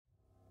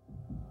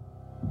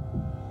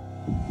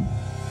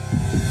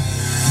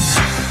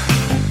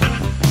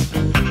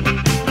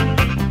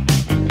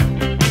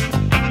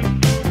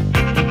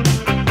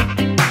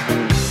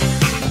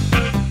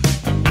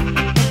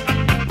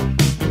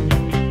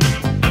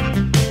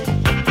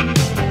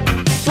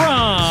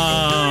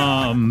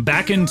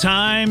in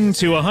time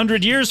to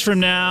 100 years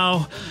from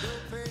now.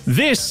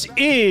 This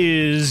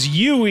is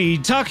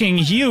Youey talking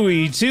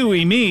Huey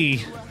to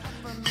me.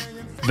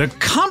 The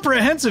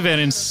comprehensive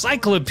and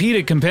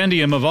encyclopedic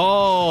compendium of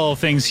all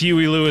things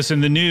Huey Lewis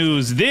in the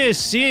news.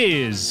 This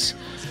is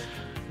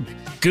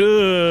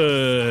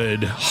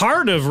good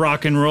heart of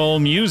rock and roll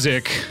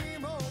music.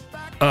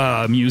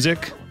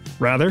 Music.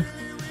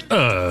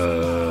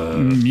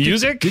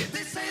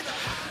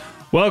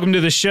 Welcome to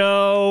the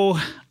show.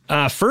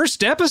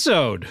 First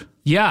episode.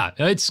 Yeah,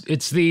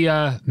 it's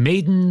the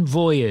maiden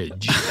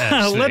voyage.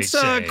 Let's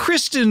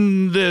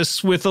christen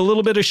this with a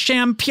little bit of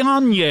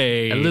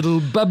champagne. A little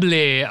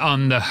bubbly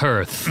on the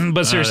hearth.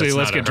 But seriously,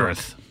 let's get drunk.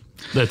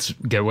 Let's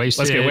get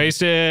wasted.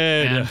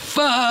 And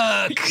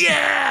fuck!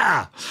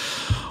 Yeah!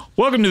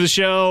 Welcome to the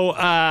show.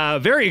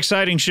 Very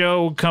exciting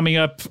show coming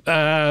up.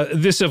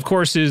 This, of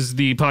course, is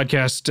the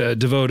podcast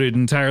devoted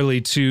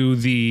entirely to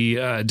the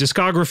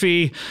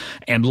discography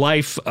and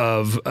life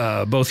of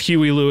both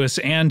Huey Lewis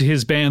and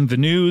his band, The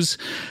News.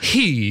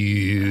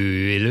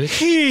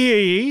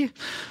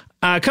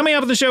 Coming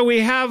up on the show, we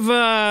have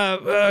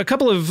a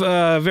couple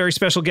of very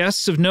special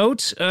guests of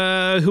note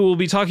who will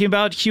be talking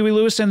about Huey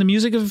Lewis and the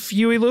music of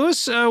Huey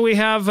Lewis. We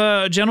have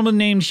a gentleman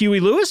named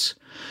Huey Lewis.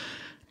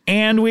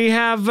 And we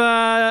have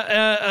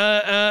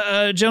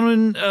a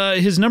gentleman,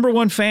 his number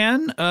one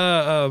fan,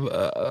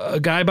 a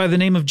guy by the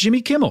name of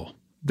Jimmy Kimmel.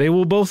 They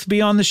will both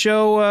be on the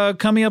show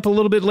coming up a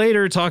little bit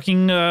later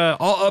talking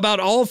about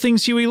all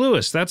things Huey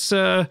Lewis. That's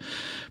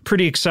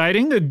pretty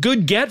exciting. A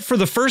good get for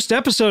the first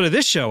episode of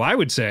this show, I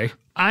would say.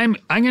 I'm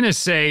going to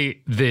say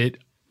that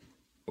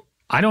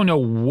I don't know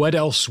what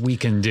else we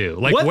can do.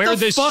 Like, what where the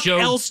this fuck show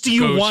else do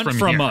you goes want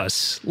from here.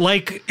 us?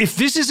 Like, if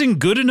this isn't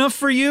good enough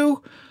for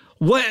you,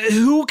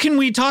 who can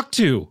we talk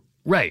to?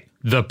 Right.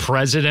 The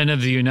President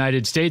of the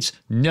United States?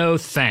 No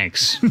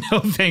thanks. No,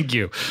 thank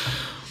you.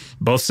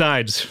 Both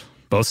sides.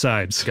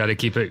 Got to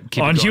keep it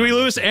on going. Huey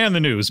Lewis and the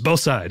News.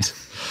 Both sides.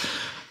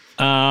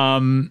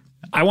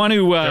 I want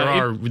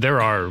to.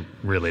 There are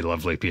really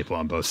lovely people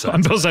on both sides.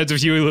 On both sides of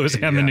Huey Lewis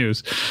and the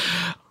News.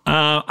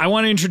 I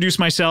want to introduce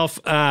myself.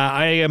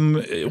 I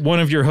am one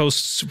of your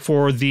hosts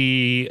for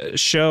the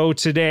show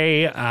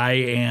today. I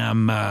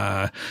am,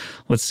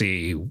 let's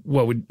see,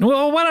 why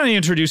don't I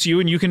introduce you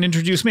and you can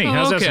introduce me?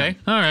 How's that sound?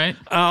 All right.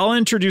 I'll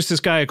introduce this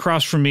guy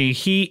across from me.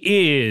 He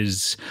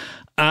is,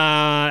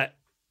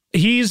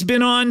 he's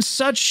been on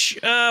such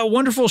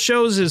wonderful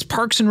shows as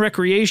Parks and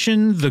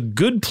Recreation, The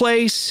Good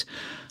Place.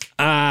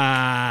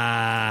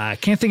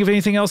 Can't think of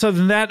anything else other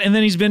than that. And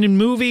then he's been in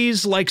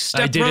movies like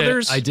Step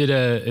Brothers. I did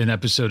an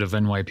episode of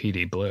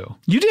NYPD Blue.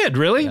 You did,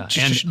 really? Yeah.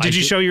 Did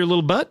you show your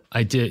little butt?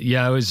 I did.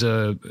 Yeah,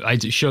 I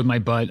showed my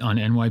butt on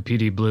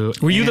NYPD Blue.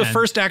 Were you the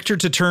first actor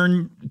to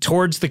turn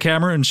towards the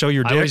camera and show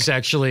your dick? I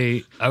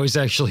was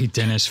actually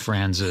Dennis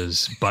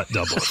Franz's butt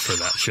double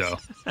for that show.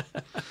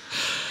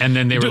 And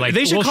then they were like,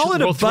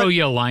 we'll throw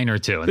you a line or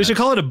two. They should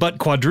call it a butt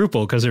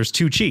quadruple because there's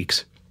two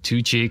cheeks.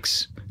 Two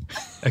cheeks.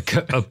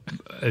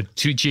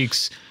 Two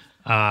cheeks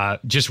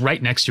just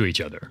right next to each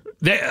other.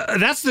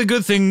 That's the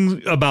good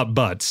thing about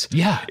butts.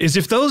 Yeah. Is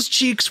if those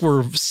cheeks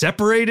were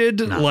separated,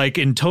 like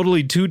in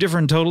totally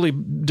different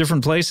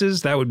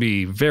places, that would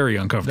be very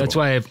uncomfortable. That's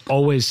why I've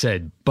always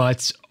said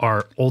butts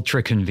are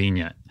ultra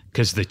convenient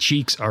because the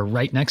cheeks are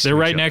right next to each other.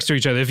 They're right next to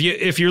each other.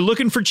 If you're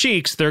looking for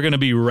cheeks, they're going to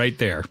be right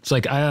there. It's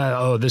like,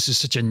 this is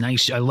such a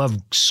nice, I love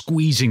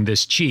squeezing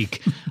this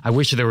cheek. I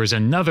wish there was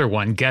another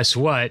one. Guess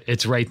what?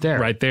 It's right there.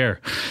 Right there.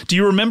 Do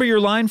you remember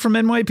your line from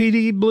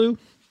NYPD Blue?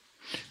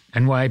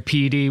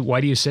 NYPD,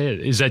 why do you say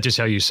it? Is that just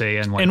how you say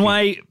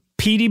NYPD?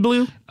 NYPD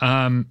Blue?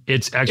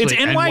 It's actually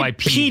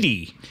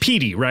NYPD.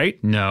 Petey,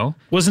 right? No.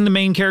 Wasn't the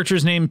main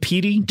character's name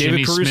Petey? David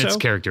Jimmy Caruso? Smith's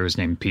character was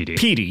named Petey.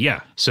 Petey, yeah.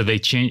 So they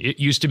changed. It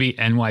used to be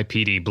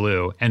NYPD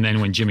Blue, and then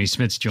when Jimmy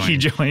Smith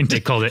joined, they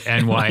called it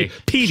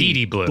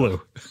NYPD Blue.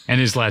 And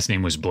his last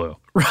name was Blue.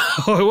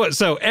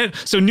 So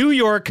New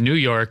York,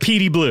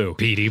 Petey Blue.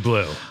 Petey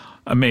Blue.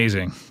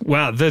 Amazing.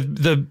 Wow, the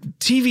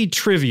TV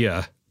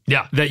trivia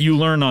that you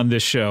learn on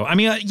this show. I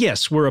mean,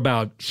 yes, we're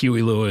about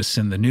Huey Lewis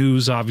and the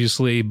News,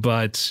 obviously,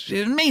 but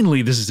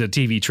mainly this is a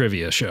TV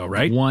trivia show,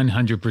 right?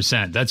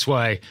 100%. That's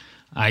why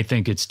I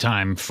think it's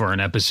time for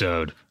an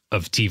episode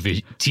of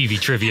TV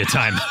trivia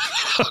time.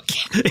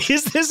 Okay.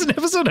 Is this an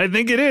episode? I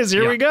think it is.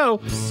 Here we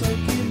go.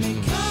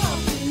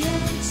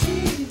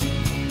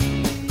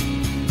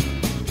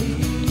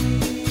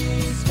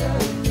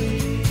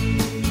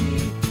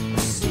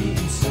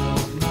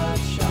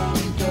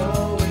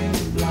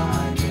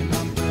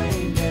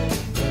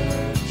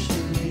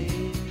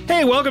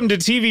 Hey, welcome to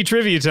TV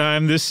Trivia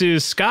Time. This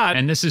is Scott.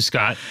 And this is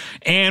Scott.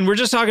 And we're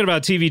just talking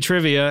about TV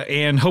trivia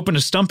and hoping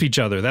to stump each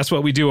other. That's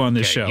what we do on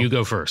this show. You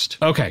go first.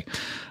 Okay.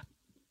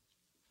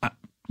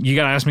 You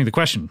got to ask me the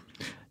question.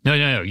 No.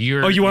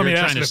 You want me to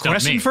ask the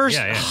question first?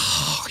 Yeah.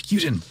 Oh,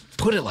 you didn't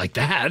put it like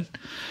that.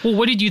 Well,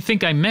 what did you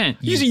think I meant?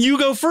 You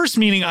go first,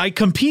 meaning I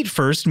compete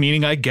first,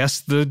 meaning I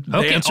guess the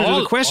answer to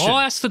the question. I'll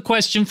ask the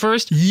question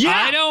first. Yeah.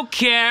 I don't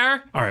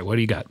care. All right, what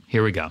do you got?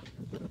 Here we go.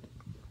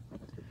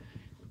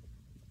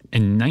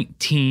 In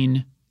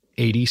 19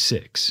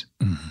 1986.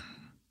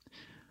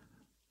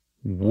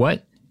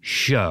 What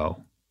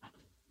show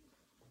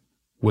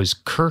was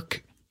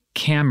Kirk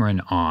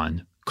Cameron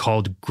on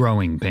called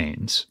Growing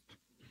Pains?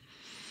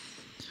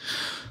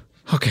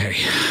 Okay.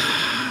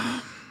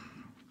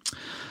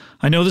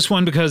 I know this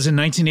one because in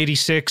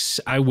 1986,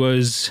 I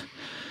was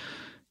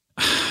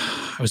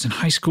in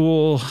high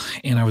school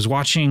and I was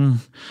watching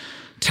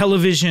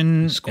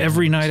television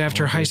every night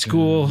after high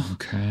school.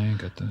 Okay,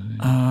 got the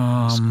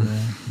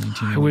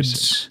I would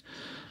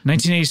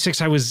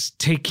 1986 I was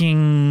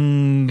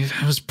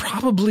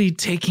probably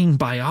taking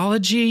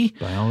biology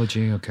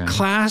okay.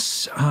 class.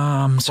 So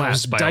I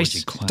was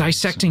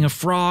dissecting a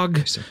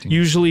frog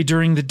usually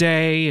during the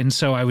day, and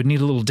so I would need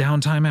a little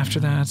downtime after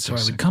that. So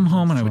I would come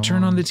home and I would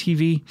turn on the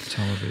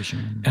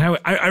television. And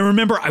I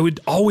remember I would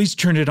always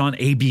turn it on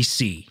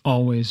ABC.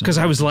 Always. Because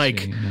I was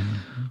like,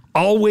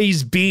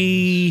 always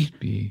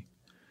be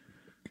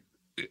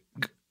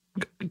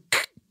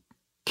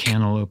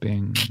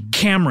Cantalouping.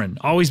 Cameron.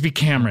 Always be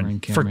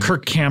Cameron. For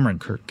Kirk Cameron.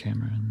 Kirk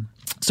Cameron.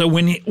 So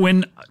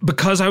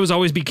because I was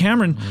Always Be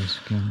Cameron,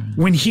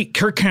 when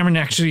Kirk Cameron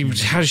actually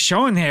had a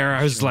show in there,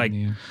 I was like,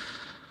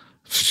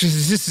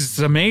 this is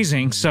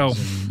amazing. So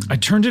I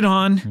turned it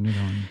on,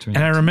 and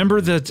I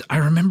remember the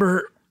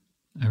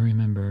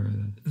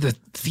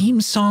theme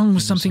song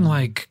was something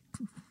like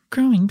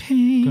Growing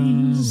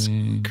pains,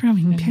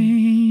 growing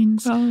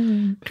pains,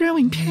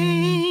 growing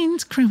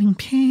pains, growing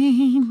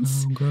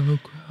pains. Grow.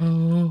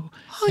 All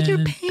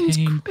your pains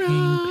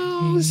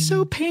grow.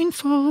 So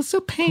painful,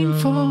 so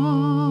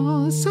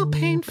painful, so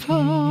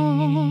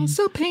painful,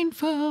 so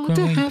painful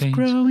to have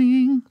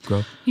growing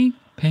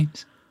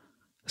pains.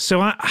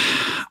 So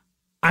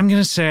I'm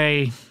going to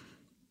say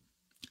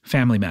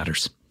Family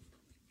Matters.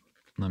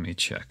 Let me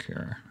check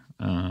here.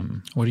 I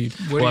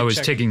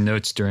was taking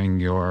notes during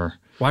your...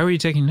 Why were you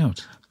taking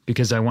notes?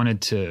 Because I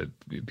wanted to,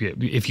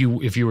 if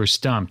you were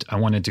stumped, I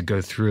wanted to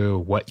go through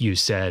what you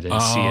said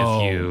and see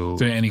if you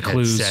any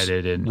clues said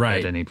it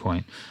at any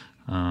point.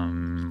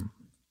 And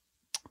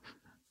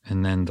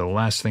then the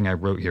last thing I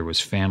wrote here was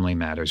Family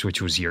Matters,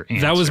 which was your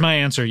answer. That was my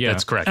answer. Yeah,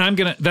 that's correct.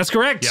 That's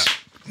correct. Yeah.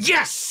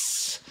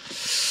 Yes.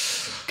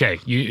 Okay,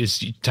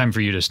 it's time for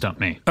you to stump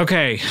me.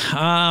 Okay.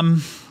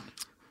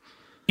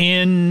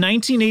 In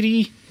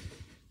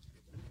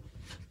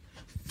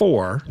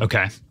 1984.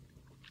 Okay.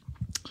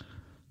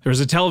 There was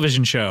a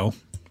television show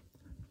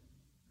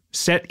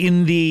set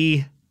in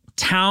the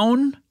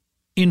town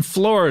in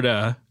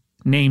Florida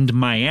named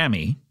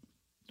Miami.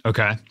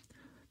 Okay.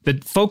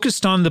 That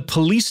focused on the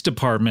police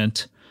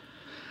department,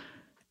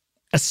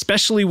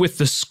 especially with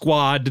the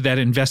squad that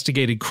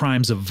investigated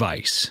crimes of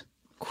vice.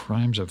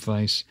 Crimes of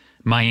vice.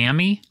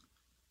 Miami?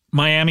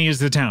 Miami is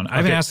the town. I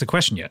haven't asked the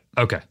question yet.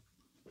 Okay.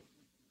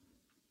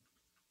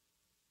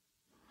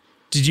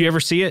 Did you ever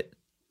see it?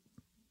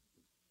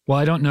 Well,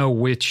 I don't know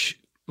which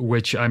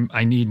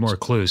I need more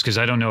clues because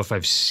I don't know if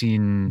I've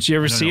seen. Did you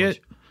ever see it?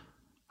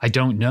 I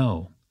don't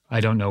know. I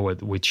don't know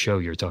which show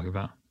you're talking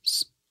about.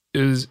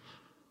 Is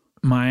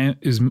Miami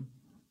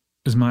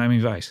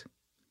Vice?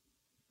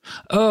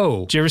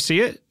 Oh, did you ever see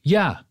it?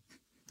 Yeah,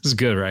 this is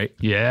good, right?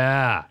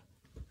 Yeah.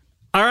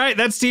 All right,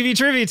 that's TV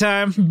trivia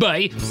time.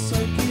 Bye.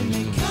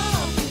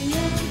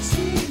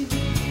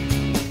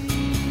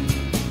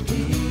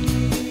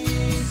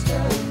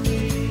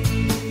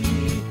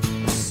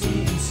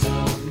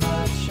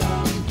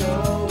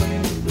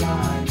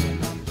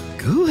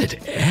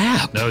 Good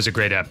app. That was a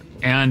great app.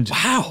 And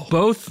wow,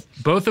 both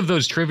of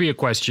those trivia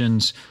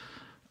questions,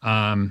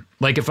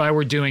 like if I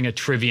were doing a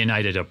trivia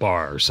night at a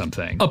bar or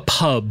something. A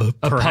pub,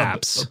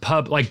 perhaps. A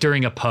pub, like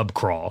during a pub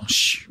crawl.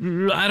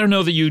 I don't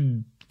know that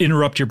you'd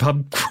interrupt your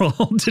pub crawl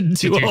to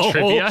do a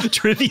trivia? whole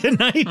trivia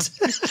night.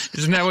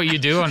 Isn't that what you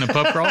do on a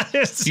pub crawl?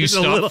 You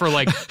stop for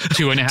like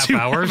 2.5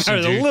 hours? A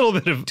little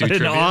bit of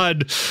an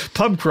odd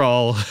pub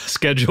crawl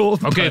schedule.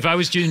 Okay, if I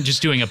was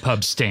just doing a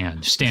pub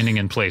standing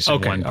in place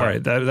of one pub. All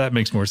right, that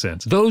makes more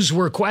sense. Those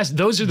are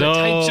the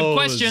types of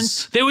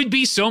questions that would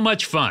be so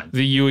much fun.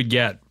 That you would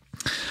get.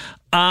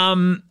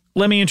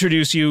 Let me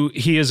introduce you.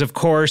 He is, of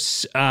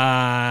course,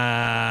 Adam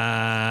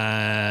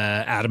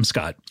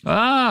Scott.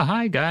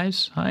 Hi,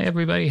 guys. Hi,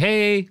 everybody.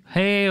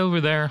 Hey,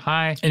 over there.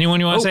 Hi. Anyone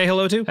you want to say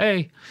hello to?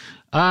 Hey.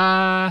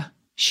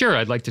 Sure,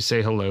 I'd like to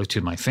say hello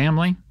to my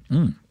family.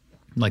 I'd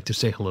like to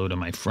say hello to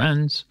my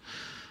friends.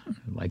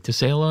 I'd like to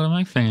say hello to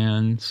my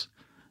fans.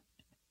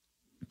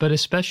 But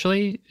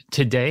especially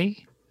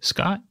today,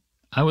 Scott,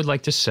 I would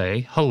like to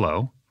say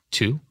hello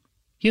to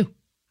you.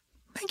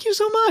 Thank you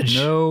so much.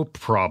 No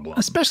problem.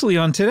 Especially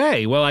on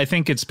today. Well, I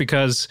think it's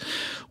because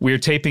we're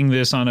taping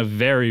this on a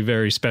very,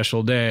 very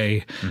special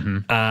day.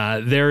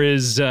 Mm-hmm. There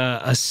is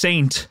a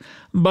saint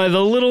by the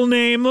little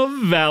name of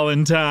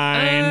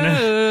Valentine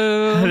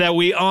that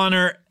we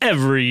honor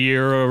every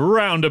year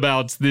around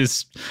about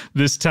this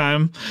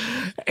time.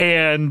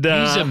 And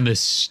he's a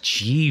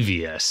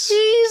mischievous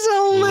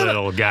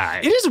little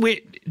guy. It is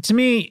weird. To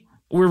me,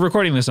 we're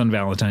recording this on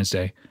Valentine's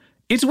Day.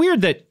 It's weird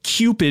that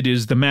Cupid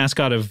is the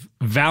mascot of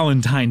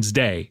Valentine's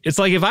Day. It's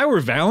like if I were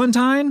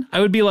Valentine,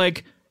 I would be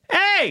like,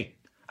 hey,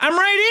 I'm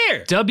right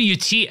here.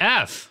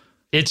 WTF?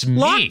 It's me.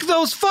 Lock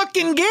those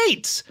fucking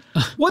gates.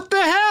 What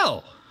the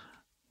hell?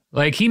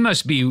 Like, he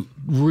must be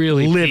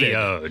really Livid.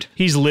 PO'd.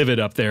 He's livid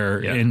up there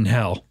in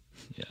hell.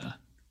 Yeah.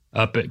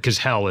 Up it, because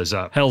hell is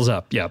up. Hell's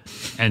up, yep.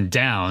 And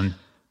down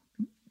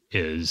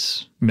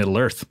is Middle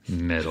Earth.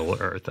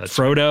 Middle Earth. That's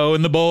Frodo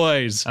and the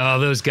boys. Oh,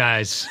 those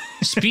guys.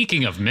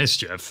 Speaking of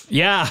mischief.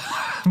 Yeah.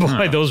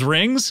 Boy, those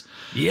rings.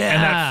 Yeah.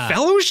 And that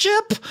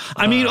fellowship.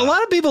 I mean, a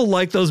lot of people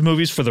like those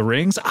movies for the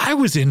rings. I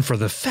was in for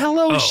the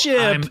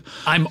fellowship.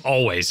 I'm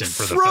always in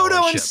for the Frodo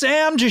fellowship. and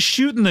Sam just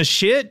shooting the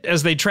shit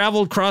as they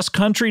traveled cross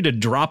country to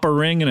drop a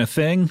ring in a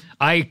thing.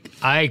 I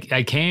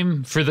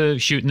came for the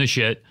shooting the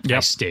shit. Yep.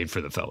 I stayed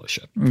for the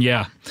fellowship.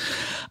 Yeah.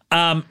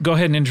 Go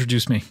ahead and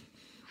introduce me.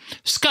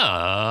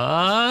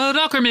 Scott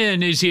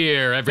Ackerman is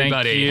here,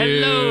 everybody. Thank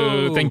you.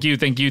 Hello. Thank you.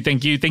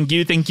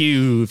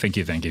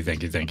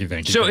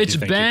 So it's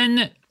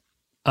been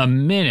a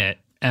minute,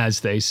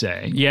 as they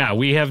say. Yeah,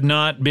 we have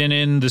not been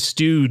in the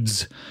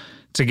Stoods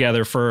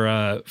together for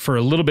a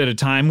little bit of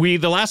time. The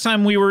last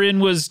time we were in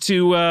was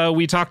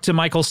we talked to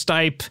Michael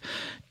Stipe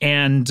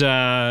and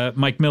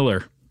Mike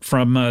Miller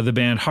from the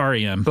band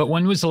Hariam. But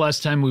when was the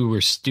last time we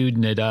were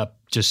studing it up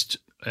just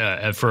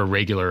for a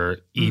regular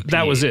EP?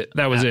 That was it.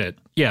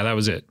 Yeah, that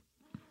was it.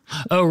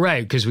 Oh,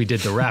 right, because we did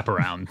the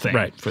wraparound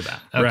thing for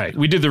that. Okay. Right.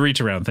 We did the reach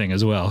around thing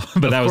as well,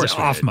 but that was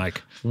off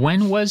mic.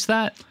 When was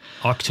that?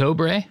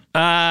 October, eh?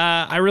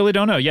 I really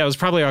don't know. Yeah, it was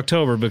probably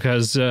October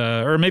because,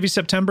 or maybe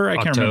September. I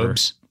can't remember.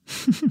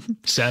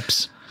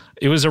 Seps.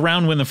 It was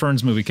around when the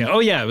Ferns movie came. Oh,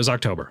 yeah, it was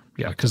October.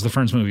 Yeah, because the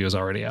Ferns movie was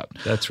already out.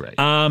 That's right.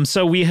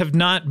 So we have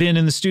not been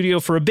in the studio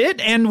for a bit,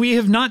 and we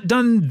have not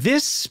done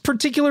this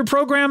particular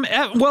program.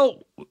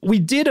 Well, we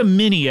did a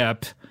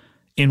mini-ep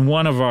in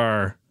one of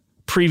our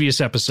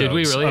previous episodes. Did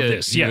we really? Of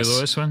this. Huey Yes.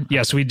 Lewis one?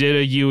 Yes, we did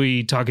a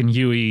Youey, Talkin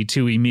Huey,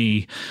 Tui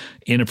Me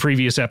in a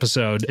previous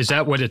episode. Is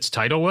that what its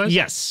title was?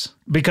 Yes,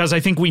 because I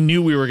think we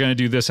knew we were going to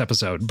do this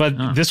episode,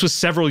 but this was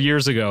several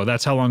years ago.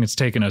 That's how long it's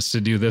taken us to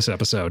do this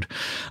episode.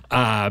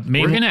 We're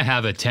going to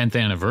have a 10th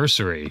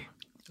anniversary.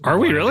 Are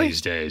we really?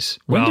 These days.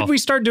 When did we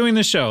start doing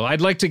this show?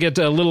 I'd like to get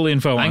a little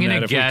info on that. I'm going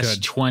to if we guess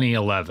could.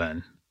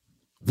 2011.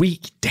 We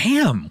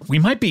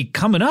might be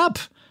coming up.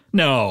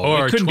 No,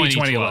 Or it couldn't 2012.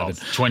 be 2011.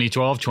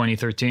 2012,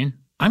 2013?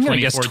 I'm going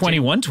to guess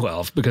 2014?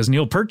 2112 because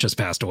Neil Peart just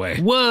passed away.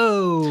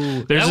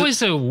 Whoa. That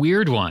was a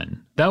weird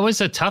one. That was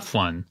a tough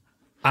one.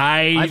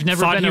 I've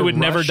never thought been he a would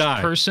never Rush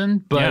die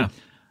person, but it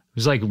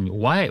was like,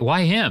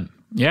 why him?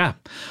 Yeah.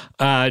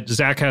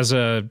 Zach has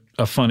a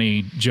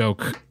funny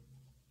joke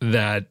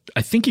that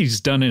I think he's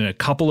done in a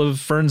couple of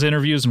Ferns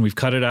interviews, and we've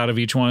cut it out of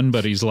each one,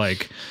 but he's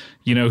like,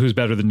 you know who's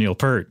better than Neil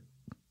Peart?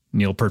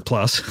 Neil Peart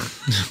Plus.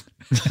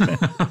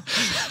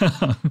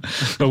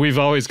 But we've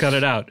always cut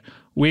it out.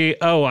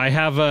 I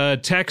have a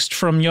text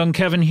from young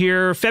Kevin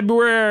here.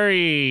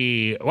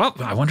 February. Well,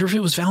 I wonder if it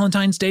was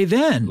Valentine's Day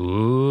then.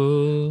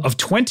 Ooh. Of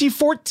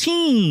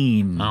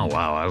 2014. Oh,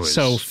 wow.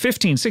 So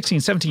 15, 16,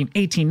 17,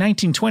 18,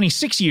 19, 20,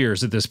 6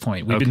 years at this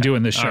point. We've been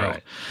doing this show. All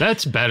right.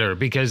 That's better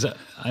because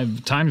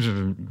times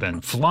have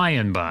been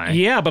flying by.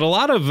 Yeah, but a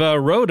lot of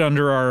road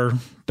under our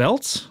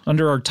belts,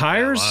 under our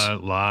tires. A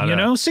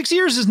lot 6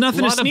 years is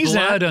nothing to sneeze of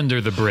blood at. under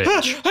the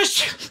bridge.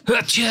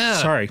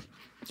 Sorry.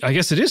 I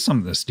guess it is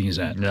something to sneeze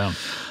at. Yeah.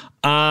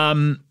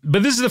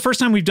 But this is the first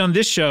time we've done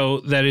this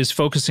show that is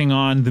focusing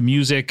on the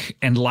music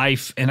and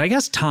life and I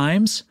guess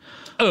times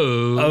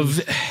of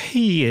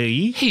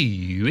Huey.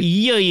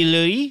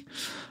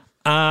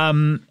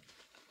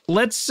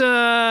 Let's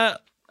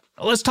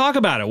talk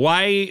about it.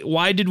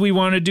 Why did we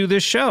want to do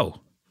this show?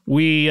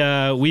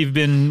 We've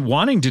been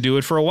wanting to do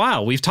it for a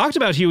while. We've talked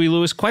about Huey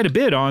Lewis quite a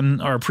bit on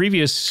our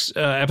previous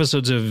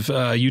episodes of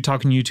You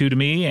Talking You Two to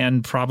Me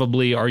and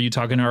probably Are You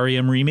Talking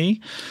R.E.M. Remy.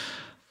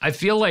 I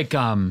feel like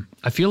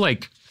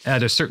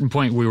at a certain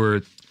point we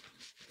were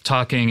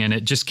talking and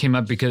it just came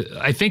up because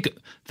I think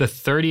the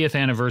 30th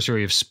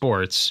anniversary of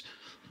sports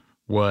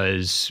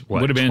was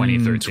would have been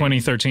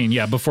 2013.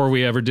 Yeah, before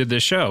we ever did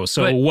this show.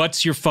 So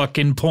what's your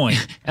fucking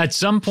point? At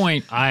some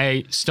point,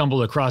 I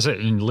stumbled across it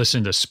and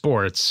listened to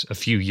sports a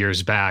few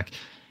years back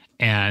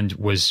and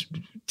was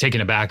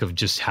taken aback of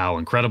just how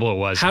incredible it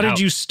was. How did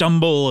you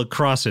stumble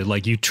across it?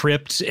 Like you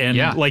tripped and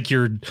like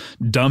your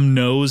dumb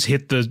nose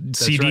hit the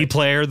CD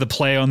player, the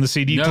play on the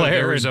CD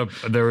player?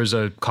 There was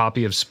a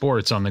copy of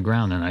sports on the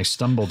ground and I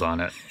stumbled on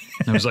it.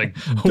 And I was like,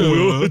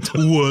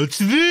 what's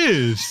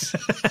this?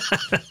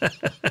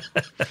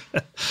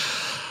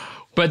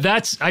 But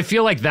I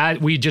feel like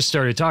that we just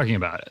started talking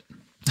about it.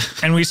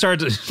 And we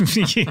started,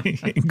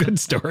 good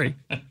story.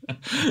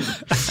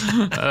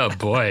 Oh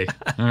boy.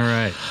 All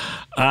right.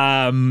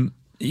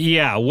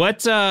 Yeah.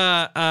 When's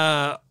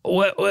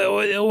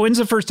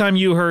the first time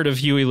you heard of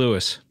Huey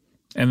Lewis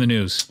and the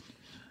news?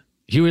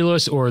 Huey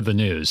Lewis or the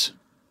news?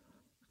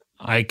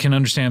 I can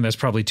understand that's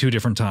probably two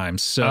different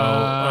times.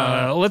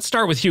 So let's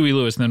start with Huey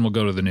Lewis and then we'll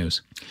go to the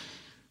news.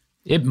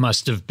 It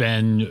must have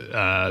been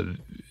I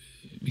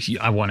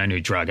Want a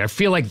New Drug. I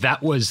feel like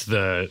that was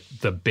the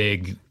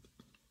big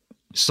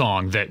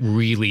song that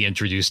really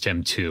introduced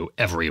him to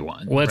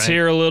everyone. Let's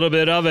hear a little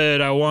bit of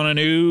it. I want a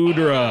new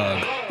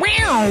drug.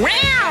 Wow,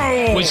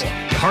 wow. Was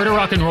Heart of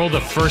Rock and Roll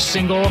the first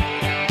single?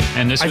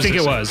 And this was I think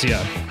it was,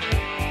 yeah.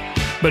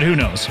 But who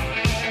knows?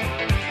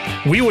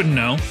 We wouldn't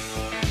know.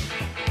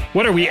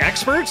 What are we,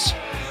 experts?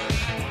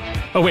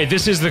 Oh, wait,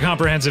 this is the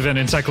comprehensive and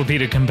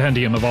encyclopedic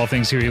compendium of all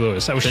things Huey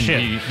Lewis. Oh,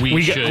 Then shit.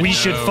 we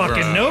should know,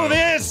 fucking know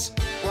this.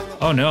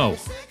 Oh, no.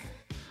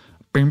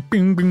 Bing,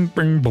 bing, bing,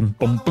 bing, boom,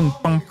 boom, boom,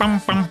 boom,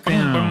 boom, boom,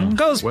 boom.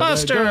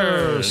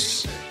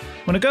 Ghostbusters.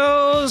 When it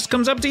goes,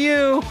 comes up to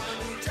you.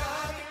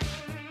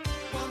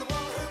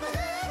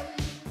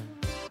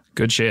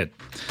 Good shit.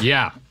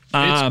 Yeah,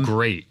 it's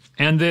great.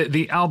 And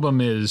the album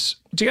is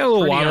Do you got a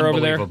little water over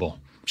there? unbelievable.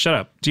 Shut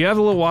up. Do you have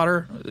a little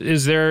water?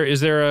 Is there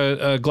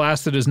a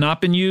glass that has not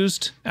been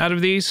used out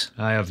of these?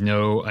 I have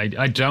no. I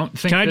don't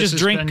think. Can I this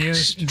just has been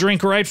used.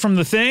 drink right from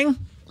the thing?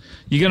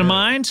 You gonna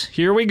mind?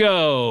 Here we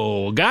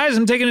go, guys.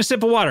 I'm taking a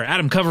sip of water.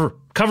 Adam, cover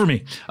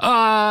me.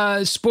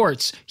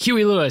 Sports.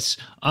 Huey Lewis.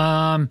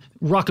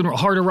 Rock and roll.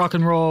 Heart of Rock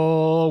and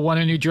Roll. Want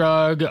a New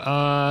Drug. The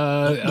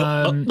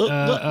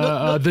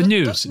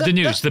News.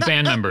 The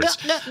band members.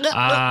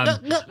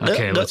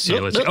 Okay, let's see.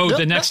 Oh,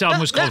 the next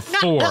album was called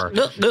Four.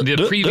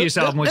 The previous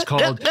album was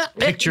called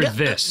Picture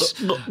This.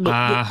 Oh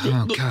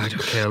God.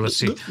 Okay, let's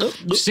see.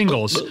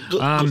 Singles.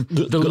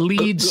 The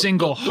lead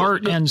single,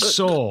 Heart and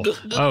Soul.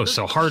 Oh,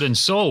 so Heart and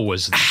Soul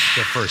was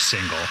the first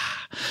single.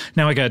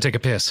 Now I gotta take a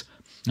piss.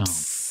 Oh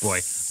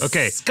boy.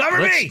 Okay.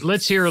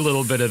 Let's hear a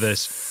little bit of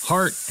this.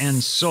 Heart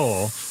and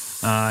Soul.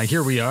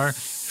 Here we are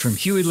from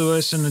Huey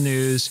Lewis and the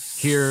News.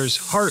 Here's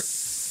Heart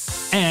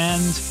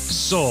and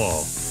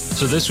Soul.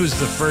 So this was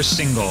the first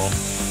single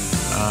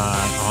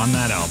on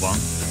that album.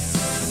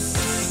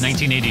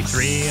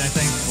 1983, I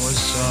think,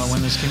 was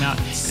when this came out.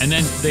 And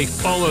then they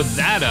followed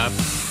that up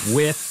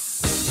with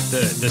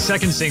the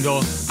second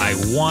single, I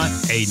Want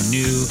a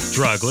New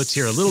Drug. Let's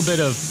hear a little bit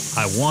of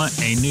I Want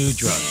a New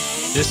Drug.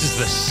 This is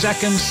the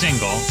second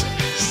single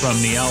from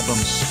the album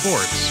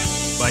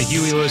Sports by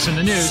Huey Lewis and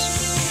the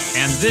News.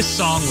 And this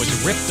song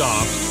was ripped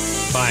off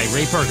by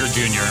Ray Parker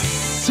Jr.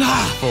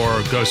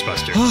 for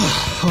Ghostbusters.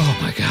 Oh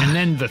my God. And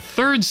then the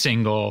third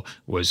single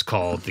was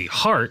called The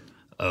Heart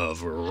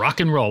of Rock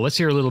and Roll. Let's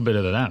hear a little bit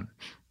of them.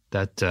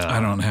 I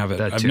don't have it.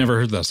 I've too. never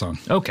heard that song.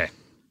 Okay.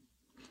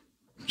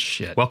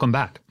 Shit. Welcome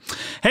back.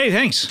 Hey,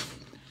 thanks.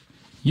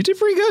 You did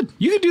pretty good.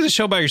 You could do the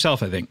show by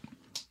yourself, I think.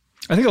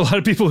 I think a lot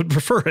of people would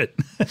prefer it.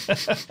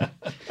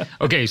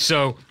 Okay,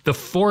 so the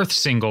fourth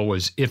single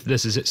was If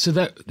This Is It. So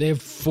that they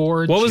have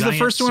four. What was the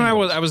first singles.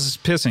 one? I was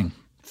pissing.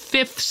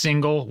 Fifth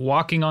single,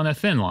 Walking on a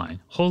Thin Line.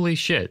 Holy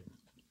shit.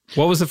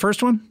 What was the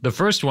first one? The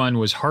first one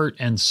was Heart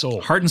and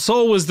Soul. Heart and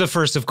Soul was the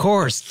first, of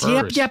course.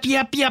 First. Yep.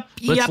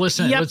 Let's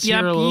listen. Let's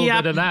hear a little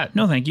bit of that.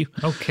 No, thank you.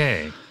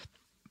 Okay.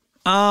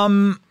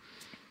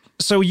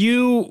 So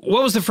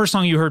what was the first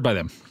song you heard by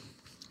them?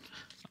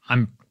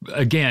 I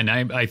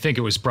think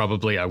it was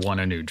probably I Want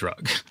a New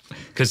Drug.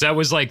 Because that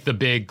was like the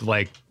big,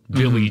 like,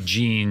 Billie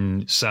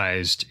Jean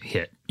sized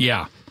hit.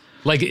 Yeah.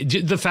 Like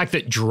the fact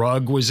that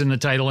drug was in the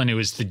title and it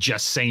was the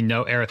Just Say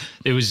No era,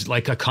 it was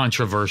like a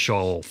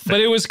controversial thing.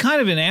 But it was kind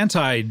of an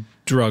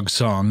anti-drug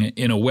song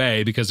in a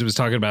way because it was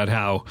talking about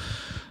how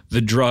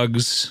the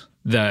drugs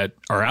that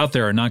are out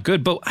there are not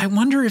good. But I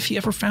wonder if he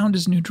ever found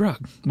his new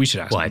drug. We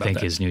should ask him about that. I think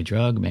his new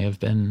drug may have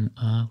been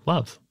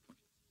love.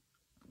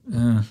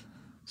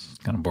 It's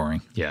kind of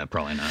boring. Yeah,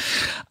 probably not.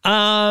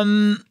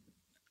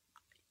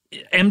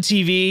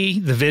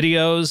 MTV, the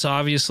videos,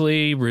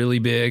 obviously, really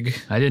big.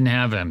 I didn't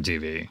have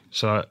MTV,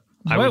 so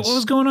what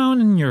was going on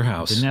in your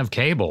house? Didn't have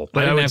cable.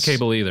 But I didn't have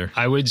cable either.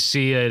 I would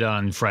see it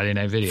on Friday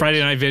Night Videos.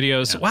 Friday Night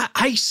Videos. Yeah. Wow,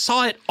 I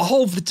saw it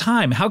all the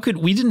time.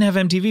 We didn't have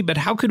MTV, but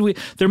how could we?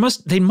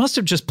 They must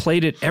have just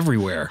played it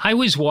everywhere. I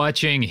was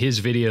watching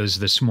his videos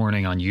this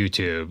morning on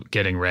YouTube,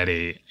 getting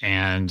ready,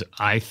 and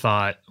I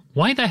thought,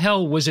 why the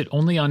hell was it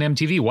only on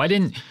MTV? Why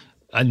didn't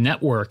a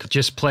network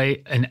just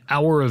play an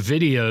hour of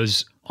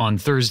videos on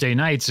Thursday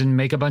nights and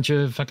make a bunch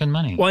of fucking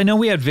money? Well, I know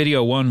we had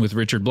Video One with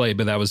Richard Blade,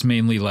 but that was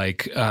mainly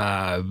like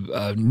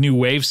new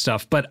wave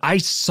stuff. But I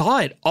saw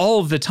it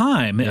all the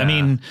time. Yeah. I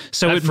mean,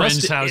 so at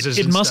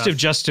it must have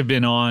just have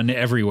been on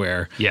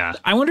everywhere. Yeah.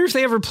 I wonder if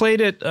they ever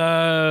played it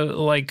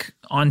like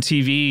on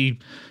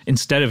TV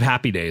instead of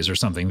Happy Days or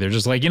something. They're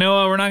just like, you know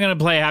what? We're not going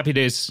to play Happy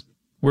Days.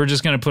 We're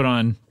just going to put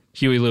on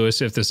Huey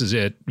Lewis, If This Is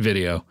It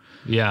video.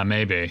 Yeah,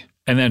 maybe.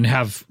 And then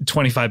have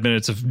 25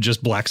 minutes of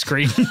just black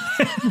screen.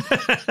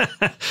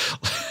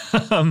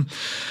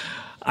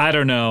 I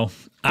don't know.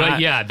 But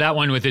yeah, that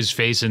one with his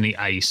face in the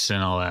ice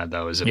and all that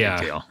was a big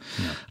deal.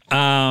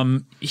 Yeah.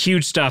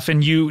 Huge stuff.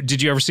 And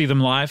did you ever see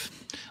them live?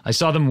 I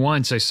saw them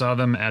once. I saw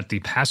them at the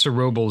Paso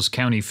Robles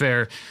County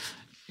Fair,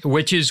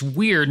 which is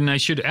weird. And I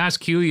should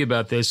ask Huey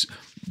about this.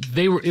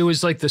 It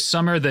was like the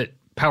summer that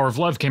Power of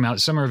Love came out,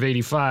 summer of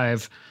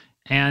 '85.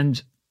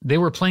 And they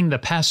were playing the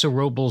Paso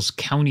Robles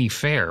County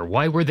Fair.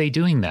 Why were they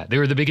doing that? They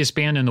were the biggest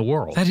band in the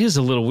world. That is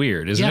a little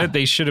weird, isn't it?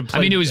 They should have played.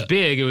 I mean, it was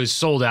big. It was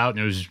sold out, and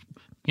it was,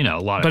 a lot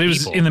of people. But it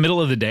was in the middle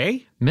of the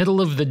day?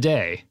 Middle of the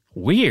day.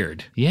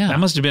 Weird. Yeah. That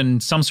must have been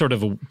some sort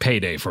of a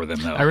payday for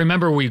them, though. I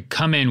remember we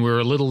come in, we were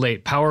a little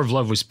late. Power of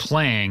Love was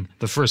playing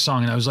the first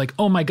song, and I was like,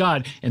 oh my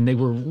God. And they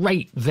were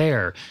right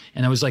there.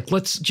 And I was like,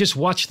 let's just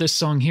watch this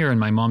song here. And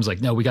my mom's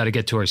like, no, we got to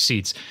get to our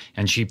seats.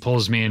 And she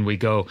pulls me in, we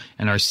go,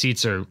 and our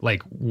seats are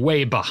like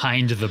way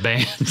behind the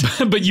band.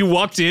 But you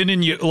walked in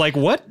and you like,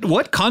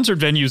 what concert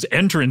venue's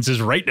entrance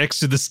is right next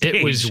to the stage?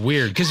 It was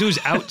weird because it was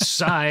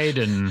outside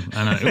and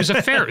I don't know, it was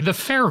the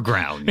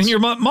fairgrounds. And your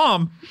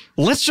mom,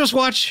 let's just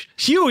watch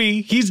Huey.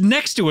 He's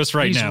next to us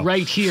right now. He's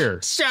right here.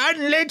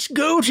 Son, let's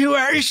go to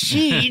our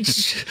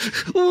seats.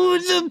 Oh,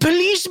 the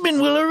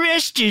policeman will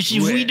arrest us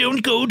if we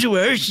don't go to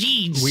our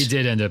seats. We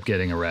did end up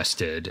getting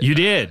arrested. You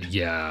did?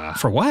 Yeah.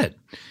 For what?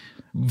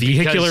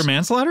 Vehicular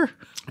manslaughter?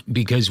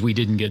 Because we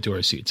didn't get to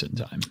our seats in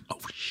time. Oh,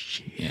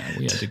 shit. Yeah,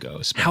 we had to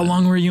go. How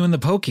long were you in the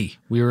pokey?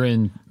 We were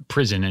in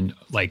prison and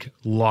like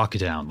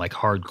lockdown, like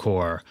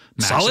hardcore.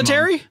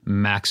 Solitary?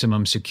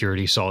 Maximum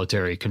security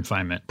solitary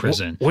confinement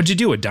prison. What'd you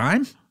do, a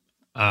dime?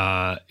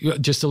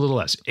 Just a little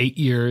less. 8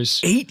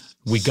 years.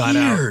 We got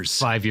out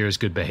 5 years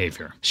good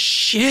behavior.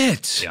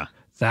 Shit. Yeah.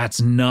 That's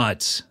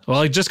nuts.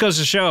 Well, it just goes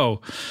to show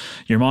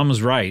your mom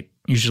was right.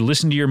 You should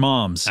listen to your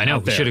moms. I know.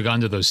 We should have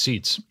gone to those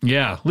seats.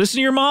 Yeah. Listen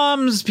to your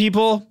moms,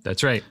 people.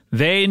 That's right.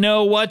 They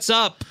know what's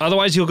up.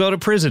 Otherwise, you'll go to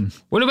prison.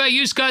 What about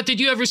you, Scott? Did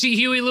you ever see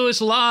Huey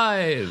Lewis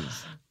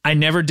live? I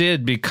never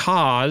did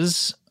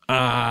because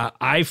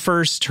I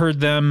first heard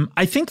them.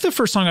 I think the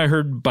first song I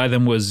heard by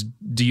them was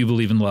 "Do You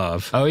Believe in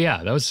Love?" Oh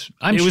yeah, that was.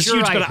 It was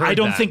huge, but I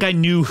don't think I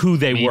knew who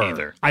they were.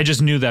 Neither. I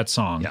just knew that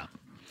song. Yeah.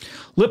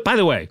 By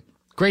the way,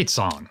 great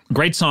song.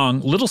 Great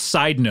song. Little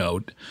side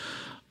note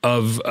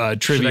of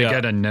trivia. Should I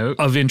get a note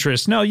of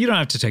interest? No, you don't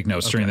have to take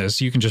notes during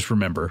this. You can just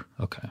remember.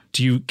 Okay.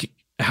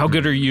 How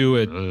good are you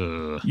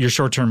at your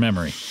short-term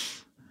memory?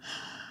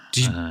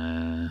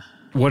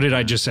 What did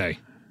I just say?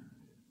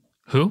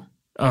 Who?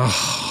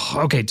 Oh,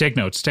 okay. Take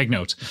notes. Take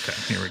notes.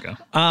 Okay, here we go.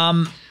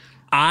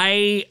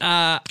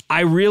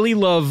 I really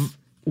love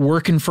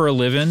working for a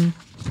living.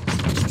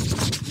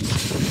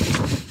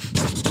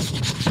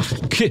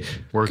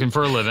 Working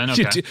for a living.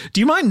 Okay.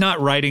 Do you mind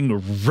not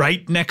writing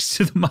right next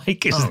to the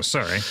mic? Oh,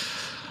 sorry.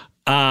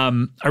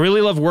 I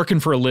really love working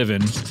for a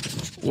living,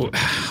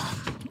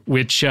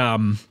 which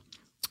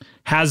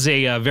has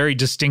a very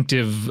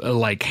distinctive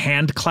like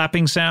hand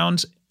clapping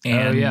sound.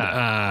 And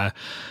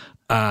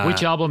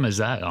which album is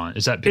that on?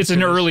 Is that it's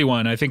an early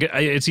one? I think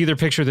it's either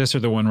Picture This or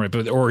the one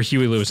right, or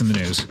Huey Lewis in the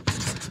News.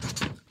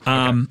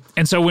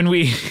 And so when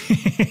we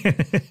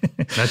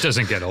that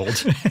doesn't get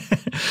old.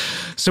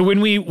 So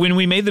when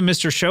we made the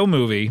Mr. Show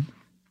movie,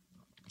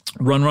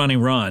 Run, Ronnie,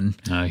 Run.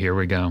 Here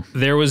we go.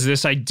 There was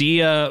this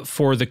idea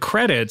for the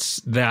credits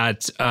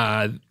that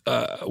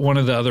one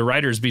of the other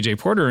writers, BJ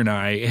Porter, and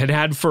I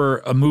had for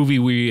a movie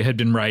we had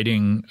been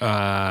writing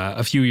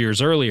a few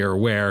years earlier,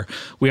 where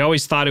we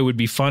always thought it would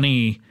be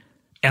funny.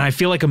 And I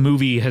feel like a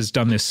movie has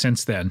done this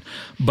since then,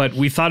 but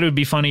we thought it would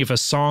be funny if a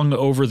song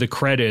over the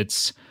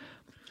credits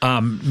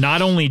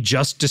not only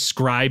just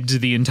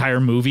described the entire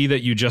movie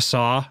that you just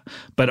saw,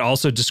 but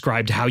also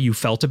described how you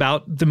felt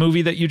about the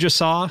movie that you just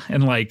saw.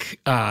 And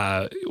like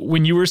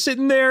when you were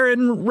sitting there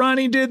and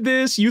Ronnie did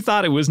this, you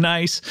thought it was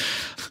nice.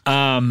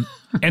 And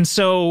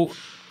so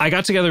I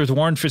got together with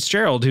Warren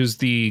Fitzgerald, who's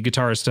the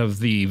guitarist of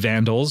the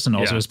Vandals and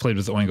also has played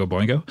with Oingo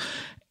Boingo.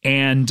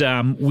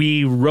 And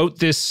we wrote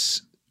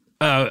this.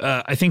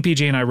 I think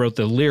BJ and I wrote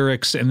the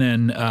lyrics, and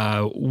then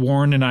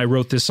Warren and I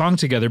wrote this song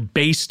together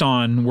based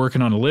on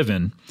working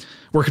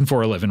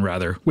for a living,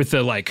 rather, with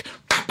the like.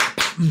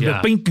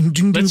 Yeah.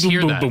 Let's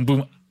hear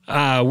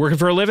that. Working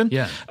for a living?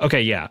 Yeah.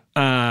 Okay, yeah.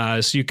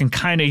 So you can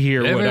kind of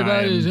hear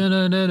Everybody's what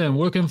I am. and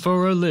working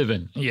for a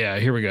living. Yeah,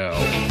 here we go.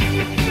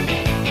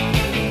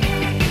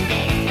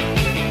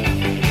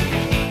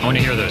 I want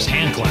to hear those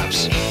hand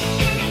claps.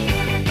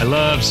 I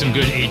love some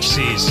good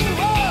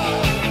HCs.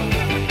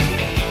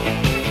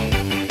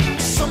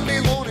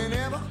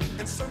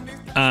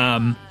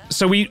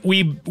 So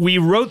we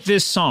wrote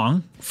this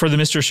song for the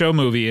Mr. Show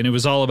movie, and it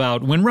was all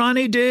about when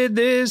Ronnie did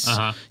this,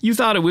 you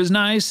thought it was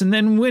nice, and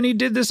then when he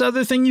did this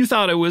other thing, you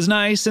thought it was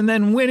nice, and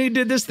then when he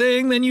did this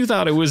thing, then you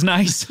thought it was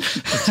nice.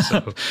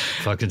 So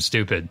fucking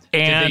stupid.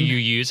 And did you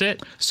use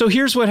it? So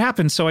here's what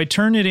happened. So I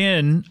turned it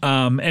in,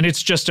 and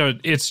it's just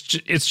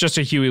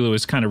a Huey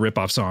Lewis kind of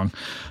ripoff song,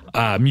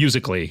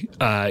 musically,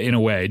 in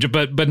a way,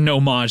 but no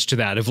homage to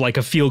that of like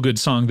a feel good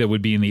song that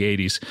would be in the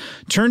 80s.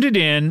 Turned it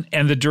in,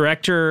 and the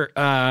director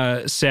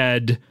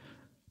said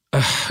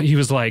he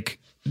was like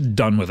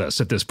done with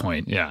us at this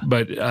point. Yeah,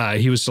 but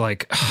he was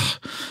like,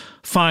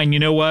 fine, you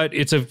know what?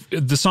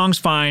 The song's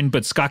fine,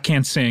 but Scott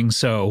can't sing,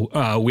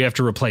 so we have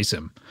to replace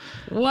him.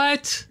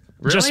 What?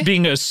 Really? Just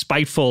being a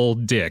spiteful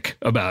dick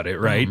about it,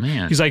 right? Oh,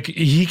 man. He's like,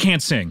 he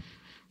can't sing.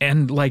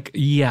 And like,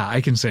 yeah,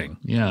 I can sing.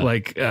 Yeah.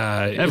 Like,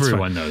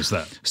 everyone knows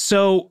that.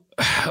 So,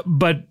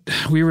 but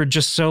we were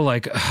just so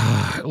like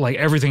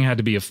everything had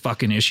to be a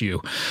fucking issue.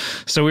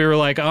 So we were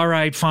like, all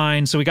right,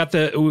 fine. So we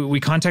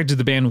contacted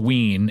the band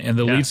Ween, and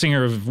the lead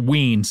singer of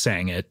Ween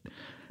sang it.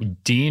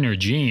 Dean or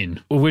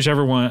Gene?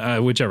 Whichever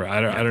one, whichever.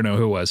 I don't know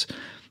who it was.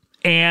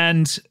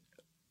 And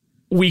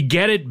we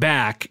get it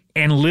back,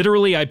 and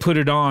literally I put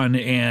it on,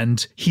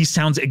 and he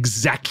sounds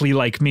exactly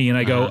like me. And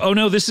I go, oh,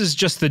 no, this is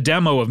just the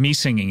demo of me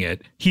singing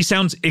it. He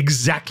sounds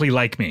exactly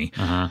like me.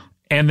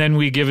 And then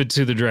we give it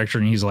to the director,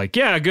 and he's like,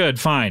 yeah, good,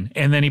 fine.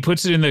 And then he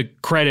puts it in the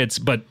credits,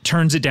 but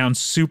turns it down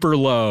super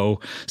low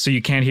so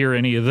you can't hear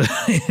any of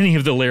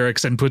the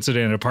lyrics, and puts it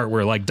in a part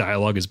where like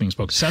dialogue is being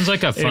spoken. Sounds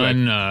like a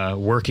fun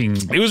working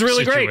It was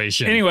really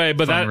situation. great. Anyway,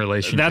 but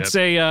that's that's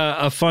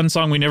a fun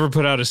song. We never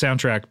put out a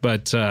soundtrack,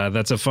 but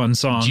that's a fun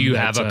song. Do you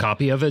have a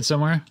copy of it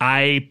somewhere?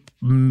 I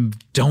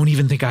don't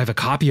even think I have a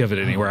copy of it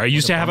anywhere. I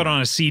used to have it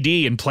on a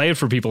CD and play it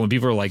for people, and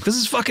people are like, this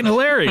is fucking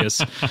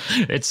hilarious.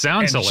 It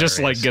sounds hilarious. It just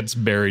like gets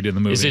buried in the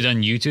movie. Is it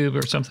on YouTube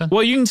or something?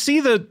 Well, you can see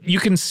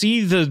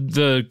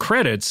the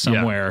credits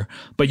somewhere,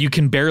 but you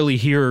can barely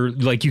hear,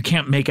 like you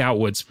can't make out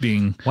what's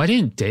being. Why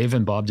didn't Dave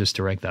and Bob just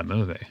direct that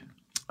movie?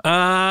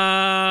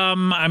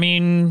 I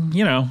mean,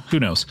 who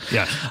knows?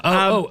 Yeah.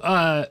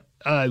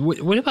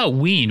 What about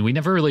Ween? We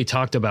never really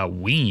talked about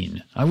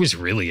Ween. I was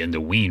really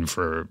into Ween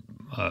for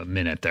a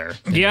minute there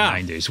in the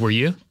 90s. Were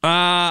you?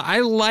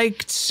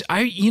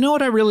 You know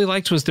what I really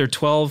liked was their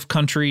 12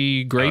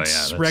 Country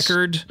Greats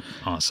record.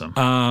 Awesome.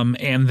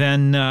 And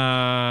then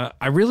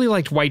I really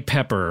liked White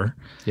Pepper.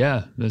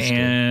 Yeah. That's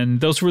and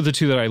good. Those were the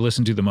two that I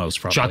listened to the most,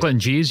 probably. Chocolate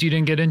and Cheese you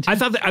didn't get into? I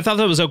thought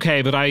that was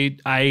okay, but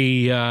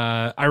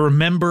I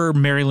remember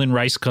Marilyn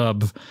Rice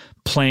Cub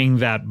playing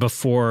that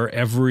before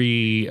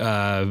every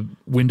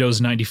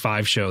Windows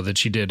 95 show that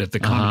she did at the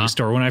Comedy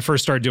Store. When I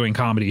first started doing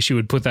comedy, she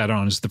would put that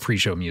on as the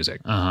pre-show music.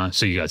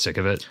 So you got sick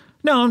of it?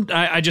 No,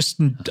 I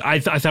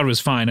thought it was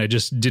fine. I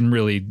just didn't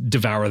really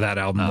devour that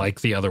album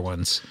like the other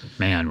ones.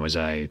 Man, was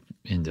I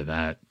into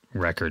that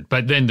record.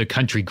 But then the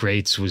Country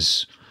Greats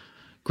was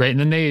great. And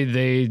then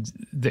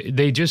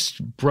they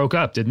just broke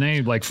up, didn't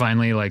they? Like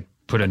finally like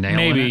put a nail in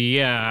it? Maybe,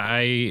 yeah.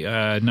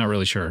 I not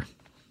really sure.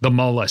 The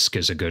Mollusk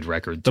is a good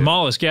record, too. The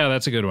Mollusk, yeah,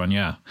 that's a good one,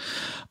 yeah.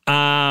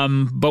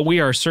 But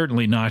we are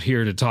certainly not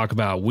here to talk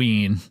about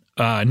Ween,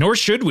 nor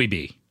should we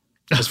be,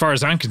 as far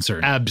as I'm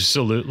concerned.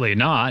 Absolutely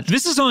not.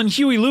 This is on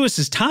Huey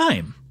Lewis's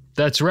time.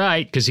 That's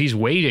right, because he's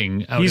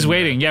waiting. He's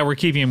waiting. Yeah, we're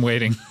keeping him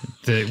waiting.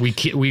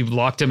 We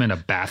locked him in a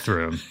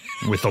bathroom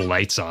with the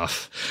lights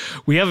off.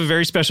 We have a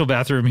very special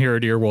bathroom here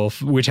at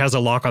Earwolf, which has a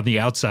lock on the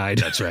outside.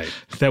 That's right.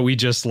 That we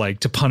just like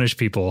to punish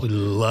people. We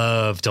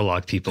love to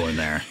lock people in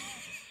there.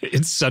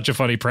 It's such a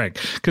funny prank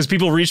because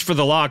people reach for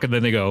the lock and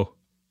then they go,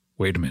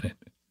 wait a minute,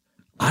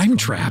 I'm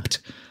trapped.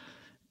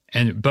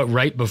 But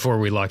right before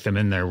we lock them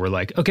in there, we're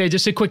like, okay,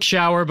 just a quick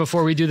shower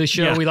before we do the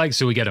show. Yeah.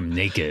 So we get them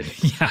naked.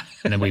 Yeah.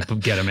 And then we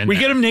get them in We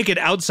there. get them naked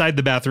outside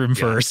the bathroom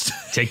first.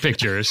 Take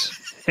pictures.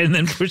 And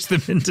then push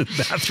them into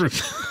the bathroom.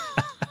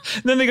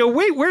 And then they go,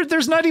 wait,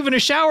 there's not even a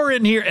shower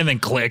in here. And then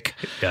click.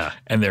 Yeah.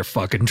 And they're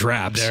fucking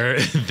trapped.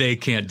 They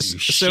can't do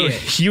So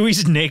shit.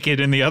 Huey's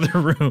naked in the other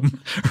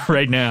room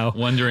right now.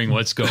 Wondering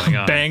what's going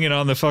on. Banging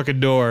on the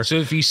fucking door. So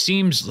if he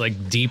seems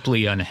like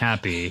deeply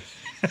unhappy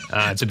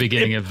at the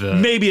beginning of the...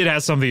 Maybe it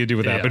has something to do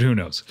with that, but who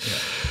knows?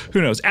 Yeah.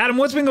 Who knows? Adam,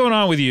 what's been going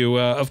on with you?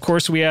 Of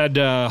course, we had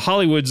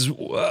Hollywood's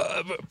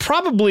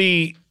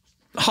probably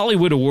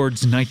Hollywood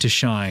Awards Night to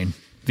Shine.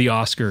 The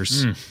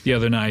Oscars the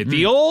other night.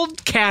 The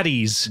old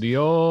caddies. The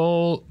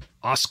old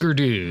Oscar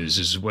dues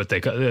is what they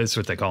call. That's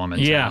what they call them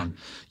in town.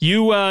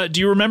 You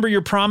do you remember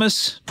your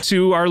promise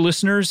to our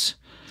listeners?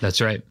 That's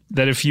right.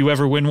 That if you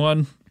ever win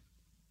one,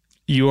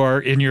 you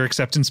are in your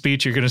acceptance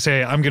speech. You're going to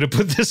say, "I'm going to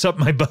put this up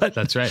my butt."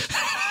 That's right.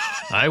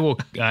 I will.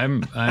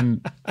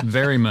 I'm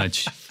very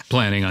much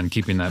planning on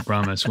keeping that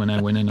promise when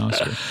I win an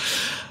Oscar.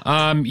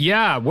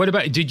 Yeah. What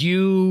about? What did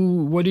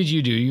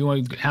you do?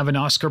 You have an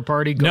Oscar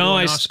party? Go to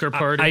an Oscar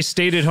party? I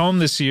stayed at home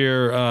this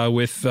year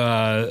with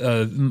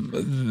my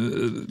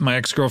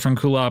ex-girlfriend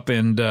Kulop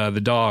and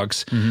the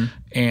dogs,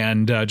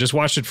 and just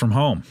watched it from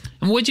home.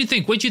 And what'd you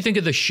think? What'd you think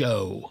of the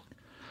show?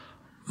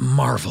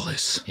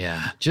 Marvelous.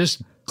 Yeah.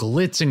 Just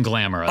glitz and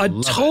glamour.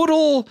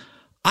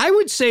 I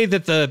would say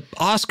that the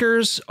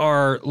Oscars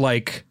are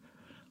like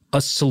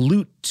a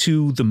salute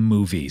to the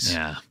movies.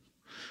 Yeah.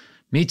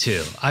 Me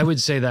too. I would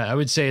say that. I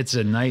would say it's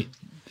a night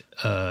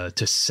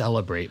to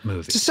celebrate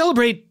movies. To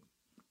celebrate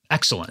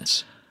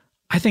excellence.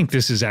 I think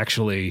this is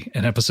actually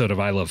an episode of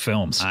I Love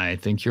Films. I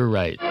think you're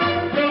right.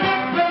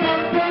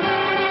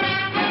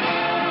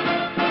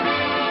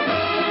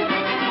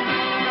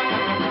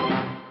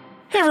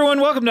 Hey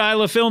everyone, welcome to I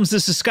Love Films.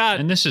 This is Scott.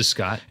 And this is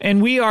Scott.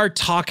 And we are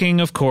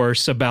talking, of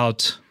course,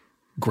 about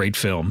great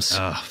films.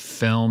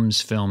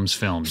 Films.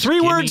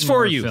 Three words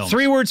for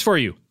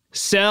you.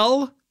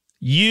 Sell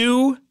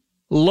you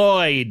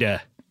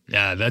Lloyd.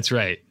 Yeah, that's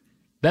right.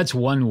 That's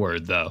one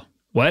word, though.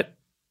 What?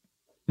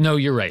 No,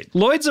 you're right.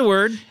 Lloyd's a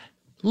word.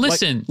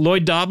 Listen. Like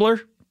Lloyd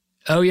Dobler.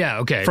 Oh, yeah,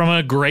 okay. From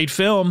a great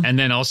film. And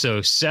then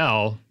also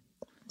sell.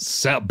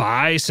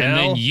 Buy, sell. And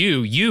then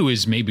you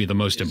is maybe the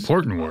most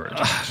important word.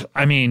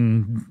 I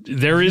mean,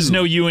 there is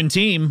no you in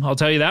team. I'll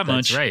tell you that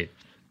much. That's right.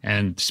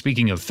 And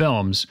speaking of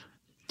films,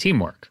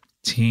 teamwork.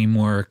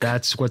 Teamwork.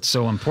 That's what's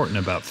so important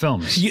about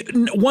films.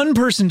 One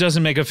person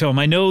doesn't make a film.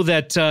 I know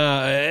that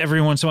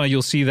every once in a while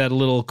you'll see that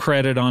little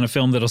credit on a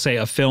film that'll say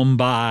a film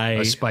by...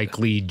 A Spike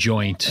Lee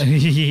joint.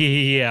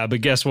 Yeah,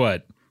 but guess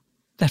what?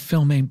 That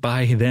film ain't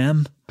by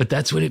them. But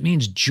that's what it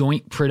means,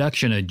 joint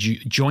production, a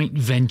joint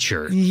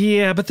venture.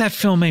 Yeah, but that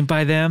film ain't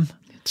by them.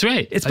 That's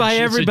right. It's by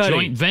everybody. It's a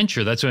joint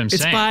venture. That's what I'm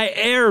saying. It's by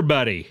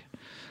everybody.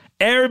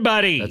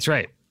 Everybody. That's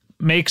right.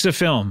 Makes a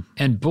film.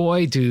 And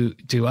boy, do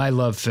I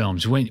love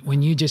films.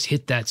 When you just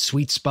hit that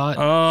sweet spot.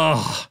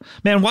 Oh,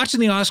 man, watching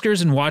the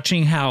Oscars and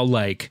watching how,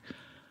 like,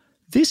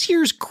 this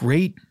year's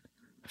great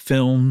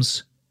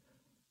films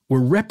were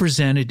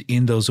represented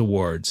in those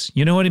awards.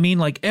 You know what I mean?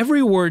 Like,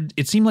 every award,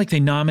 it seemed like they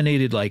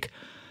nominated, like,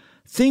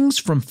 things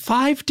from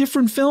 5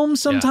 different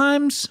films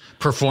sometimes. Yeah.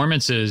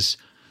 Performances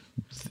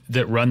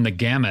that run the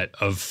gamut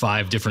of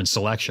 5 different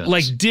selections.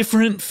 Like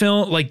different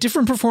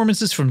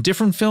performances from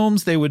different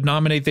films they would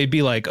nominate. They'd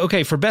be like,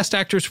 okay, for Best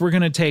Actress, we're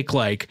going to take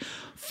like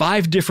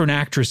 5 different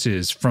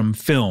actresses from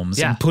films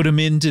and put them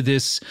into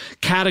this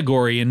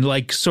category. And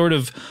like sort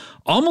of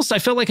almost, I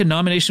felt like a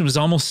nomination was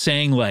almost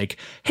saying like,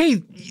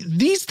 hey,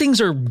 these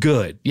things are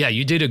good. Yeah,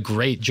 you did a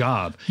great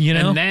job. You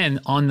know? And then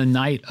on the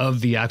night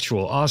of the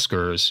actual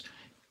Oscars,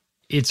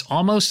 it's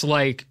almost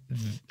like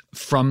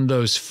from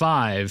those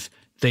 5,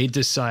 they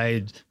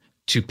decide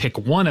to pick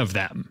one of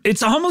them.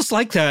 It's almost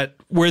like that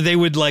where they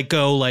would like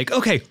go like,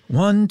 okay,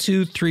 1,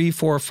 2, 3,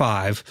 4,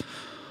 5.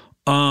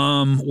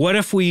 What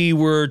if we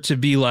were to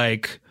be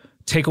like,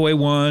 take away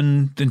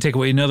one, then take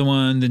away another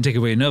one, then take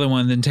away another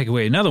one, then take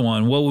away another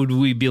one? What would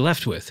we be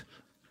left with?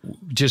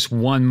 Just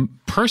one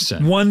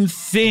person. One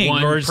thing.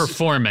 One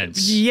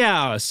performance.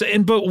 Yeah. So,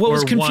 but what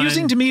was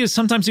confusing to me is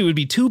sometimes it would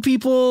be 2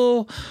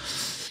 people.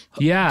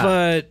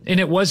 Yeah. And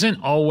it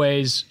wasn't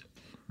always...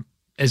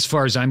 As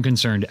far as I'm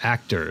concerned,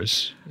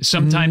 actors.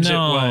 Sometimes it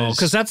was...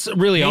 because that's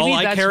really all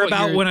I care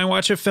about when I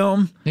watch a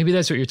film. Maybe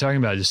that's what you're talking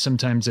about, is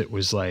sometimes it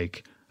was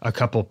like a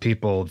couple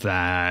people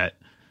that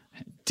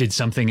did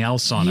something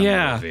else on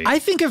a movie. I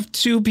think if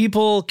 2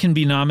 people can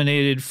be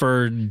nominated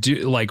for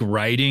like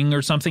writing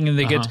or something, and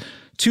they get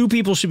 2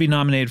 people should be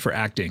nominated for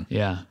acting.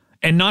 Yeah.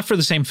 And not for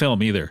the same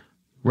film either.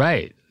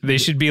 Right. They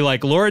should be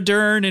like Laura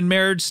Dern in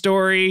Marriage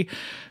Story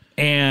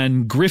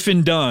and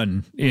Griffin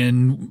Dunn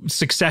in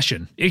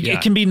Succession.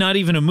 It can be not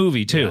even a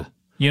movie, too. Yeah.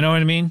 You know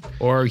what I mean?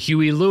 Or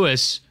Huey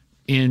Lewis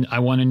in I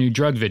Want a New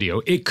Drug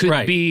video. It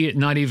could be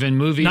not even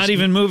movies. Not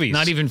even movies.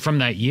 Not even from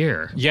that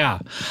year. Yeah.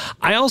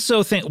 I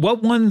also think,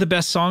 what won the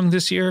best song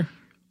this year?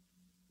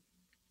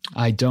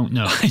 I don't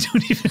know. I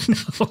don't even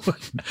know.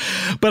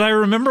 But I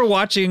remember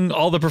watching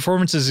all the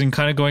performances and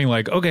kind of going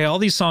like, okay, all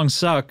these songs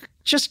suck.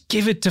 Just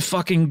give it to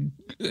fucking...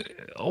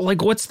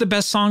 Like, what's the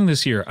best song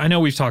this year? I know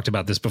we've talked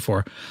about this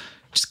before.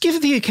 Just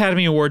give the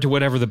Academy Award to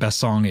whatever the best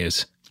song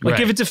is. Like,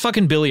 give it to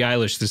fucking Billie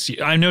Eilish this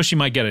year. I know she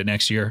might get it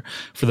next year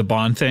for the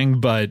Bond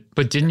thing, but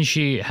didn't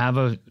she have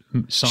a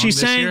song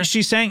this year?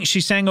 She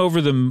sang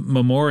over the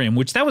memoriam,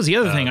 which that was the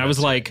other thing. I was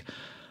like,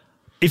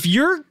 if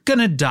you're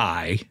gonna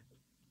die,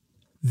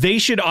 they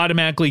should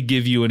automatically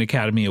give you an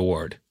Academy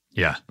Award.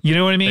 Yeah. You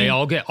know what I mean?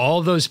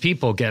 All those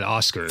people get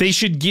Oscars. They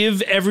should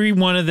give every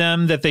one of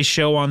them that they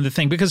show on the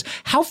thing, because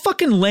how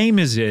fucking lame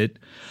is it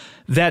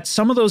that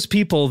some of those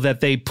people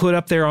that they put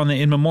up there on the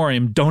in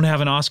memoriam don't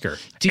have an Oscar?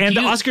 The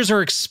Oscars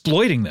are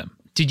exploiting them.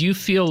 Did you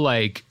feel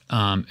like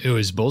it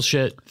was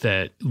bullshit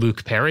that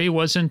Luke Perry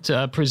wasn't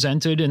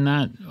presented in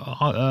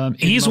that?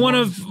 He's one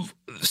of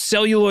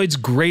celluloid's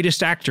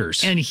greatest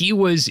actors. And he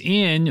was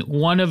in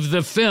one of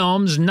the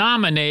films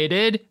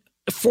nominated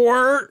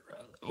for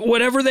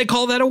whatever they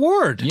call that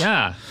award.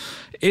 Yeah.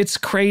 It's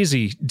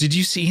crazy. Did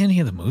you see any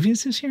of the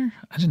movies this year?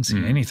 I didn't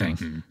see anything.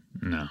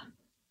 Mm-hmm. No.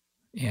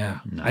 Yeah.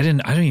 No. I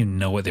don't even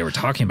know what they were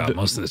talking about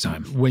most of the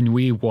time. When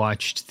we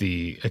watched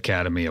the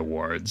Academy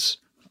Awards,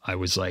 I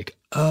was like,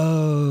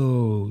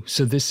 oh,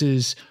 so this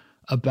is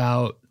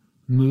about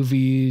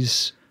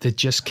movies that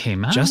just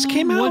came out? Just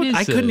came out? What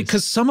is couldn't,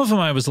 because some of them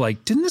I was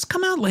like, didn't this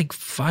come out like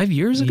 5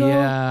 years ago?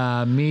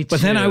 Yeah, me too.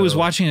 But then I was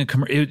watching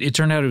it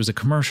turned out it was a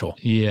commercial.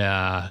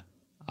 Yeah.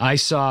 I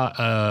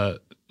saw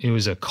it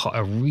was a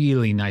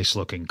really nice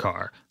looking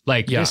car.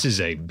 Like, this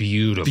is a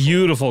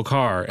beautiful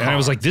car. And I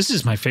was like, this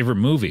is my favorite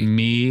movie.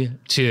 Me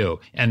too.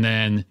 And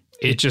then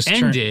it just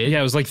ended.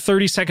 It was like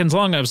 30 seconds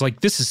long. I was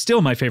like, this is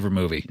still my favorite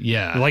movie.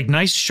 Yeah. Like,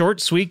 nice,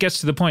 short, sweet, gets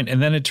to the point. And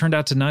then it turned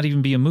out to not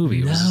even be a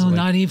movie. No,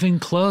 not even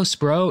close,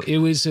 bro. It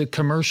was a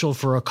commercial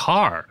for a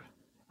car.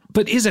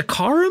 But is a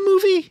car a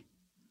movie?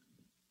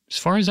 As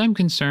far as I'm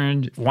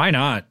concerned, why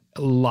not?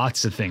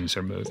 Lots of things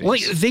are movies.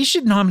 Like, they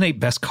should nominate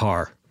best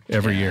car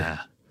every year.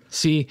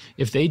 See,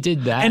 if they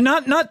did that, and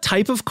not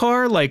type of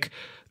car like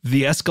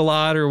the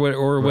Escalade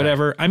or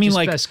whatever. I mean, just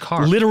like best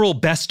car. Literal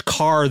best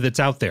car that's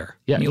out there.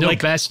 Yeah, I mean,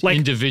 like best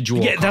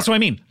individual. Yeah, car. That's what I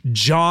mean.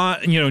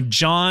 John,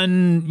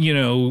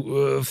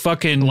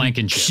 fucking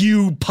Blankenship.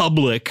 Q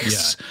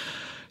Publix,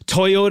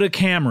 Toyota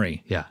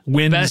Camry. Yeah,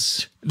 wins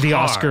best the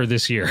car. Oscar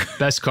this year.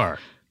 Best car.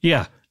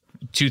 Yeah.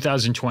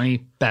 2020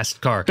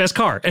 best car. Best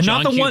car. And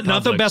John not the Q. one, Publix.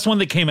 not the best one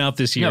that came out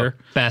this year.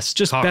 No, best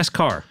just car. Best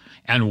car.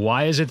 And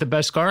why is it the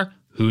best car?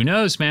 Who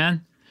knows,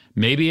 man?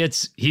 Maybe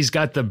he's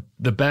got the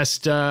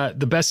best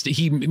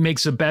he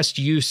makes the best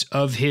use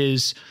of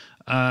his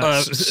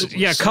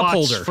cup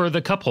holder for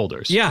the cup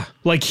holders. Yeah,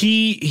 like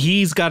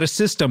he's got a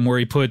system where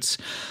he puts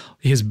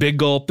his Big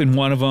Gulp in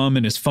one of them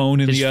and his phone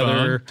in the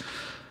other.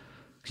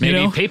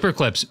 Maybe paper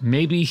clips.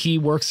 Maybe he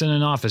works in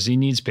an office. He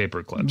needs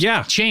paper clips.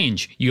 Yeah.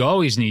 Change. You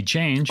always need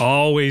change.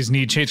 Always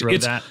need change. Throw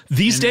that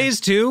these days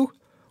too,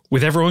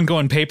 with everyone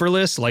going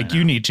paperless, like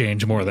you need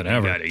change more than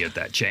ever. You got to get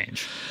that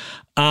change.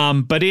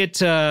 But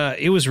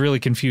it was really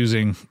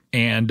confusing,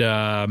 and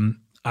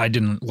I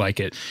didn't like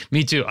it.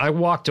 Me too. I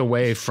walked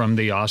away from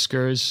the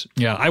Oscars.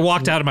 Yeah, I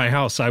walked out of my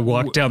house. I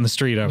walked down the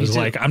street. I was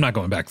like, I'm not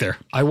going back there.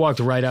 I walked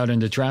right out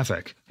into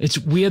traffic.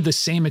 We had the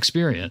same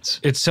experience.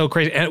 It's so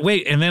crazy.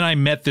 And then I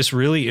met this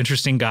really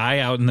interesting guy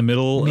out in the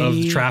middle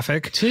of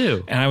traffic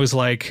too. And I was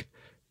like,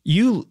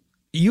 you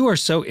are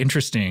so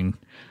interesting.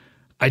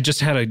 I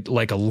just had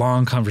a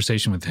long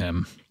conversation with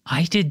him.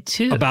 I did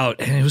too. And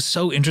it was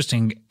so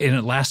interesting. And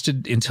it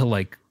lasted until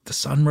like the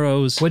sun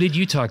rose. What did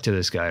you talk to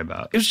this guy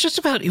about?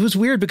 It was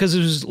weird because it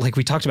was like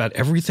we talked about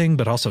everything,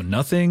 but also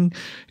nothing.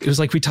 It was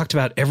like we talked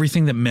about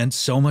everything that meant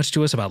so much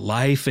to us about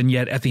life. And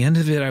yet at the end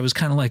of it, I was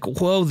kind of like,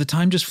 whoa, the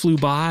time just flew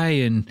by.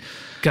 And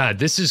God,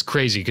 this is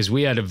crazy because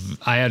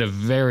I had a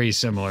very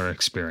similar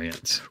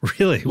experience.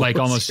 Really? Like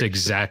almost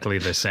exactly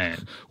the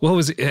same. What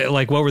was it,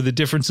 like? What were the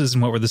differences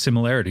and what were the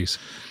similarities?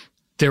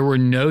 There were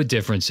no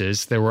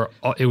differences.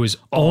 It was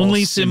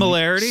only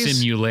similarities?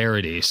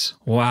 Similarities.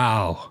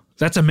 Wow.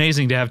 That's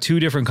amazing to have two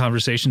different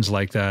conversations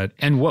like that.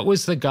 And what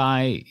was the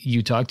guy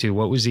you talked to?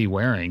 What was he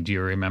wearing? Do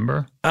you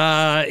remember?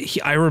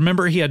 I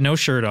remember he had no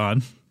shirt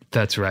on.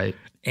 That's right.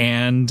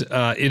 And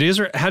it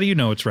is. How do you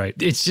know it's right?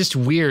 It's just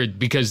weird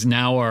because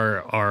now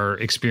our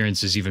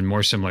experience is even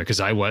more similar because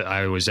I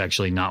was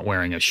actually not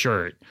wearing a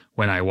shirt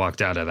when I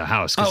walked out of the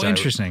house. Oh,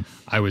 interesting.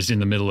 I was in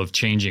the middle of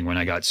changing when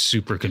I got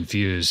super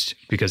confused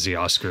because the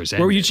Oscars ended.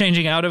 What were you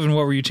changing out of and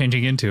what were you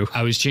changing into?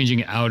 I was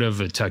changing out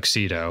of a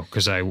tuxedo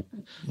because you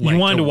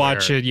wanted to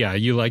watch it. Yeah,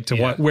 you like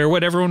to wear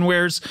what everyone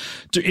wears.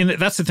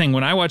 That's the thing.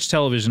 When I watch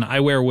television, I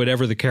wear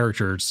whatever the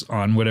characters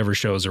on whatever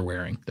shows are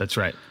wearing. That's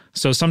right.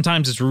 So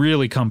sometimes it's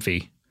really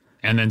comfy.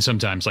 And then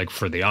sometimes, like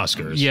for the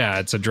Oscars. Yeah,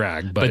 it's a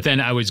drag. But then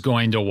I was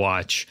going to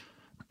watch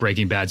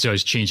Breaking Bad, so I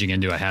was changing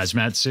into a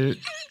hazmat suit,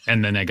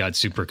 and then I got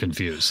super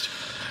confused.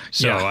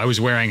 So I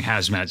was wearing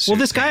hazmat suit. Well,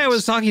 this guy pants. I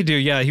was talking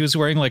to, he was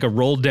wearing like a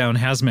rolled down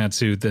hazmat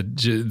suit that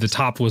the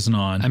top wasn't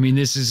on. I mean,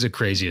 this is the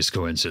craziest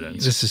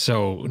coincidence. This is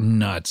so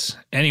nuts.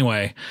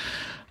 Anyway,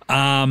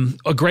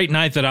 a great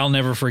night that I'll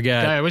never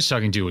forget. The guy I was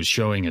talking to was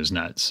showing his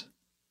nuts.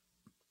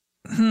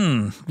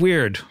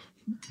 Weird.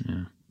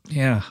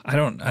 Yeah,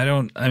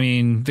 I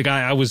mean, the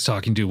guy I was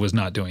talking to was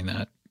not doing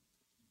that.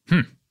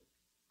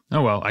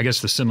 Oh, well, I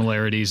guess the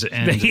similarities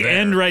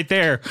end right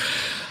there.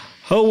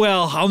 Oh,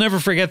 well, I'll never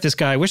forget this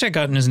guy. I wish I'd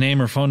gotten his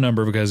name or phone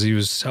number because he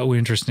was so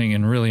interesting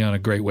and really on a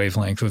great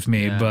wavelength with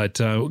me. But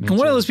one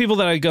of those people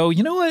that I go,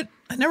 you know what?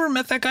 I never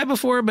met that guy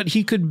before, but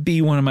he could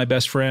be one of my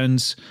best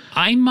friends.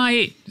 I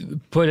might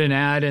put an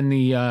ad in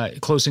the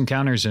Close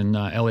Encounters in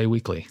LA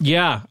Weekly.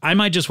 Yeah, I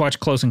might just watch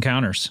Close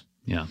Encounters.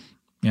 Yeah.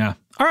 Yeah.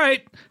 All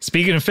right.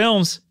 Speaking of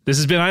films, this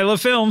has been I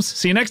Love Films.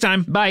 See you next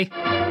time. Bye.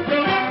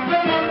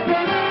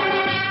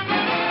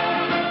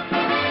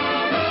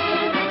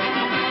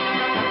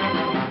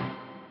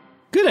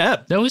 Good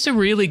app. That was a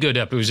really good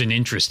app. It was an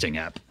interesting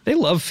app. They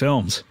love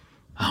films.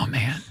 Oh,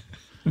 man.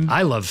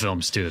 I love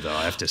films, too, though,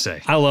 I have to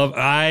say. I love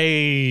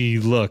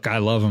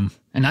them.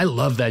 And I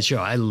love that show.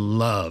 I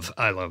love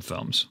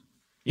films.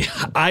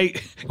 Yeah.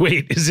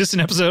 Wait, is this an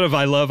episode of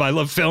I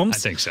Love Films? I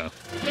think so.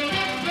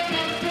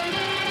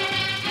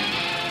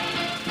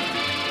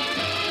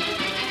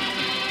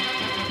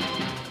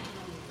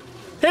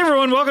 Hey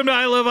everyone, welcome to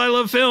I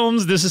Love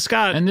Films. This is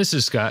Scott. And this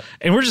is Scott.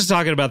 And we're just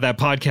talking about that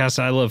podcast,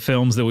 I Love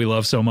Films, that we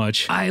love so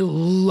much. I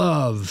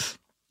love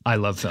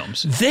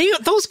films.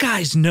 Those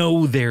guys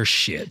know their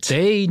shit.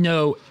 They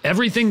know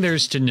everything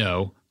there's to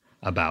know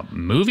about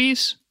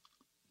movies,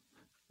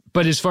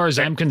 but as far as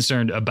I'm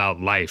concerned, about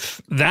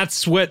life.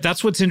 That's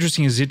what's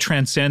interesting is it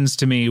transcends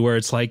to me where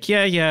it's like,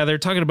 yeah, they're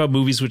talking about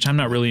movies, which I'm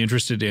not really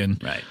interested in.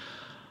 Right.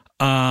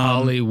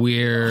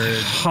 Hollywood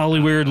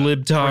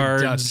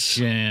libtards.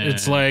 Production.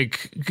 It's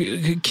like,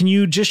 can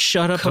you just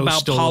shut up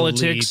about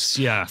politics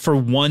for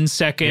 1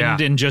 second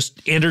and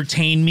just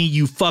entertain me,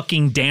 you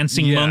fucking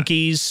dancing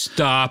monkeys?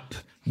 Stop.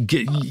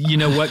 You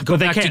know what? Go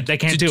back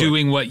to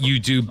doing what you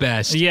do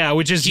best. Yeah,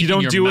 which is you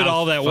don't do it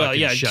all that well.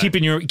 Yeah, shut.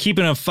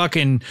 keeping a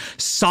fucking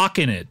sock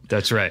in it.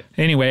 That's right.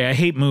 Anyway, I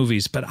hate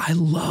movies, but I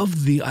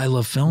love the I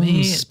Love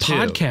Films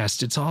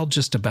podcast. It's all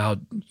just about,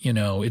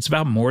 it's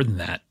about more than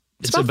that.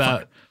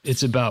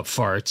 It's about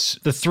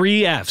farts. The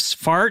 3 F's: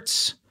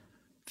 farts,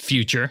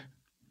 future,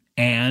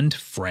 and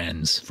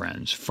friends.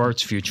 Friends.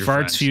 Farts, future,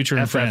 friends. Future,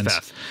 and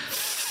friends.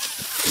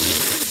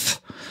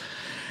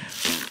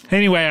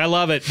 Anyway, I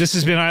love it. This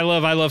has been I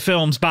Love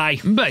Films. Bye.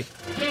 Bye.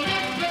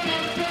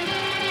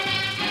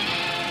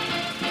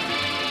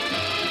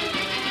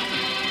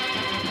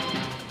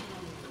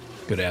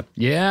 Good app.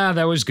 Yeah,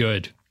 that was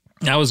good.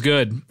 That was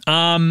good.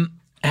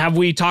 Have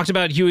we talked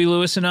about Huey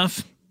Lewis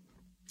enough?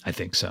 I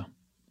think so.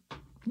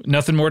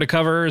 Nothing more to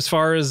cover as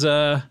far as...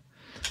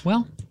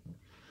 Well,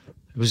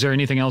 was there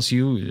anything else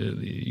you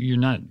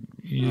leave on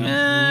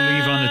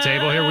the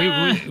table here?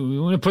 We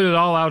want to put it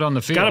all out on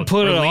the field. Got to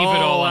put it leave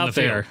all on out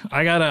the there. field.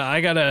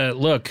 I gotta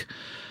look.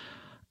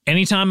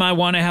 Anytime I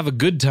want to have a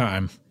good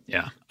time,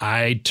 Yeah.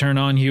 I turn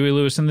on Huey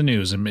Lewis and the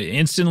News, and it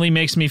instantly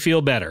makes me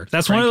feel better.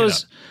 That's Crank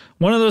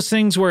one of those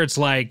things where it's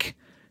like,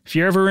 if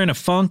you're ever in a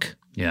funk,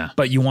 Yeah.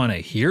 but you want to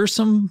hear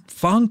some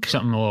funk,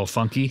 Something a little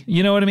funky.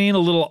 you know what I mean? A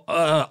little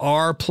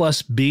R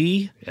plus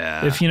B,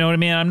 Yeah. if you know what I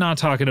mean. I'm not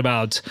talking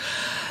about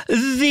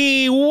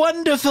the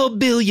wonderful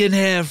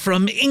billionaire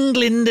from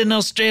England and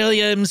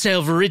Australia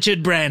himself,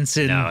 Richard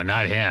Branson. No,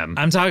 not him.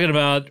 I'm talking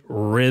about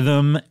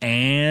rhythm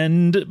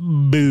and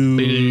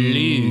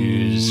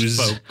blues,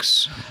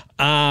 folks.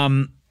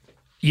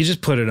 You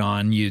just put it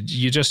on. You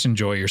just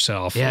enjoy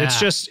yourself. Yeah. It's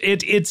just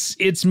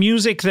it's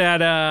music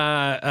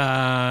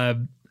that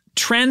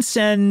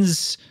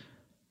transcends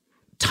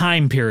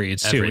time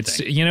periods too. It's,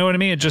 Everything. you know what I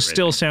mean? It just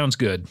still sounds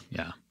good.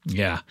 Yeah.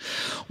 Yeah.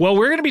 Well,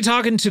 we're going to be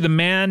talking to the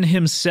man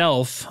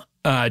himself,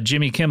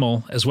 Jimmy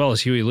Kimmel, as well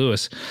as Huey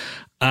Lewis.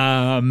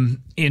 In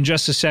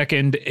just a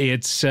second.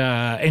 It's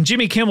and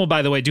Jimmy Kimmel,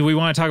 by the way, do we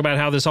want to talk about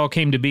how this all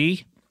came to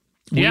be?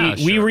 Yeah,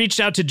 We sure. reached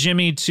out to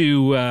Jimmy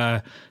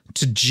to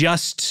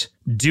just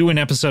do an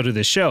episode of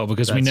this show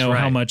because we That's know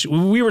how right. much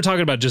we were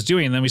talking about just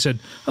doing it. And then we said,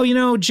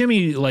 oh,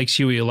 Jimmy likes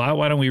Huey a lot.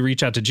 Why don't we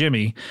reach out to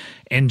Jimmy?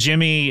 And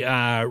Jimmy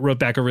wrote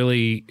back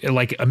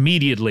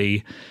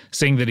immediately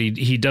saying that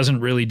he doesn't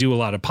really do a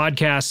lot of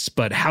podcasts,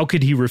 but how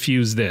could he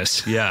refuse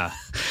this? Yeah.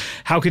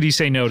 How could he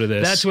say no to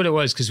this? That's what it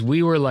was, because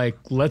we were like,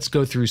 let's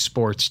go through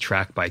sports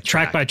track by track.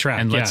 Track by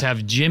track, And let's yeah.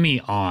 have Jimmy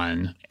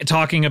on.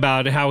 talking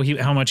about how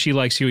much he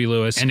likes Huey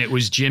Lewis. And it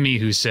was Jimmy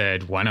who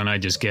said, why don't I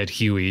just get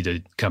Huey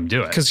to come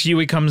do it? Because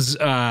Huey comes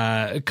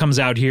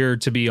out here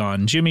to be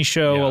on Jimmy's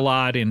show Yeah. a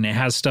lot and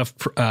has stuff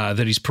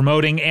that he's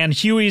promoting. And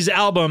Huey's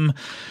album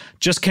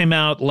just came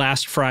out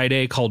last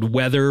Friday called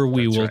Weather.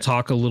 We will right.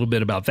 talk a little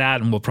bit about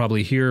that, and we'll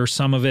probably hear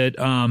some of it.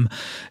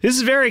 This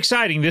is very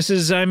exciting. This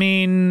is a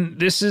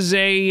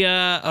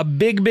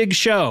big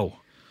show.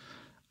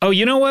 Oh,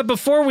 you know what?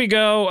 Before we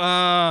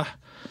go,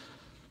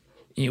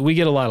 we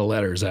get a lot of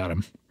letters,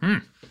 Adam.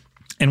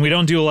 And we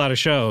don't do a lot of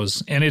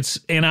shows. And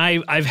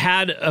I've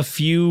had a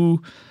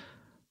few.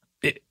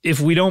 If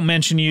we don't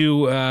mention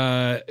you,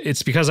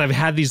 it's because I've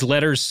had these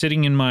letters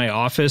sitting in my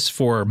office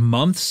for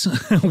months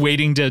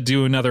waiting to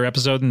do another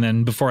episode. And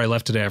then before I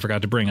left today, I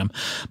forgot to bring them.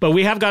 But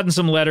we have gotten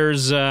some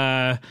letters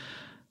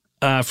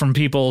from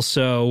people.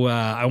 So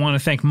I want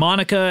to thank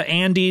Monica,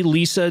 Andy,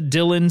 Lisa,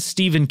 Dylan,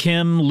 Stephen,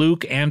 Kim,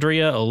 Luke,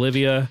 Andrea,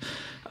 Olivia.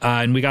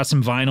 And we got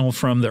some vinyl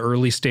from the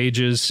early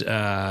stages.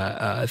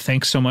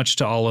 Thanks so much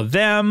to all of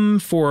them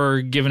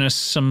for giving us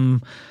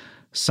some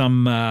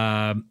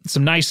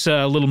nice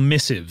little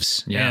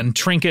missives and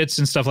trinkets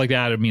and stuff like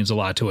that. It means a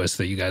lot to us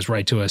that you guys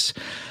write to us.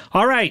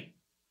 All right.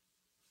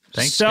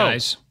 Thanks, so,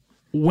 guys.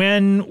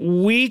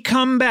 When we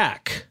come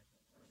back,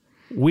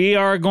 we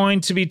are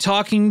going to be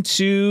talking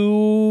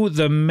to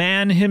the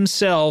man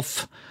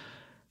himself,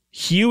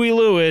 Huey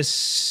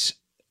Lewis,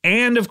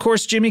 and of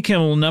course, Jimmy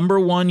Kimmel,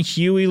 #1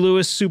 Huey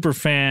Lewis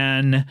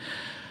superfan.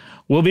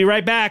 We'll be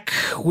right back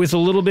with a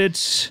little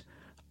bit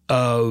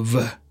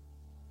of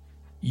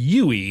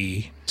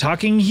Youey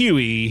talking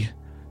Huey,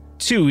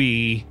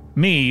 Tooey,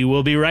 me.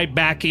 We'll be right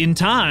back in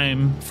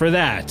time for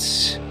that.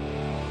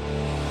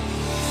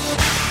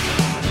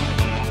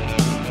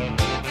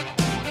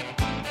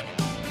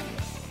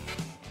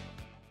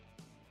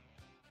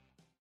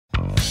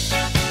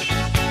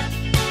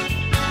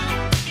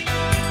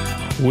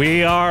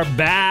 We are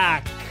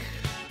back.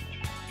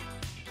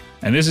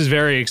 And this is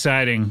very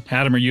exciting.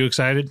 Adam, are you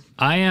excited?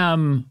 I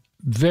am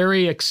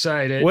very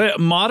excited. What,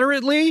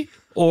 moderately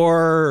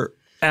or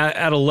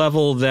at a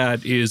level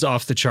that is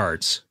off the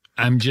charts?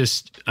 I'm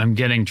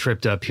getting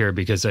tripped up here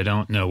because I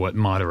don't know what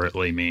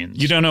moderately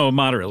means. You don't know what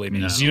moderately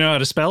means. No. Do you know how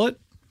to spell it?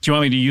 Do you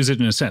want me to use it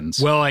in a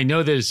sentence? Well, I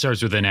know that it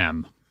starts with an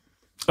M.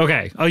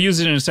 Okay, I'll use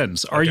it in a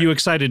sentence. Are you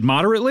excited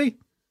moderately?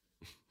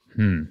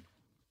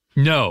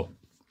 No.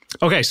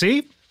 Okay,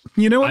 see?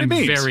 You know what I'm it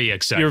means. very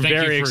excited. You're Thank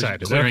very you for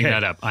excited. clearing Okay.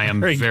 that up. I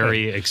am Very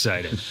very good.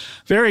 excited.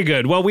 Very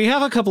good. Well, we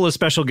have a couple of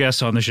special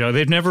guests on the show.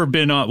 They've never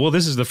been on. Well,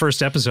 this is the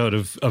first episode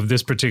of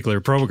this particular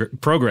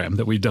program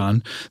that we've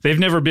done. They've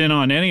never been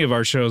on any of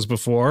our shows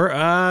before.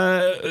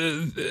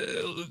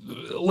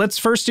 Let's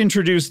first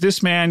introduce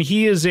this man.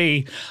 He is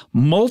a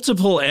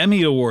multiple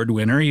Emmy Award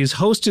winner. He's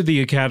hosted the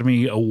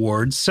Academy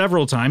Awards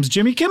several times.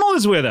 Jimmy Kimmel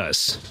is with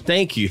us.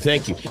 Thank you.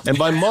 And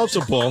by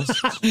multiple,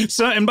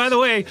 So, and by the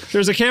way,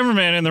 there's a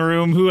cameraman in the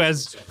room who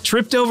has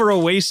tripped over a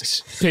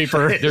waste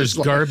paper. There's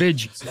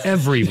garbage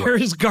everywhere. There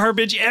is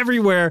garbage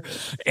everywhere.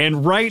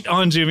 And right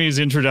on Jimmy's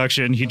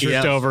introduction, he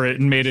tripped over it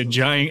and made a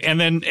giant.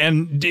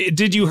 And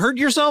did you hurt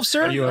yourself,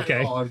 sir? Are you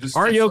okay? No,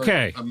 Are you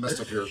okay? I'm messed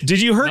up here.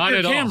 Did you hurt Not your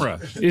at all. camera?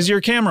 Is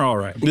your camera all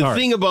right? The All right.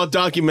 thing about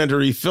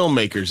documentary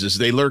filmmakers is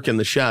they lurk in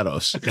the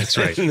shadows. That's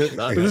right. This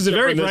is a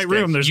very bright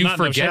room. There's You not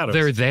no forget shadows.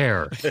 they're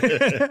there.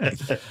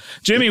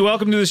 Jimmy,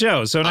 welcome to the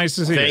show. So nice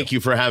to see you. Thank you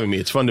for having me.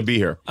 It's fun to be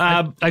here.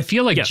 I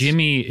feel like yes.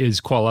 Jimmy is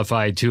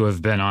qualified to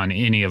have been on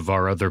any of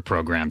our other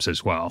programs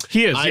as well.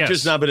 He is. I've yes.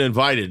 just not been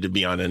invited to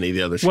be on any of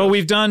the other shows. Well,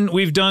 we've done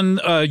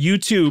a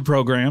U2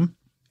 program,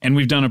 and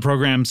we've done a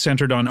program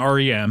centered on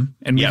REM,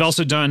 and we've Yes.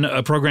 also done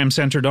a program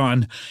centered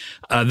on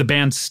the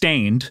band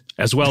Stained,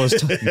 as well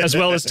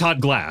as Todd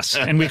Glass,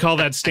 and we call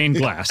that Stained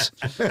Glass.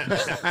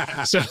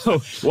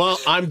 So Well,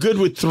 I'm good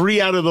with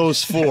 3 out of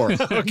those 4.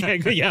 okay,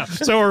 good. Yeah.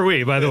 So are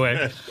we, by the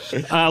way.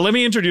 Let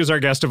me introduce our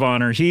guest of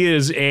honor. He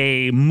is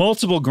a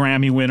multiple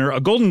Grammy winner, a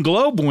Golden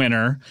Globe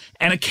winner,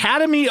 an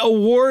Academy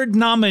Award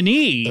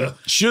nominee.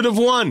 Should have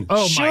won.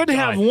 Oh, my Should God.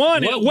 have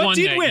won. What What won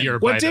did that win? year,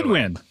 What by did the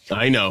way? win?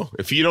 I know.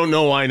 If you don't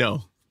know, I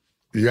know.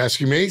 You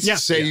asking me? Yeah.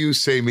 Say You,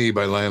 Say Me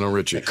by Lionel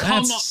Richie.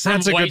 That's From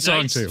a good White song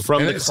Nights. too. From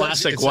And the it's-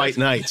 classic it's White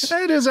Nights.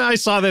 It is. I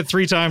saw that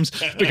 3 times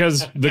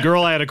because the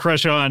girl I had a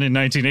crush on in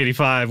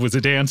 1985 was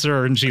a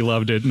dancer and she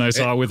loved it. And I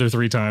saw it with her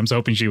 3 times,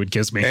 hoping she would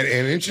kiss me. And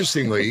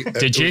interestingly,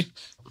 Did she?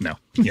 No.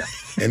 Yeah.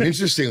 And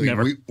interestingly,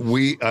 Never.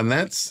 we on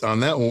that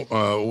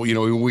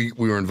we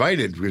were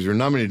invited because we were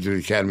nominated to the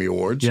Academy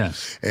Awards. Yeah.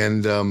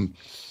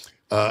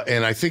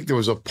 And I think there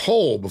was a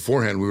poll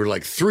beforehand. We were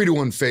like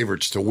 3-1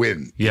 favorites to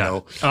win. Yeah. You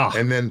know? Oh.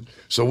 And then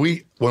so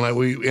we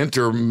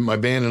enter, my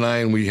band and I,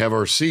 and we have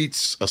our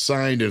seats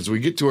assigned. As we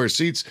get to our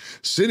seats,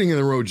 sitting in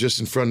the row just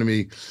in front of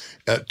me,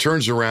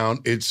 turns around.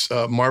 It's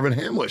Marvin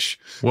Hamlish,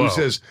 Whoa. who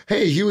says,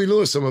 "Hey, Huey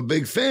Lewis, I'm a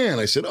big fan."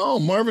 I said, "Oh,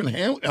 I'm Marvin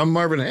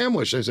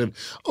Hamlish." I said,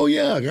 "Oh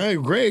yeah,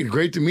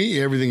 great to meet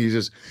you." Everything. He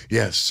says,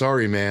 "Yeah,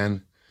 sorry,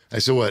 man." I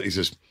said, "What?" He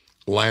says,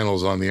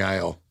 "Lionel's on the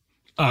aisle."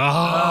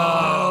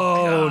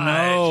 Oh,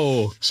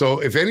 no. So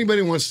if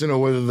anybody wants to know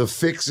whether the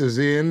fix is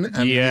in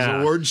and Yeah.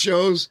 these award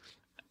shows,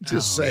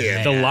 just say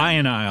it. The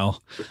Lion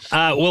Isle.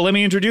 Well, let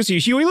me introduce you.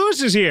 Huey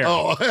Lewis is here.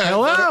 Oh,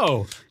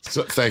 hello.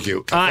 So, thank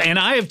you. And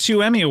I have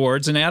 2 Emmy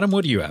Awards. And Adam,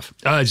 what do you have?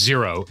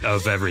 0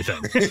 of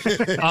everything.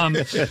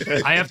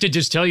 I have to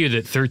just tell you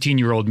that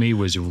 13-year-old me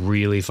was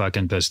really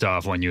fucking pissed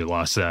off when you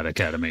lost that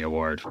Academy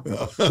Award.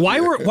 Why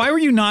were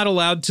you not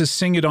allowed to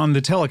sing it on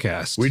the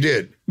telecast? We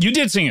did. You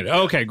did sing it.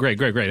 Okay,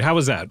 great. How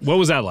was that? What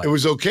was that like? It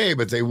was okay,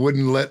 but they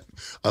wouldn't let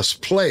us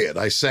play it.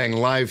 I sang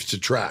live to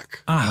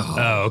track,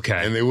 Oh,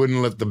 okay. and they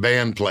wouldn't let the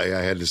band play.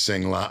 I had to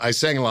sing live. I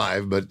sang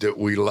live, but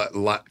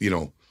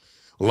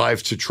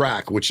live to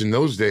track, which in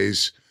those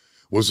days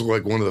was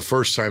like one of the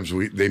first times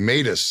they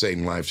made us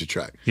sing live to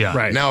track. Yeah.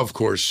 Right. Now, of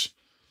course,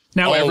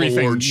 Now all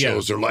everything award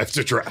shows are live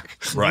to track.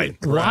 Right.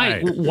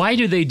 Why? Right. Why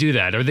do they do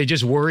that? Are they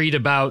just worried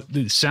about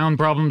the sound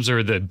problems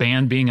or the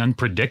band being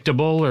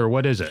unpredictable, or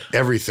what is it?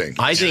 Everything.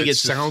 I think it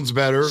it's sounds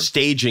better.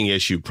 Staging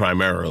issue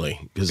primarily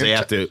because they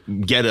have to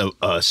get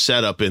a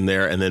setup in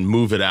there and then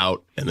move it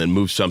out and then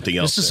move something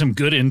else. This is some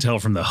good intel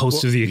from the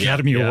host of the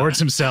Academy Awards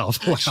himself.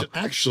 Wow.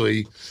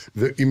 Actually,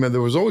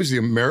 there was always the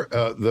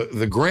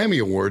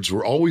Grammy Awards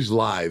were always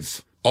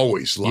live.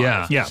 Always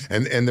live. Yeah.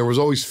 And there was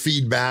always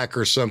feedback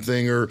or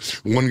something, or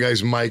one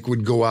guy's mic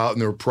would go out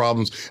and there were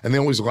problems, and they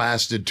always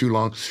lasted too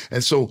long.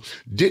 And so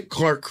Dick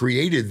Clark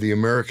created the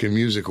American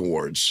Music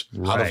Awards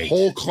out of Right.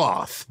 whole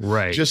cloth,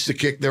 Right. just to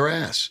kick their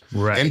ass.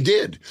 Right. And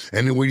did.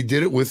 And we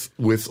did it with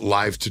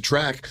live to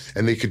track,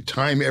 and they could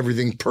time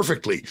everything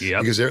perfectly.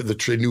 Yep. Because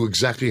they knew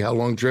exactly how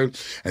long to.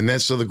 And then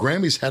so the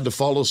Grammys had to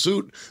follow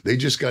suit. They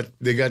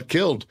got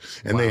killed,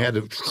 and they had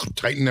to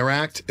tighten their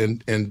act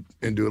and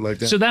do it like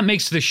that. So that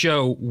makes the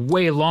show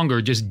way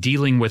longer just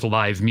dealing with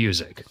live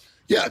music.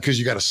 Yeah, because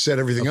you got to set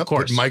everything up,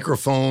 course. put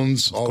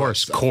microphones, all Of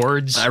course, that stuff.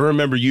 chords. I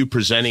remember you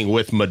presenting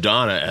with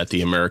Madonna at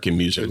the American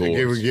Music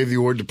They Awards. gave the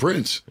award to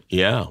Prince.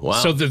 Yeah, wow.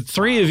 So the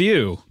 3 of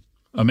you,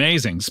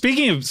 amazing.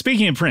 Speaking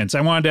of Prince,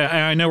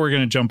 I know we're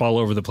going to jump all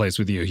over the place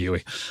with you,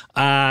 Huey.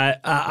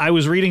 I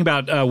was reading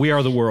about We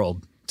Are the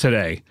World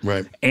today,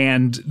 Right.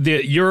 And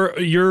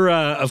you're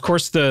of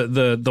course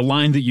the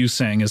line that you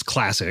sang is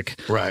classic,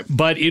 Right.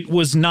 But it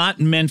was not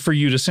meant for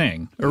you to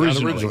sing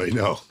originally. Not originally,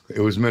 no. It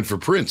was meant for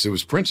Prince. It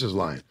was Prince's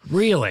line.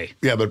 Really?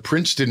 Yeah, but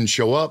Prince didn't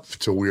show up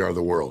to We Are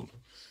the World.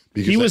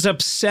 Because He was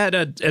upset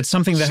at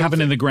something that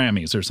happened in the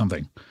Grammys or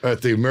something.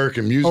 at the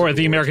American Music Or at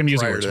the American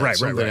Music prior to Awards.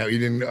 that. Right, Something right. He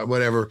didn't,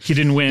 whatever. He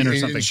didn't win or He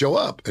something. didn't show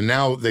up. And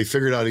now they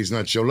figured out he's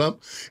not showed up.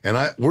 And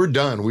we're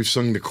done. We've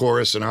sung the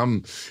chorus, and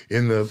I'm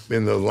in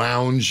the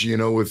lounge,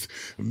 with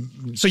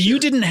So you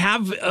didn't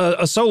have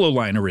a solo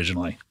line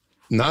originally.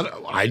 not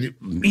I.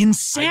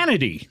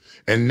 Insanity.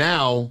 And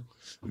now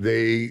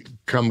they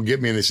come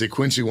get me and they say,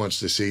 Quincy wants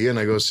to see you. And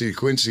I go see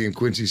Quincy, and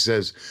Quincy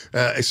says,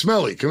 hey,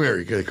 Smelly, come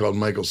here. They called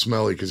Michael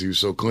Smelly because he was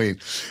so clean.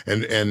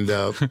 And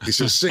he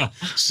says,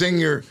 sing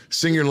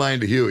your line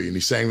to Huey. And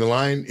he sang the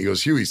line. He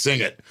goes, Huey, sing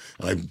it.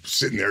 And I'm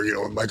sitting there,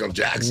 with Michael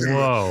Jackson.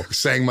 Whoa.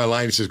 Sang my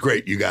line. He says,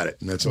 great, you got it.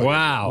 And that's all.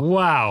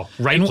 Wow.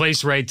 Right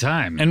place, right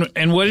time.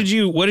 And what did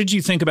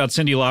you think about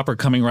Cyndi Lauper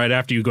coming right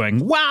after you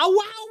going, wow, wow,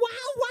 wow,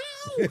 wow?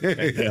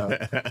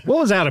 What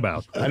was that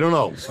about? I don't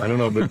know,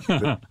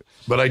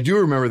 but I do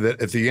remember that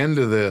at the end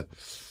of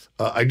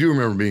I do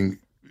remember being,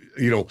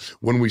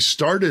 when we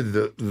started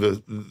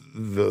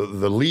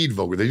the lead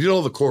vocal, they did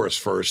all the chorus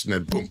first, and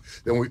then boom,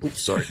 then we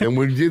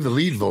did the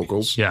lead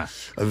vocals. Yeah,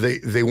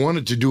 they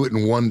wanted to do it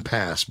in one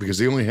pass because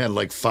they only had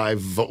like five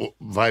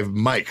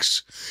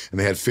mics, and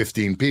they had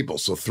 15 people,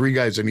 so 3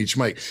 guys on each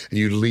mic, and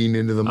you lean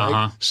into the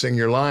mic, sing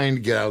your line,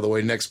 get out of the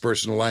way, next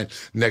person line,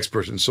 next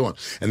person, and so on.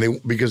 And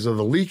because of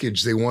the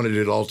leakage, they wanted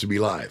it all to be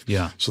live.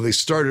 Yeah, so they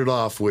started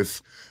off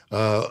with.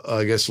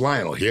 I guess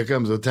Lionel, here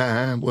comes a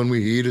time when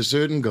we heed a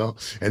certain call.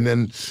 And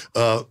then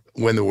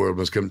when the world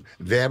must come,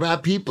 there are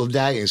people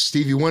dying.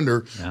 Stevie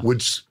Wonder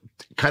would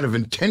kind of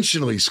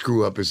intentionally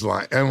screw up his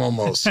line.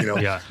 Almost,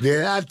 Yeah.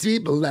 There are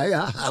people dying.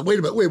 Wait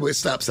a minute, wait,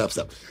 stop. So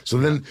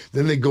then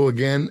they go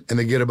again, and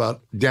they get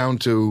about down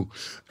to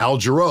Al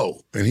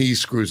Jarreau, and he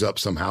screws up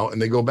somehow, and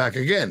they go back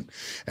again,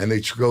 and they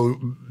go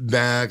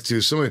back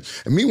to someone.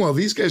 And meanwhile,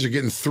 these guys are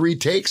getting 3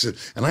 takes,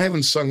 and I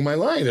haven't sung my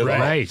line at all.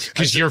 Right,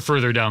 because you're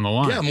further down the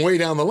line. Yeah, I'm way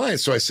down the line.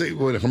 So I say,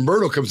 when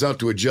Humberto comes out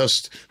to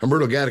adjust,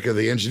 Humberto Gatica,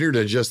 the engineer, to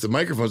adjust the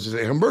microphones, I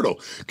say, Humberto,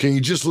 can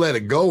you just let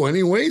it go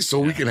anyway so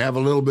we can have a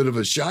little bit of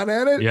a shot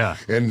at it? Yeah.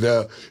 And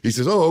he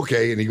says, oh,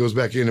 okay. And he goes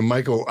back in, and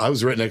Michael, I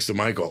was right next to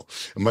Michael,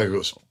 and Michael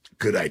goes,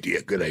 good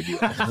idea.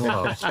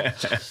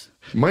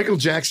 Michael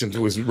Jackson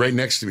was right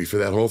next to me for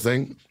that whole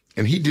thing,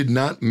 and he did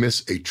not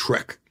miss a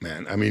trick,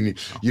 man. I mean,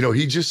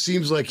 he just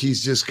seems like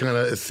he's just kind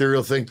of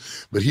ethereal thing,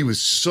 but he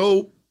was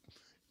so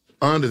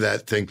onto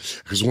that thing,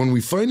 because when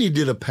we finally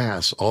did a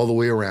pass all the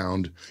way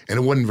around, and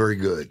it wasn't very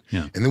good,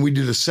 and then we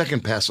did a second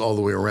pass all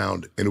the way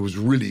around, and it was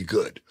really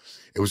good.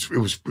 It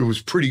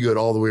was pretty good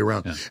all the way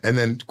around. Yeah. And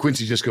then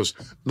Quincy just goes,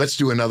 let's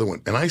do another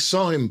one. And I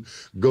saw him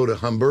go to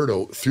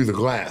Humberto through the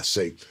glass,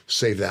 say,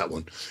 save that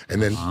one.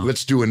 And then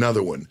let's do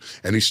another one.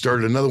 And he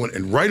started another one.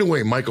 And right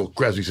away, Michael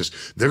grabs me and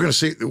says, they're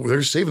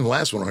saving the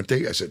last one, aren't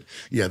they? I said,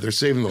 yeah, they're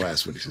saving the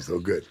last one. He says, oh,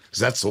 good. Because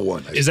that's the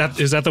one. Is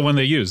that the one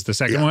they used? The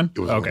second one? It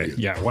was okay.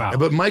 Yeah. Wow.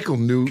 But Michael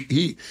knew,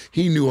 he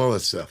knew all that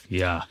stuff.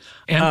 Yeah.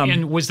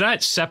 And was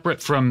that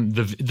separate from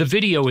the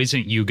video?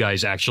 Isn't you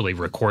guys actually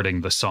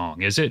recording the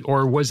song, is it?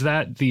 Or was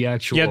that the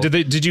actual? Yeah.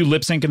 Did you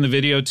lip sync in the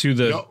video to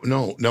the?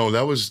 No.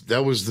 That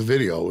was the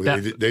video.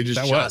 They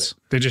just shot it.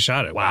 They just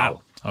shot it.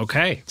 Wow.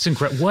 Okay. It's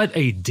incredible. What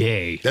a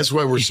day. That's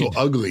why we're so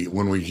ugly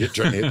when we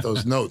trying to hit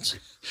those notes.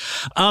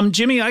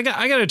 Jimmy, I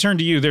got to turn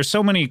to you. There's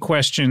so many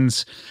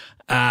questions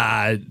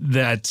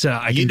that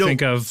I can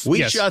think of.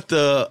 We shot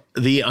the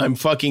I'm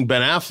fucking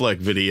Ben Affleck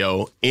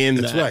video in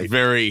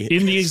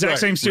in the exact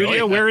same studio.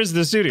 Really? Where is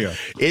the studio?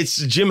 It's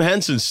Jim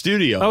Henson's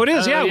studio. Oh, it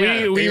is. Yeah,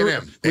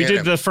 we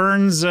did the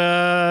Ferns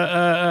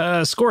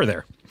score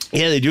there.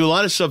 Yeah, they do a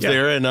lot of stuff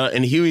there,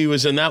 and Huey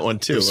was in that one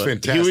too. It's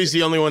fantastic. Huey's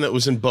the only one that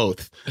was in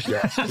both.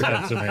 Yeah,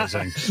 that's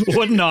amazing.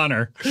 What an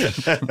honor,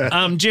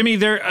 Jimmy.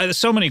 There are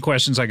so many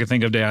questions I could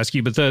think of to ask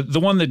you, but the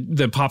one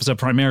that pops up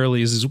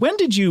primarily is when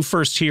did you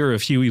first hear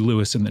of Huey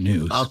Lewis in the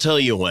news? I'll tell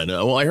you when.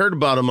 Well, I heard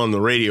about him on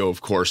the radio,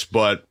 of course,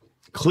 but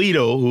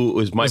Cleto, who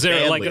was my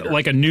band leader.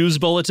 like a news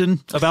bulletin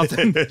about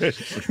them?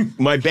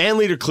 My band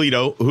leader,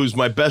 Cleto, who's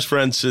my best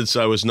friend since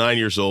I was 9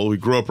 years old. We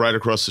grew up right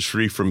across the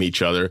street from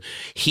each other.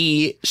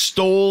 He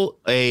stole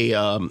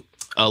a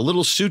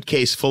little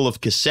suitcase full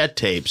of cassette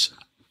tapes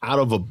out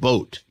of a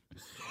boat.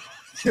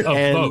 Wait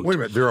a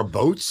minute, there are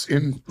boats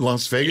in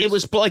Las Vegas? It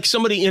was like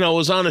somebody,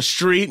 was on a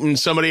street and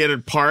somebody had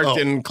it parked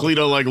and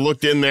Cleto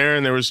looked in there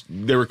and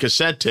there were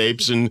cassette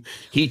tapes and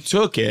he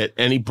took it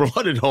and he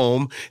brought it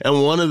home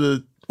and one of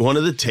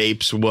the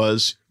tapes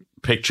was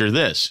Picture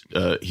This,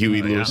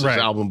 Huey Lewis's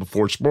album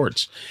Before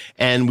Sports.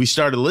 And we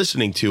started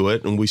listening to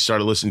it, and we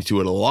started listening to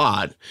it a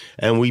lot,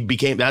 and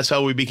that's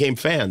how we became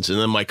fans. And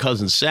then my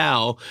cousin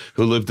Sal,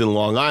 who lived in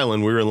Long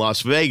Island, we were in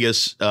Las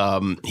Vegas,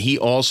 he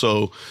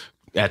also,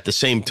 at the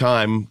same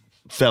time,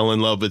 fell in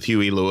love with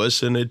Huey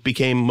Lewis, and it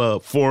became a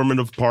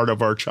formative part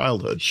of our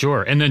childhood.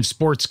 Sure. And then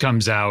Sports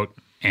comes out,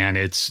 and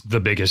it's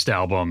the biggest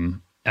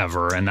album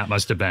ever, and that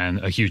must have been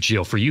a huge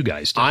deal for you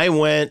guys too. I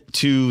went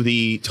to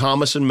the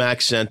Thomas and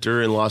Mack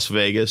Center in Las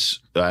Vegas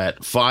at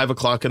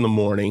 5:00 in the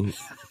morning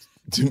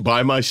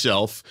by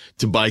myself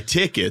to buy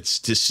tickets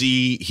to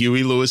see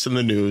Huey Lewis in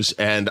the news,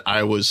 and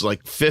I was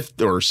like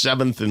 5th or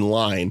 7th in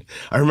line.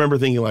 I remember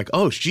thinking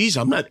oh geez,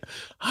 I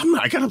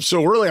got up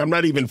so early, I'm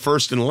not even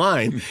first in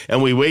line.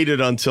 And we waited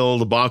until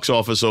the box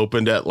office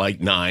opened at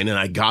 9, and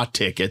I got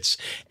tickets,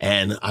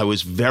 and I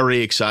was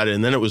very excited.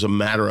 And then it was a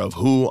matter of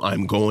who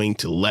I'm going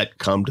to let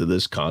come to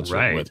this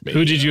concert with me.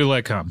 Who did you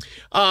let come?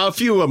 A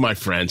few of my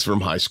friends from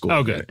high school.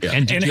 Oh, good. Yeah.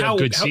 And did you have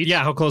good seats?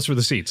 How close were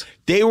the seats?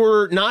 They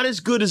were not as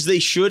good as they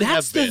should have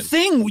That's the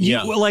been. thing.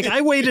 Yeah. Like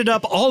I waited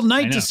up all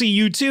night to see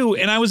you too,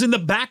 and I was in the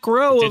back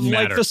row of Didn't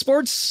like matter. the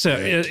sports.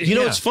 You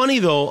know, it's funny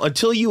though.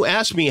 Until you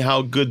asked me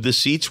how good the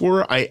seats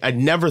were, I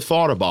never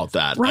thought about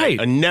that. Right.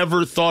 I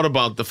never thought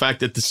about the fact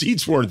that the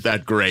seats weren't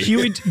that great.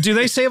 Huey, do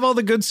they save all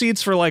the good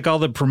seats for like all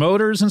the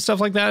promoters and stuff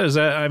like that? Is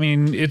that? I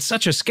mean, it's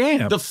such a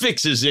scam. The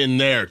fix is in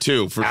there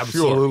too, for sure.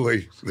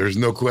 Absolutely. There's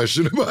no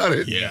question about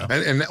it. Yeah.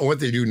 And what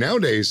they do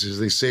nowadays is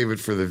they save it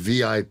for the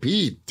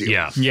VIP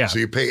deal. Yeah. So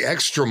you pay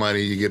extra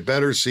money, you get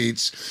better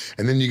seats,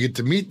 and then you get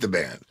to meet the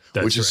band,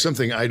 which is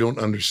something I don't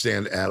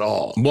understand at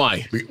all.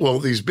 Why? Well,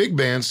 these big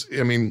bands,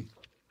 I mean,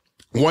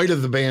 why do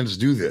the bands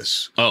do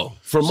this? Oh,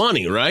 for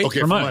money, right?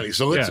 Okay, for money.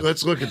 So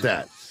let's look at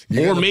that.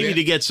 Or maybe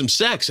to get some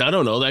sex. I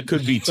don't know. That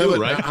could be too,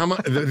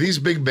 right? These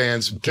big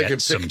bands, pick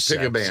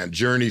a band,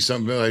 Journey,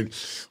 something like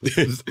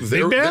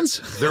Big bands?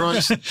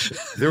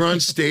 They're on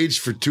stage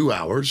for 2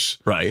 hours,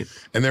 Right.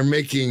 and they're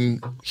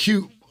making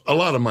a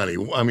lot of money.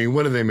 I mean,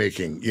 what are they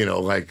making? You know,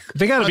 like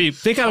They gotta be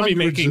hundreds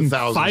making of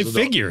thousands five of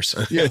dollars. figures.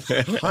 Yeah,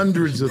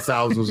 hundreds of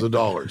thousands of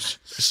dollars.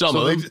 Some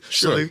of them,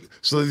 sure.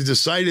 So they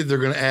decided they're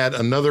going to add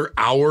another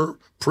hour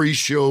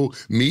pre-show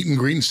meet and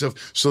greet and stuff,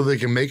 so they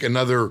can make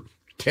another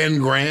 10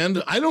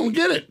 grand. I don't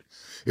get it.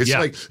 It's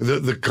like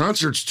the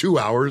concert's 2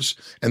 hours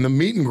and the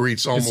meet and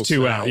greet's almost It's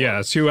 2 an hours. hour. Yeah,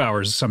 it's 2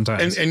 hours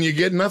sometimes. And you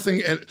get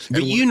nothing.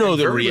 But you know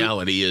the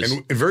reality is.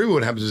 And invariably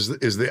what happens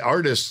is the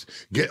artist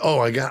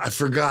I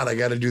forgot, I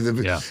got to do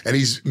the, and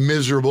he's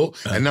miserable.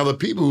 And now the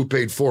people who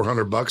paid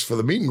 $400 for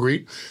the meet and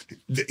greet,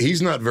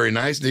 he's not very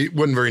nice. He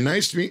wasn't very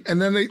nice to me.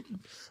 And then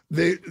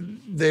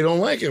they don't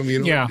like him. You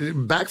know,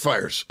 it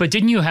backfires. But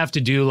didn't you have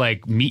to do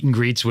like meet and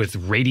greets with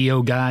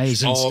radio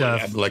guys and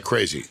stuff? Like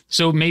crazy.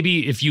 So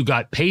maybe if you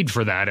got paid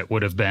for that, it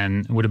would have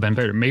been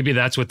better. Maybe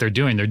that's what they're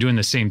doing. They're doing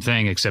the same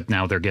thing, except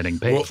now they're getting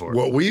paid for it.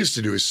 What we used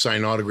to do is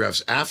sign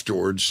autographs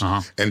afterwards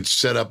and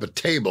set up a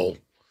table,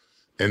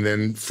 and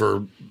then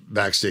for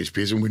backstage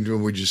piece, and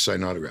we just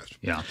sign autographs.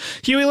 Yeah.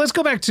 Huey, let's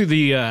go back to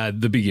the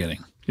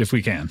beginning, if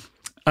we can.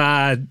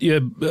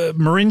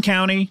 Marin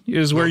County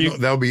is where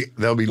that'll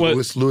be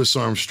Louis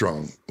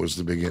Armstrong was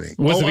the beginning.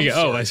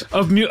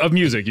 Of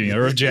music,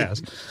 or of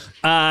jazz.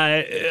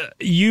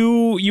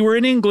 You were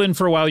in England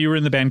for a while. You were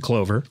in the band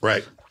Clover,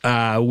 right?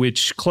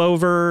 Which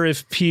Clover,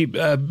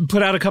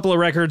 put out a couple of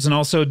records, and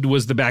also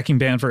was the backing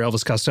band for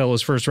Elvis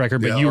Costello's first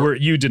record. But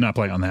you did not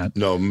play on that.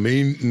 No,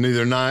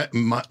 neither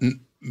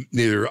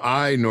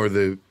I nor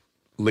the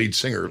lead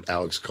singer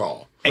Alex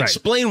Call.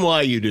 Explain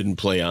why you didn't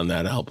play on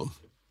that album.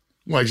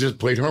 Well, I just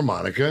played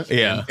harmonica.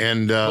 Yeah,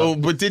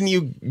 but didn't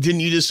you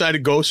decide to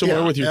go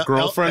somewhere with your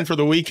girlfriend for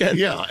the weekend?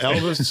 Yeah,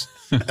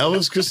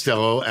 Elvis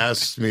Costello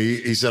asked me.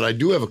 He said, "I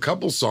do have a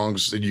couple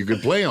songs that you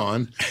could play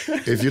on,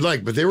 if you'd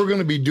like." But they were going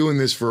to be doing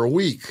this for a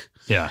week.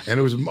 Yeah, and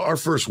it was our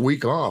first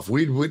week off.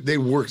 They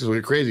worked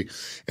like crazy,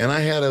 and I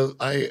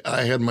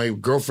had my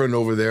girlfriend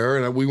over there,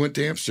 and we went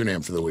to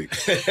Amsterdam for the week.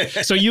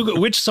 So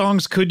which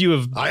songs could you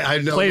have I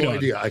had no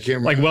idea. I can't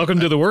remember. Like Welcome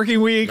to the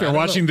Working Week or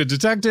Watching the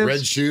Detectives?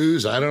 Red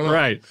Shoes. I don't know.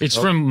 Right. It's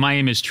from My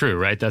Aim Is True,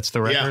 right? That's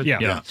the record.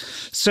 Yeah.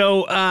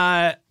 So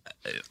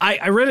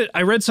I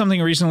read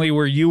something recently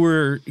where you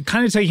were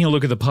kind of taking a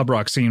look at the pub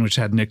rock scene, which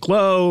had Nick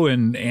Lowe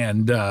and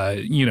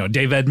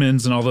Dave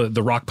Edmunds and all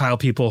the rock pile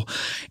people,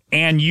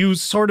 and you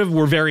sort of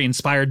were very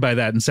inspired by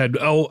that and said,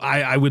 "Oh,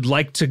 I would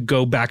like to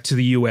go back to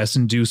the U.S.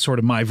 and do sort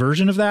of my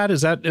version of that."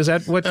 Is that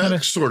what kind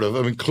of sort of?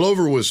 I mean,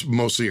 Clover was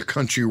mostly a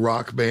country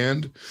rock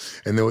band,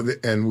 and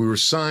we were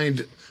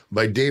signed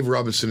by Dave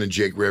Robinson and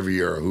Jake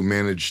Riviera, who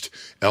managed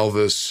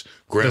Elvis,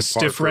 Grant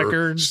Stiff Parker,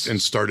 Records,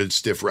 and started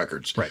Stiff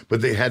Records. Right.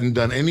 But they hadn't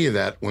done any of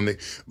that and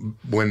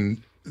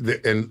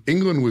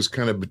England was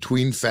kind of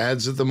between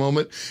fads at the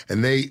moment,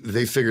 and they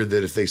figured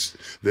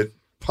that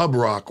pub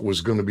rock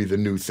was going to be the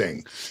new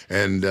thing,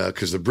 and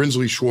because the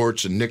Brinsley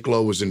Schwartz and Nick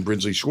Lowe was in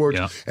Brinsley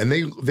Schwartz, and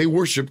they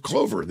worshiped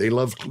Clover. They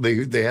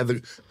had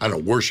the, I don't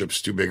know,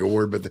 worship's too big a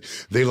word, but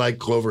they liked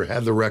Clover,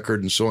 had the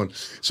record, and so on.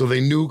 So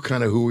they knew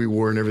kind of who we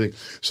were and everything.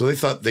 So they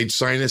thought they'd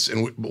sign us,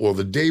 and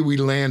the day we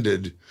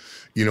landed,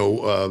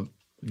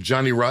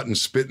 Johnny Rotten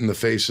spit in the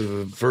face of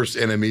the first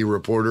NME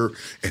reporter,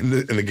 and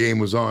the game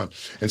was on.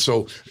 And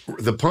so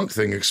the punk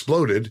thing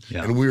exploded,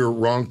 and we were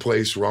wrong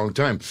place, wrong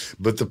time.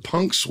 But the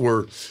punks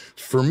were,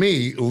 for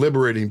me,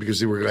 liberating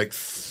because they were like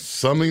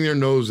thumbing their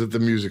nose at the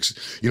music's.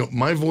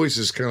 My voice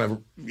is kind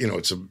of,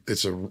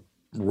 it's a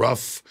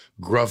rough,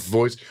 gruff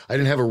voice. I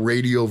didn't have a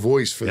radio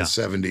voice for the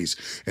 70s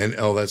and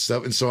all that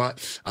stuff. And so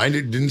I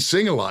didn't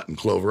sing a lot in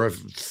Clover.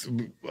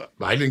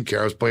 I didn't care.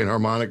 I was playing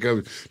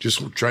harmonica,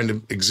 just trying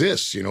to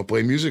exist,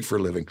 play music for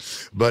a living.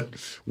 But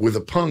with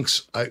the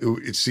punks,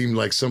 it seemed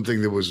like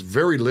something that was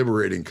very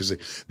liberating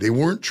because they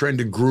weren't trying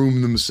to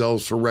groom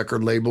themselves for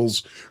record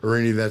labels or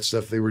any of that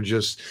stuff. They were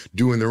just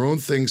doing their own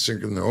thing,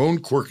 singing their own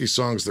quirky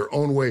songs, their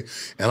own way.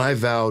 And I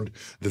vowed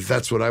that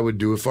that's what I would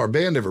do if our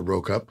band ever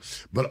broke up,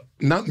 but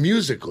not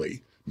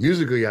musically.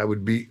 Musically, I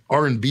would be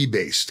R&B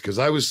based because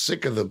I was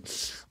sick of the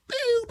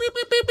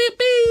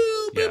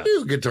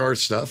guitar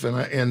stuff,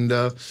 and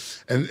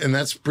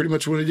that's pretty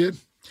much what I did.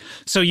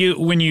 So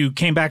when you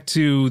came back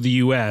to the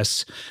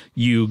U.S.,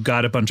 you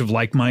got a bunch of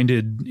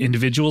like-minded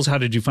individuals. How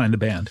did you find the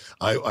band?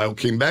 I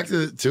came back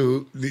to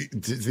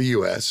the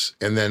U.S.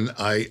 and then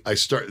I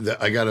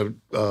got a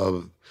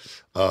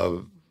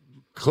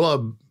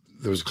club.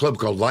 There was a club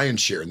called Lion's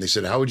Share, and they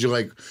said, how would you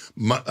like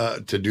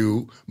to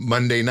do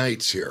Monday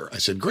nights here? I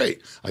said,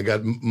 great. I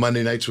got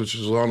Monday nights, which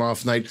was an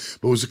on-off night,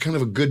 but it was kind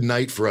of a good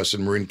night for us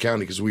in Marin County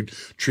because we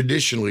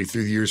traditionally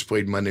through the years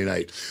played Monday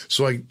night.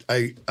 So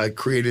I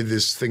created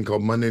this thing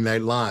called Monday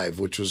Night Live,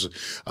 which was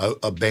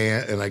a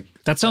band, and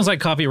that sounds like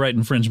copyright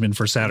infringement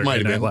for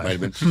Saturday Night Live. Might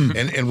have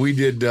been. and we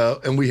did,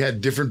 and we had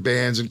different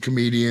bands and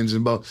comedians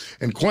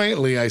and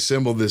quietly I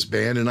assembled this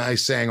band and I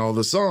sang all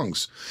the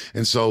songs.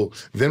 And so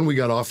then we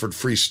got offered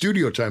free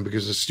studio time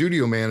because the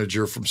studio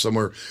manager from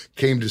somewhere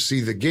came to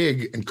see the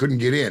gig and couldn't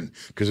get in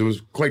because it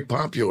was quite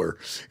popular.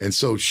 And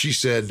so she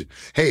said,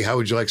 hey, how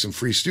would you like some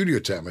free studio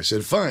time? I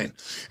said, fine.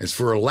 And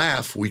for a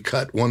laugh, we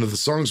cut one of the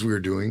songs we were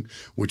doing,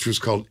 which was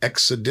called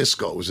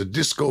Exodisco. It was a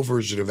disco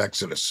version of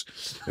Exodus.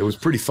 It was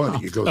pretty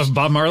funny. It goes, of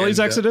Bob Marley's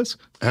Exodus?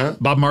 Huh?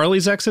 Bob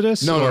Marley's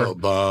Exodus? No.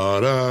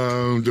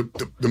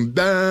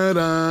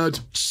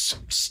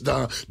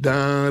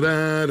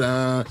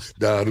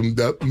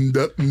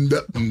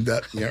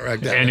 Yeah,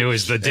 right. And it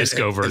was the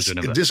disco version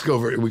of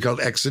it. We called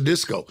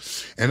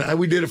Exodisco. And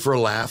we did it for a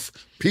laugh.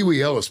 Pee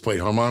Wee Ellis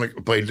played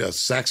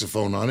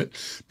saxophone on it.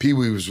 Pee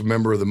Wee was a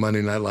member of the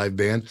Monday Night Live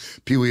band.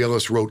 Pee Wee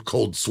Ellis wrote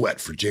 "Cold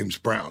Sweat" for James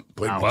Brown.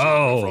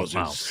 Wow!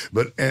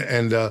 But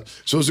so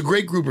it was a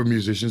great group of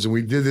musicians, and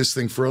we did this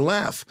thing for a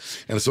laugh.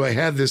 And so I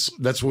had this.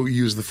 That's what we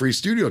used the free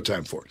studio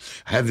time for.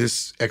 I had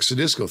this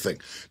Exodisco thing.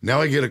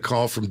 Now I get a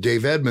call from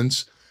Dave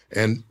Edmonds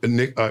and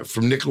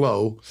from Nick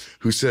Lowe,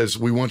 who says,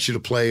 "We want you to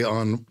play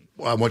on."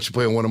 I want you to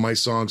play on one of my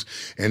songs,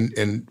 and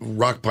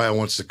Rockpile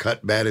wants to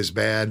cut Bad is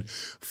Bad.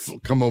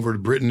 Come over to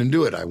Britain and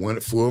do it.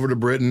 Flew over to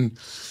Britain,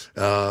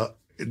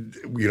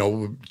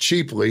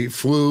 cheaply,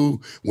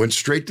 went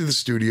straight to the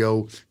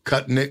studio,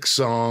 cut Nick's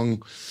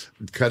song,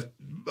 cut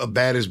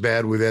Bad is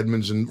Bad with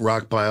Edmonds and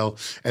Rockpile.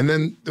 And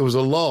then there was a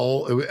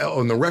lull,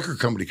 and the record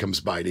company comes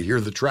by to hear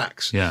the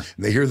tracks. Yeah.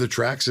 And they hear the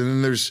tracks,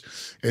 and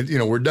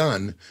then we're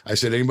done. I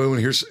said, anybody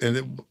want to hear,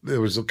 and there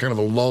was a kind of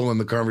a lull in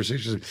the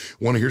conversation.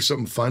 Want to hear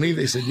something funny?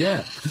 They said,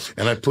 yeah.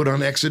 And I put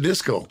on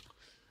Exodisco,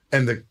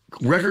 and the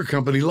record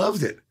company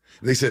loved it.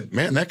 They said,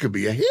 man, that could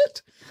be a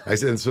hit. I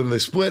said, and so they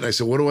split. I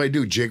said, what do I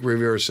do? Jake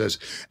Rivera says,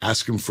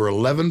 ask him for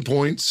 11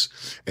 points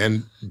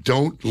and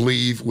don't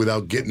leave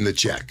without getting the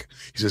check.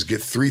 He says, get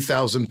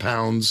 3,000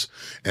 pounds.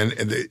 And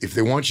if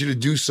they want you to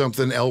do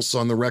something else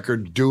on the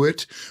record, do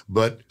it,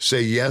 but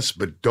say yes,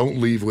 but don't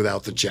leave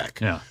without the check.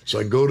 Yeah. So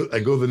I go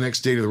the next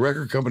day to the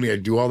record company. I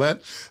do all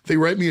that. They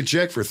write me a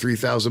check for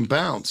 3,000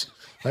 pounds.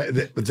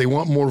 But they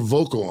want more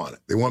vocal on it.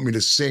 They want me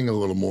to sing a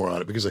little more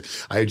on it because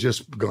I had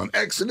just gone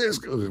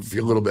Exodus a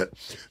little bit.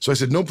 So I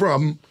said, no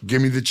problem.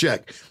 Give me the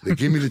check. They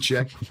give me the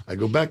check. I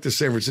go back to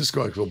San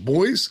Francisco. I go,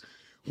 boys,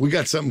 we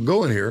got something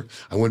going here.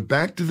 I went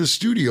back to the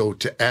studio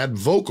to add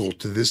vocal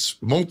to this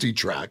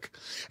multi-track,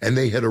 and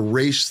they had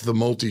erased the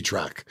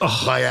multi-track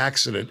by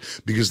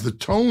accident because the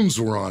tones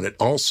were on it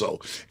also.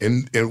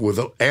 And with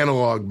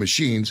analog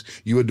machines,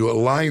 you had to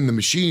align the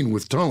machine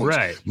with tones.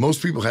 Right.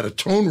 Most people had a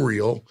tone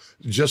reel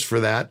just for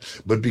that,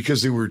 but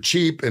because they were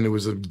cheap and it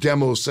was a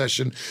demo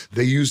session,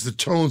 they used the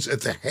tones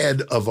at the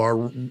head of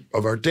our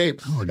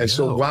tape.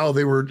 So while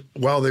they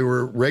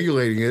were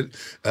regulating it,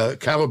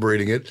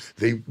 calibrating it,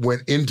 they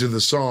went into the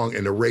song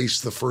and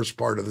erased the first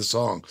part of the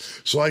song.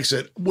 So I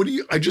said,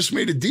 I just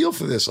made a deal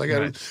for this.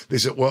 They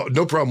said, well,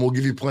 no problem. We'll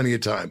give you plenty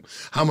of time.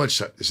 How much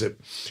time?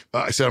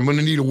 I said, I'm going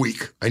to need a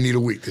week. I need a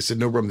week. They said,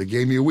 no problem. They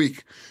gave me a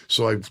week.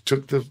 So I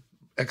took the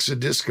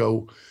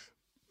Exodisco,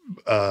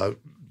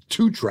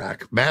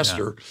 2-track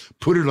master,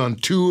 put it on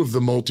 2 of the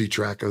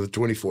multi-track of the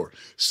 24,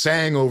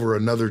 sang over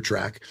another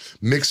track,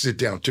 mixed it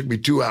down. Took me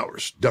 2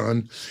 hours,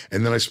 done.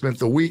 And then I spent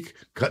the week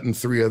cutting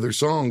 3 other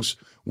songs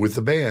with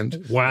the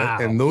band. Wow.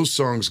 And those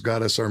songs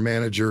got us our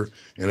manager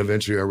and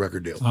eventually our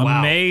record deal.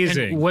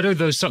 Amazing. And what are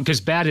those songs?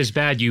 Because Bad is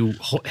Bad you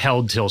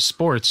held till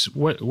sports.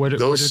 What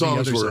Those are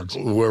songs the other songs?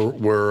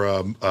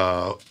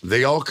 were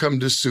They All Come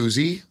to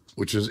Susie,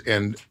 which is,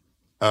 and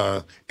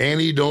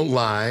Annie Don't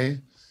Lie,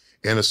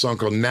 and a song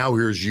called Now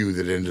Here's You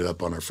that ended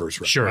up on our first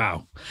record. Sure.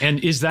 Wow.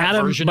 And is that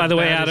Adam, version by of the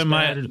way, Bad is Adam,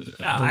 Bad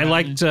I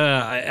liked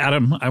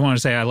Adam. I want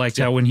to say I liked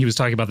how when he was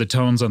talking about the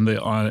tones on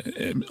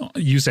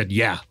you said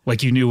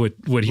like you knew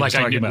what he was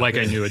talking about. Like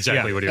I knew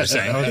exactly what he was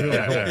saying.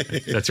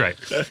 That's right.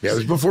 Yeah, it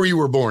was before you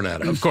were born,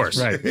 Adam. Of course.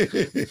 Right.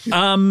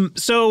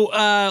 So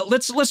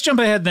let's jump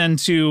ahead then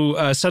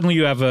to suddenly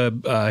you have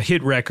a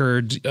hit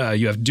record.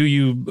 You have Do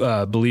You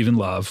Believe in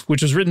Love,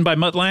 which was written by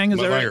Mutt Lange. Is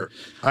that right?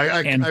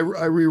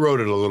 I rewrote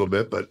it a little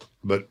bit, but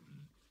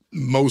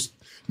most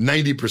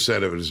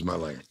 90% of it is Mutt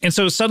Lange. And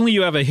so suddenly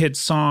you have a hit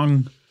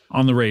song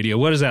on the radio.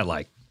 What is that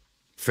like?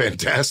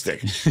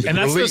 fantastic. And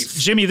that's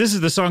Jimmy. This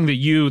is the song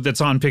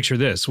that's on Picture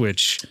This,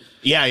 which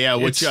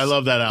which I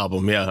love that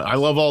album. Yeah, I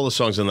love all the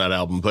songs on that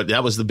album, but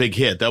that was the big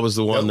hit. That was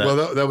the one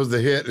that was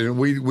the hit, and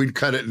we'd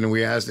cut it, and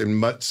we asked, and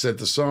Mutt sent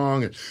the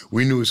song, and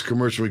we knew it was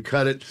commercial. We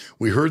cut it.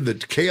 We heard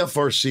that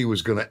KFRC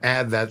was going to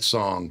add that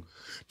song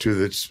to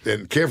this,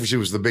 and KFRC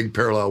was the big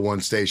Parallel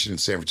 1 station in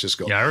San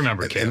Francisco. Yeah, I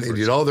remember KFRC. And they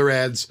did all their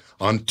ads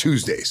on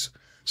Tuesdays.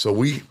 So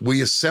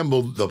we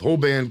assembled, the whole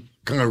band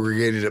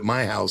congregated at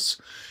my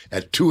house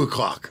at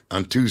 2:00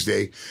 on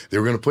Tuesday. They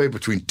were going to play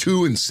between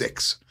 2 and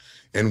 6.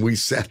 And we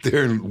sat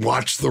there and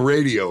watched the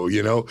radio,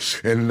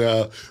 and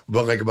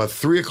but like about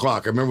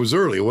 3:00, I remember it was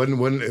early. It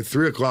wasn't at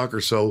 3:00 or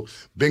so.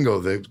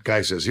 Bingo, the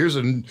guy says, here's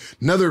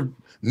another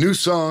new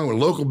song, a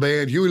local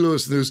band, Huey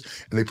Lewis News,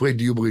 and they played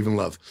Do You Believe in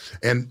Love?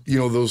 And,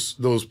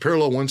 those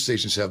Parallel 1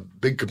 stations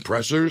have big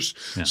compressors,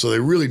 so they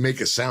really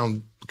make it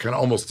sound kind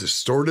of almost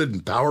distorted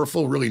and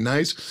powerful, really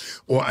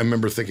nice. Well, I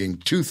remember thinking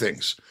two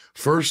things.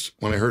 First,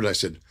 when I heard it, I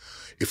said,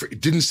 if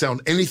it didn't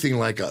sound anything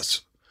like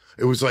us,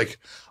 it was like,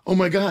 oh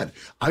my God,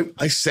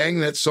 I sang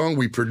that song.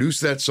 We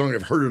produced that song.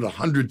 I've heard it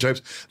 100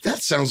 times.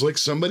 That sounds like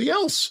somebody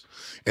else.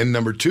 And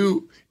number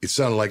two, it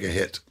sounded like a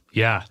hit.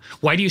 Yeah.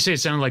 Why do you say it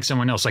sounded like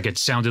someone else? Like it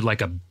sounded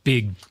like a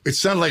big. It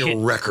sounded like a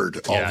record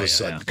all of a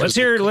sudden. Yeah.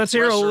 Let's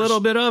hear a little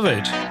bit of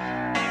it.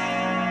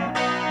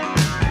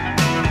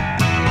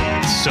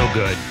 So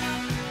good.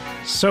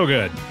 So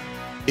good.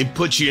 It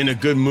puts you in a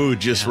good mood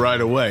just right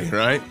away,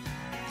 right?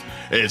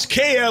 It's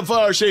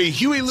KFRC,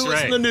 Huey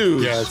Lewis in the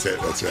News. Yeah, that's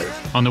it.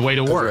 On the way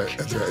to work.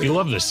 That's right. You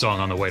love this song,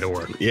 On the Way to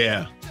Work.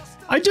 Yeah.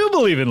 I do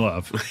believe in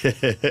love.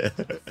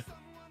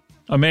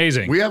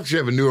 Amazing. We actually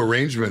have a new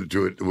arrangement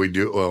to it. We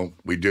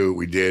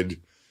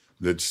did.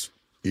 That's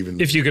even.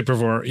 If you could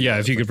perform,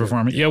 if you could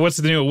perform it. Yeah, what's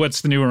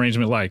the new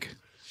arrangement like?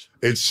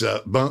 It's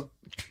bump,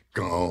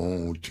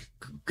 gong,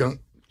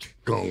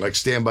 like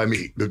Stand By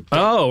Me.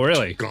 Oh,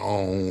 really?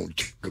 Gong.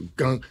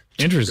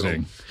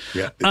 Interesting.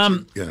 Yeah.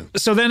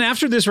 So then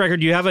after this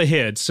record, you have a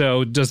hit.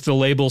 So does the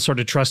label sort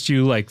of trust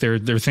you? Like they're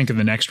thinking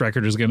the next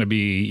record is going to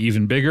be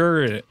even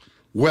bigger?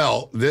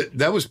 Well,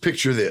 that was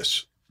Picture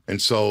This.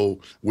 And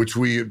so, which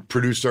we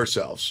produced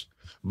ourselves,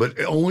 but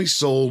it only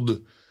sold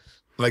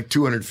like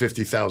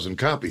 250,000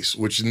 copies,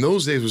 which in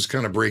those days was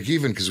kind of break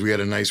even because we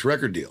had a nice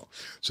record deal.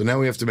 So now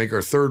we have to make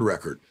our third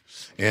record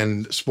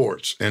and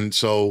sports. And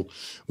so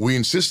we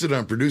insisted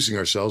on producing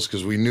ourselves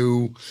because we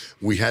knew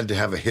we had to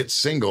have a hit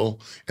single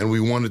and we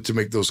wanted to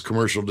make those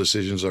commercial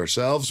decisions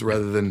ourselves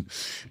rather than,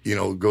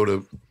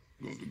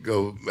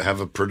 go have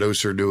a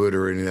producer do it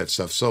or any of that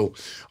stuff. So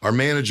our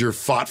manager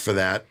fought for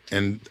that,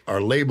 and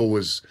our label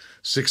was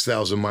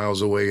 6,000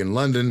 miles away in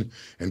London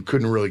and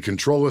couldn't really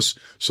control us.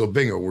 So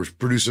bingo, we're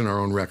producing our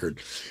own record.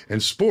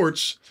 And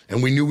sports,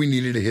 and we knew we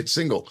needed a hit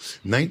single.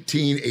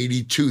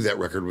 1982, that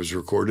record was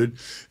recorded.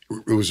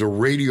 It was a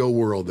radio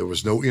world. There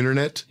was no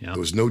internet. There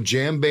was no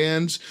jam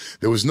bands.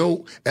 There was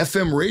no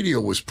FM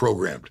radio was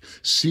programmed.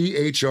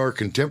 CHR,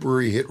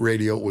 Contemporary Hit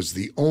Radio, was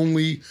the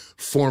only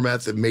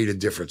format that made a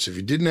difference. If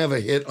you didn't have a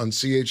hit on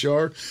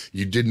CHR,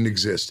 you didn't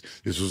exist.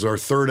 This was our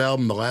third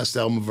album, the last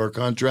album of our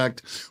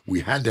contract. We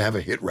had to have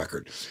a hit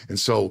record. And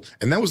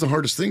that was the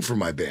hardest thing for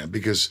my band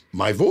because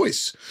my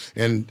voice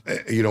and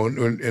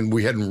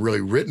we hadn't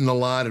really written a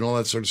lot and all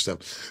that sort of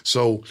stuff.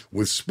 So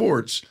with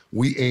sports,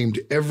 we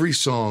aimed every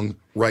song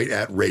right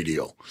at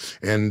radio.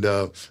 And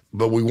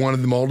but we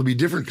wanted them all to be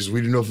different because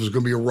we didn't know if it was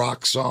going to be a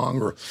rock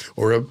song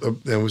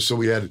so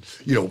we had,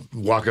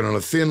 Walking on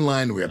a Thin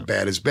Line, we had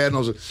Bad is Bad,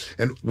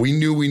 and we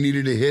knew we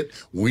needed a hit.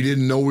 We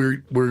didn't know we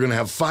were going to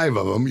have 5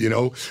 of them,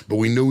 but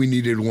we knew we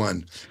needed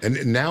one.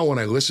 And now when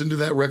I listen to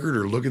that record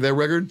or look at that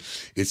record,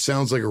 it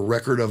sounds like a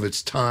record of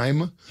its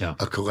time,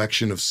 a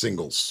collection of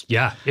singles.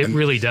 Yeah, it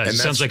really does. It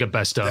sounds like a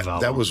best of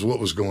album. That was what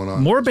was going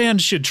on. More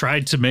bands should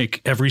try to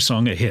make every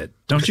song a hit.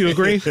 Don't you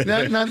agree?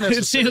 Not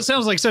necessarily. It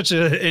sounds like such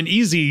an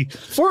easy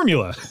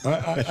formula.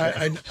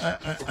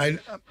 I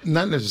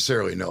not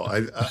necessarily. No,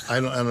 I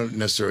don't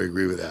necessarily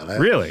agree with that.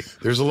 Really?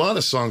 There's a lot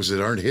of songs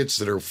that aren't hits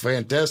that are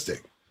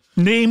fantastic.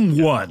 Name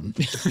one.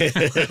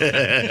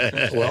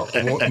 Well,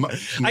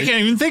 I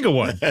can't even think of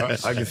one.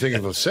 I can think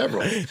of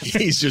several.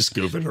 He's just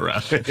goofing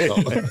around.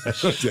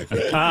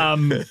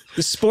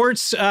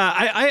 Sports.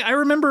 I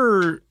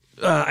remember.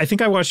 I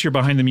think I watched your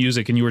Behind the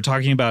Music, and you were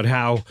talking about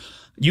how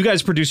you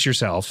guys produce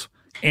yourself,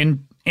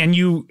 and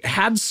you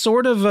had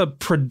sort of a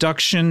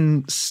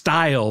production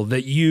style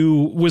that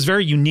was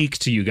very unique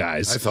to you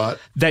guys. I thought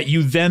that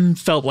you then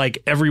felt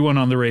like everyone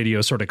on the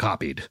radio sort of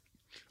copied.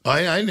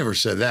 I never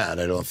said that.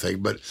 I don't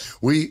think, but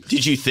we.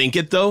 Did you think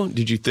it though?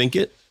 Did you think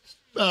it?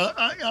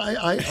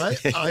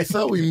 I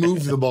thought we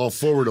moved the ball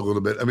forward a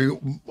little bit. I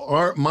mean,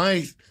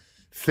 my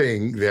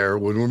thing there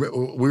when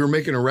we were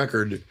making a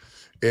record,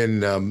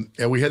 and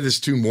we had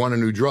this tune "Want a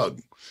New Drug,"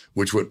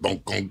 which went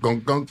gong gong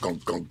gong gong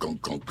gong gong gong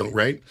gong gong,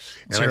 right?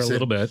 And I said, a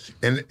little bit.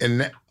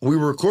 And we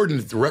were recording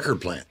at the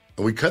record plant.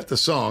 And we cut the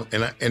song,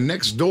 and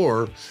next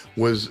door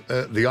was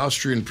the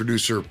Austrian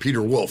producer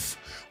Peter Wolf,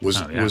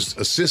 was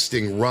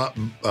assisting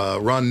Ron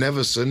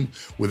Nevison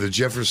with the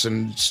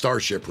Jefferson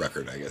Starship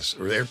record, I guess,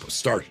 or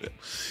Starship,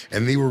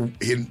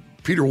 and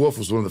Peter Wolf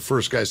was one of the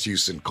first guys to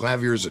use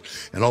claviers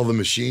and all the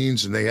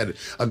machines, and they had it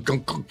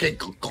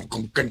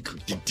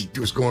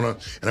was going on,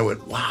 and I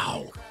went,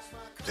 wow.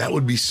 That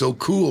would be so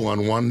cool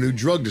on One New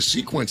Drug to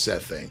sequence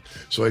that thing.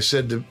 So I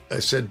said to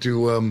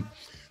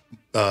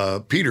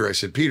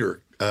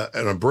Peter,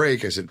 on a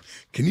break, I said,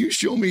 can you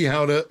show me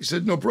how to? He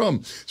said, no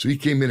problem. So he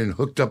came in and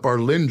hooked up our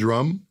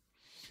Lindrum,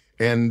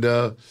 and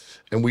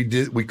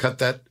we cut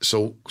that.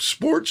 So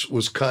sports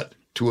was cut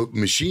to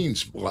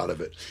machines, a lot of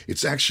it.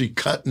 It's actually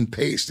cut and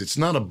paste. It's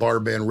not a bar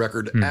band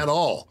record at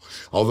all.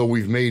 Although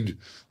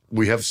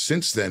we have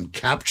since then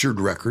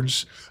captured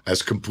records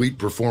as complete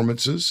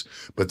performances,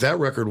 but that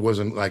record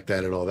wasn't like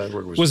that at all. That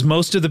record was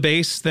most of the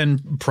bass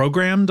then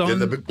programmed on? Yeah,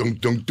 the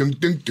dunk, dunk, dunk,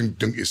 dunk, dunk,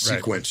 dunk is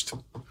sequenced.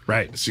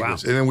 Right. Wow.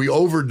 And then we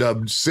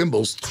overdubbed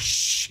cymbals.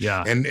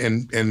 Yeah.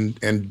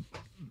 And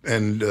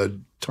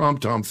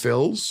tom-tom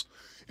fills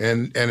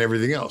and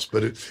everything else.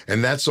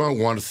 And that song,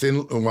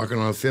 Walking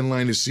on a Thin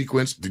Line, is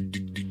sequenced.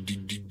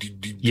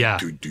 Yeah.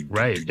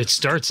 Right. It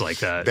starts like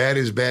that. Bad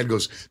is Bad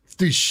goes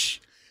dish,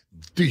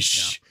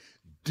 dish.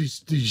 So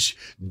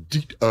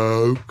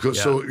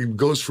it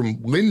goes from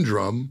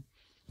Lindrum,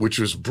 which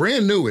was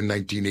brand new in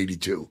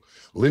 1982.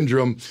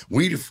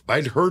 Lindrum,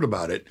 I'd heard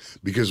about it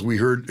because we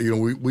heard,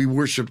 we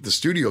worshipped the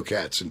Studio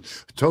Cats, and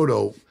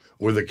Toto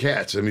were the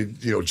Cats. I mean,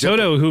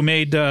 Toto, who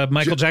made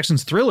Michael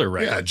Jackson's Thriller,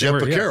 right? Yeah, Jeff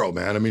Beccaro,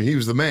 man. I mean, he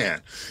was the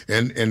man.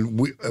 And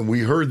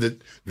we heard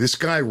that this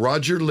guy,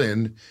 Roger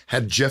Lynn,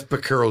 had Jeff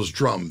Beccaro's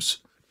drums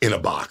in a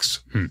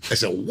box. I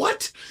said,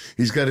 what?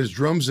 He's got his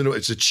drums in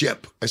it's a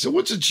chip. I said,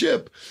 what's a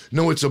chip?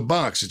 No, it's a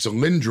box. It's a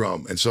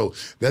Lindrum. And so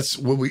that's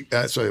what we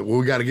got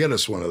to get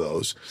us one of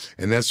those.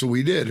 And that's what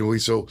we did.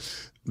 And so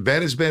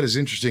Bad is Bad is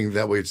interesting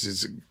that way.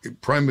 It's a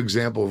prime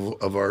example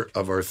of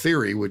our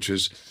theory, which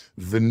is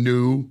the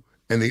new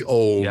and the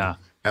old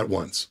at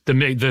once.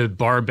 The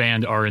bar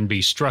band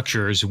R&B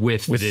structures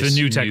with this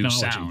the new technology.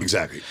 Sound.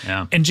 Exactly.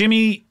 Yeah. And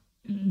Jimmy,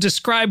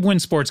 describe When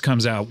Sports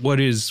comes out. What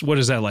is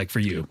that like for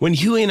you? When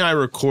Huey and I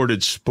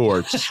recorded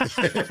Sports,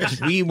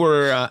 we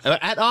were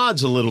at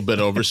odds a little bit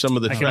over some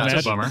of the tracks.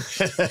 That's a bummer.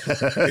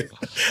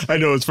 I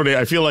know, it's funny.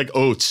 I feel like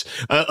Oates.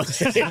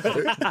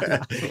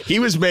 He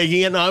was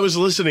making it, and I was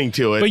listening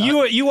to it. But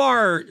you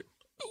are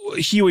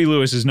Huey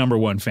Lewis's number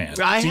one fan.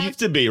 I have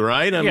to be,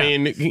 right? I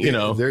mean,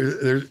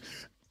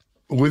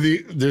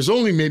 there's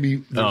only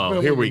maybe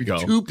here we go.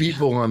 2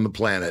 people on the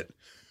planet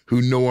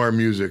who know our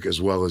music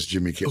as well as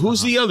Jimmy Kimmel.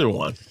 Who's the other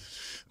one?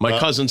 My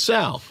cousin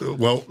Sal. So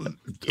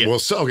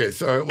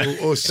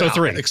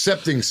 3.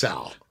 Excepting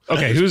Sal.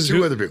 Okay, who's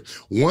 2 other people.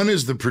 One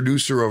is the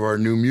producer of our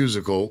new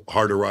musical,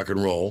 Harder Rock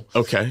and Roll.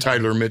 Okay.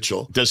 Tyler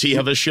Mitchell. Does he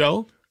have a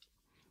show?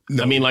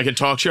 No. I mean, like a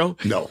talk show?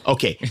 No.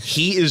 Okay.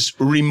 He is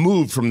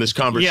removed from this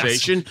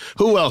conversation. Yes.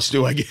 Who else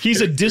do I get?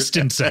 He's a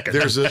distant second.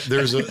 There's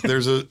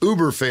a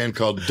Uber fan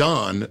called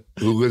Don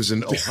who lives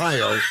in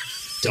Ohio.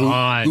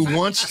 Don. Who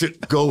wants to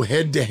go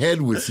head to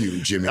head with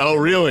you, Jimmy? Oh,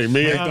 really?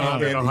 Me and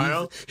Don in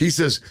Ohio? He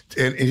says,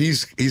 and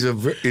he's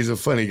a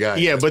funny guy.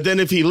 Yeah, but then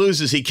if he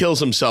loses, he kills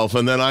himself,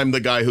 and then I'm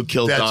the guy who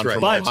killed Don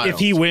from Ohio. But if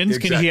he wins,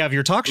 can he have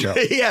your talk show?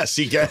 Yes,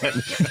 he can.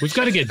 We've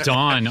got to get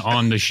Don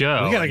on the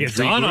show. We got to get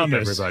Don on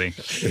this. Everybody.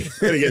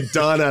 Got to get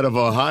Don out of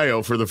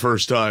Ohio for the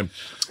first time.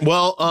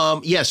 Well,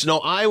 yes, no,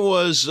 I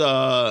was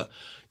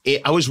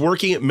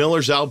working at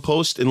Miller's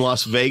Outpost in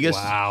Las Vegas.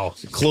 Wow.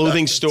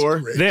 Clothing store.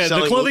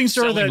 The clothing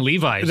store that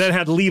Levi's. That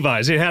had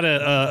Levi's. It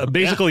had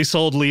basically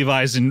sold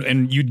Levi's,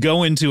 and you'd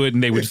go into it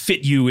and they would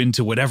fit you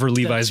into whatever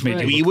Levi's made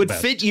you We look would the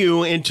best. fit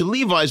you into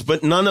Levi's,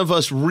 but none of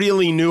us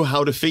really knew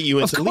how to fit you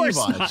into Of course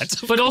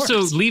Levi's. not. But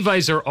also,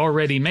 Levi's are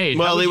already made.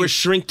 Well, they were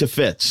shrink to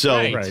fit. So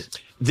Right.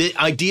 the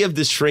idea of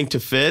this shrink to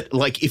fit,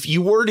 like if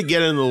you were to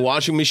get into the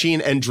washing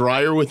machine and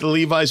dryer with the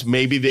Levi's,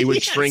 maybe they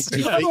would shrink to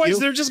fit Otherwise, you.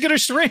 they're just going to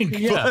shrink.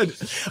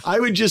 But I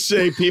would just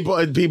say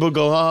people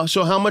go, oh,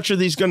 so how much are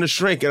these going to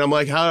shrink? And I'm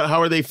like,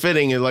 how are they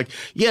fitting? And like,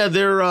 yeah,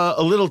 they're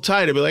a little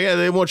tight. I'd be like, yeah,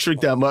 they won't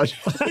shrink that much.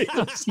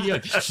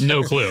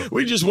 No clue.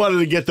 We just wanted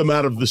to get them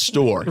out of the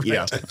store.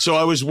 Yeah. So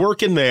I was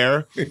working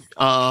there,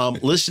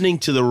 listening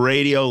to the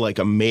radio like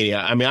a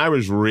maniac. I mean, I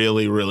was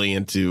really, really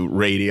into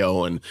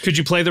radio. And Could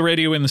you play the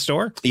radio in the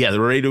store? yeah,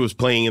 the radio was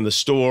playing in the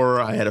store.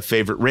 I had a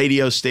favorite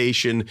radio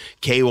station,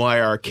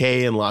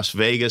 KYRK in Las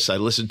Vegas. I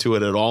listened to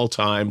it at all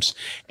times.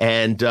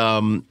 And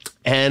I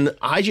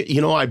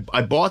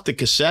bought the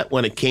cassette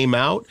when it came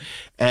out,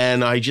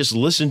 and I just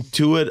listened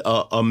to it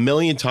a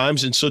million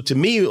times. And so to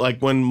me, like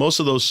when most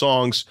of those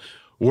songs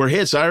were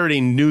hits, I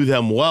already knew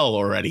them well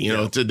already.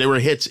 They were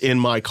hits in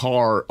my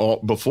car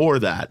before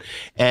that.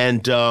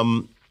 And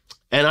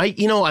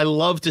I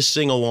love to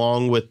sing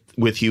along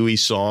with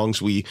Huey's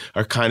songs. We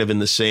are kind of in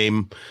the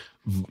same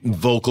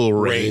vocal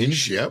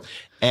range. Yep.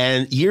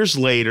 And years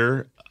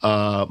later,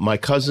 my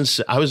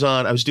cousin, I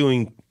was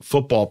doing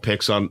football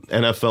picks on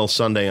NFL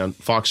Sunday on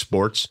Fox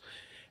Sports,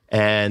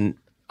 and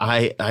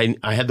I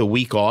had the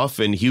week off,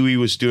 and Huey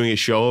was doing a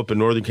show up in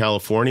Northern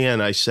California,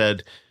 and I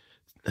said,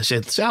 I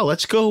said, Sal,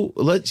 let's go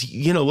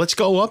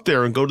up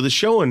there and go to the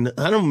show. And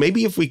I don't know,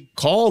 maybe if we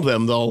call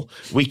them,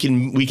 we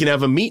can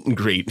have a meet and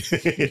greet.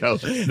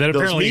 That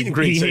those meet and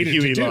greets that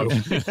Huey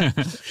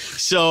loved.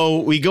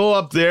 So we go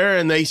up there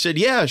and they said,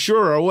 yeah,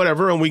 sure, or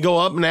whatever. And we go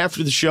up, and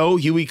after the show,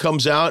 Huey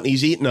comes out and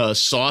he's eating a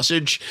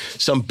sausage,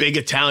 some big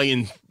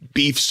Italian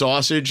beef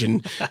sausage,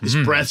 and his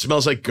breath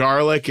smells like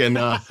garlic, and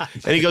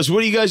he goes,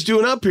 what are you guys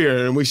doing up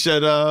here? And we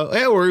said,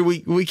 yeah,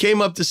 we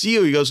came up to see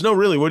you. He goes, no,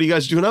 really, what are you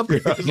guys doing up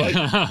here? I was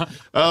like,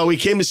 we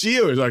came to see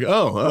you. He's like,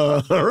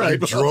 oh, all right.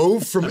 You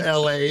drove from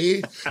LA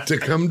to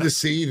come to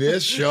see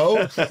this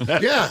show?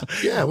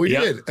 Yeah, we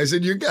did. I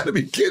said, you got to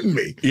be kidding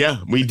me. Yeah,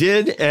 we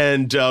did,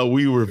 and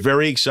we were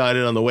very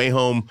excited. On the way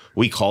home,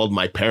 we called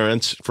my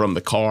parents from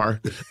the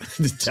car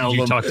to tell them.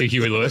 You talked to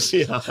Huey Lewis?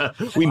 Yeah,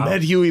 we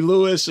met Huey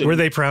Lewis. Were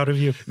they proud of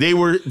you? They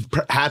were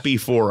happy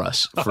for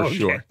us, for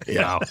sure.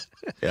 Yeah. Wow.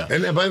 Yeah.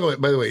 And by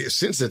the way,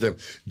 since that time,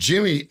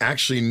 Jimmy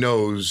actually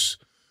knows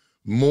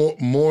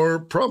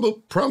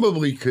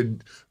probably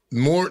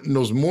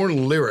knows more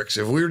lyrics.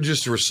 If we were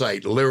just to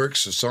recite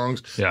lyrics of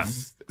songs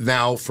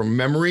now from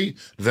memory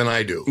than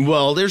I do.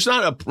 Well, there's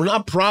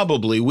not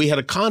probably. We had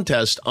a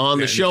contest on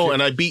the show,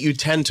 and I beat you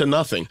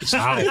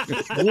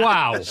 10-0.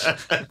 Wow.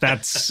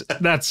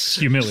 That's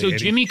humiliating. So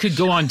Jimmy could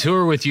go on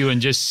tour with you and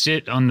just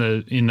sit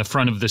in the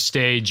front of the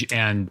stage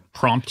and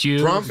prompt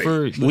you.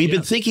 We've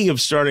been thinking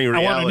of starting a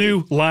reality. I want a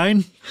new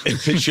line.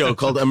 Show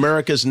called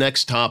America's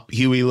Next Top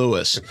Huey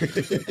Lewis.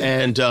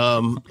 And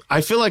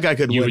I feel like I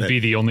could You win would it. be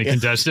the only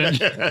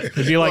contestant.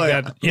 It'd be like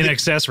that In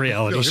Excess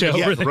reality show.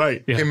 Yeah,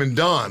 right. Yeah. Him and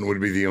Don would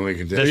be the only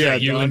contestant. Yeah,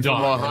 you and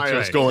Don Don. from That's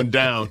Ohio's right. going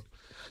down.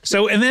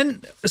 So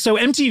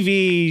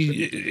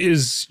MTV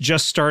is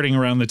just starting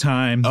around the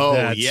time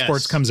that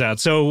sports comes out.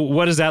 So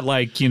what is that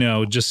like,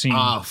 just seeing?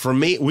 For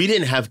me, we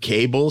didn't have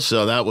cable,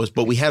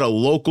 but we had a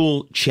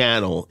local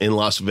channel in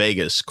Las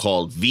Vegas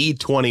called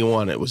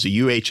V21. It was a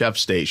UHF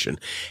station.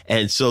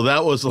 And so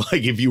that was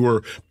like, if you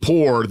were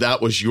poor,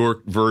 that was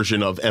your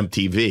version of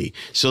MTV.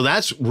 So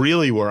that's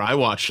really where I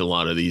watched a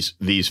lot of these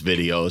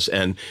videos.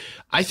 And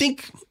I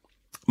think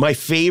my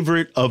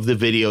favorite of the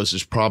videos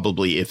is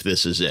probably If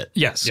This Is It.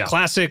 Yes,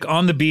 classic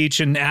on the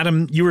beach. And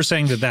Adam, you were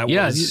saying that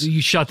was... Yeah,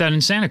 you shot that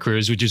in Santa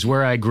Cruz, which is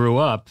where I grew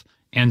up.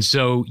 And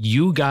so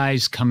you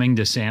guys coming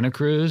to Santa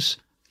Cruz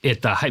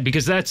at the height,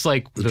 because that's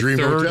like the Dream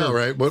Hotel,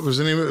 right? What was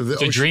the name of it?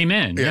 The Dream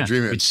Inn. Yeah,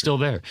 Dream Inn. It's still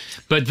there.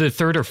 But the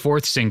third or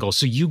fourth single,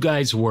 so you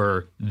guys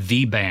were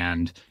the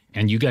band,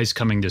 and you guys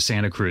coming to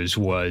Santa Cruz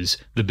was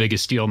the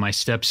biggest deal. My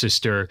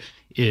stepsister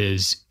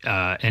is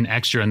an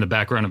extra in the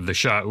background of the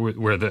shot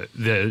where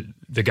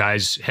the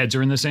guys' heads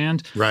are in the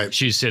sand. Right.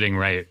 She's sitting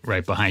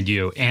right behind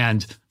you.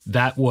 And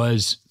that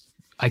was,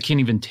 I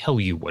can't even tell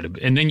you what.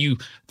 And then you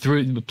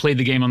played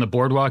the game on the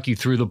boardwalk. You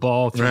threw the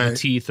ball through the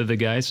teeth of the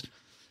guys.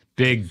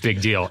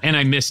 Big deal. And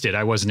I missed it.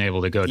 I wasn't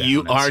able to go down.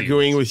 You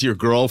arguing with your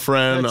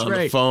girlfriend That's on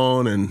right. the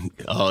phone. And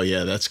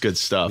that's good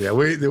stuff. Yeah,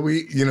 we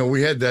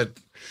had that.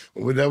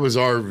 That was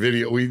our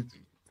video. We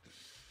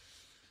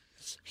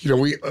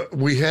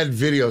had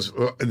videos.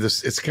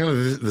 It's kind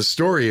of the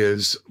story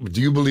is, Do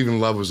You Believe in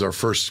Love was our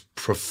first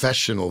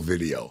professional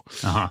video.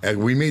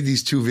 And we made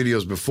these two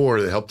videos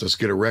before that helped us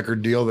get a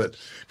record deal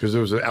because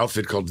there was an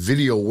outfit called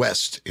Video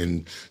West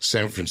in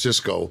San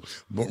Francisco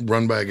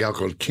run by a gal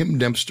called Kim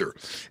Dempster.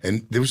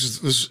 And there was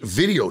this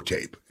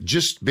videotape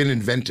just been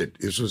invented.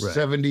 This was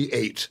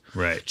 78.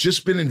 Right.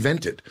 Just been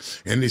invented.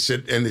 And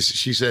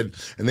she said,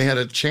 and they had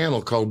a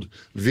channel called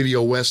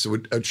Video West that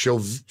would show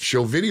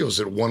videos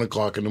at 1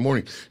 o'clock in the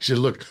morning. She said,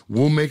 look,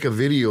 we'll make a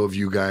video of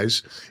you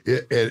guys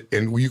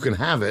and you can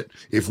have it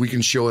if we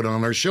can show it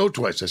on our show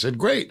twice. I said,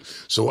 great.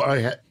 So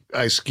I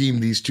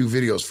schemed these two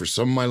videos for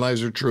Some of My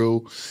Lies Are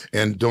True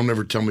and Don't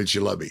Ever Tell Me That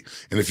You Love Me.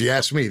 And if you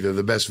ask me, they're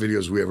the best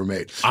videos we ever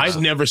made.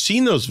 I've never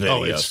seen those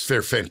videos. Oh,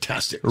 they're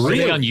fantastic.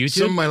 Really? On YouTube?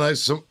 Some of My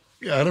Lies,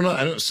 I don't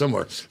know,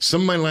 somewhere.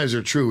 Some of My Lies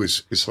Are True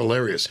is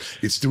hilarious.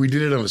 We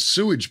did it on a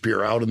sewage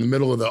pier out in the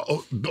middle of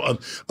the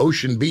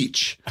Ocean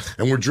Beach.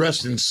 And we're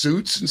dressed in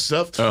suits and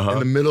stuff in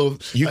the middle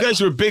of... You guys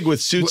were big with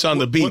suits on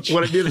the beach.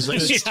 What I did is...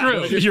 It's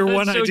true. Your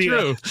one That's so idea.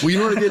 true. Well, you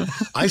know what I did?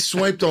 I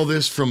swiped all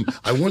this from...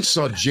 I once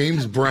saw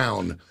James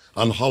Brown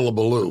on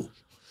Hullabaloo.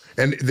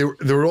 And there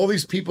were all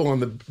these people on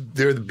the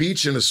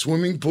beach in a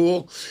swimming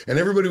pool, and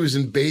everybody was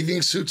in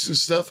bathing suits and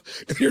stuff.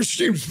 And here's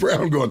James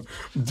Brown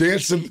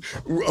dancing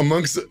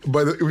amongst it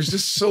was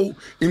just so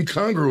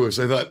incongruous.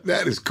 I thought,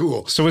 that is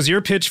cool. So was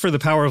your pitch for the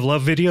Power of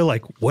Love video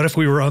like, what if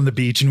we were on the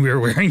beach and we were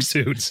wearing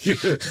suits?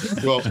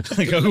 Well,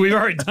 Like, we've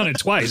already done it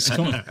twice.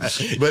 Come on.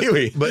 but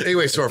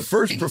anyway, so our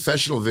first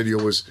professional video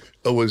was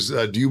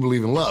Do You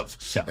Believe in Love?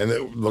 Yeah. And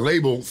the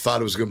label thought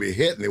it was going to be a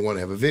hit, and they wanted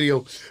to have a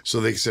video. So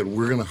they said,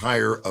 we're going to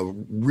hire a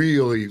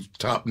really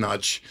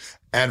top-notch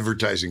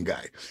advertising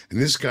guy.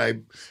 And this guy,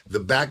 the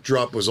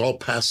backdrop was all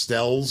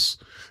pastels,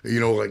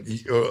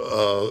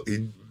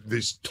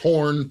 this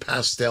torn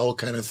pastel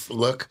kind of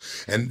look,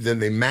 and then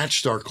they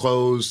matched our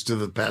clothes to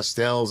the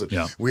pastels.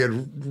 And we had,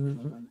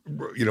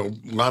 a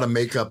lot of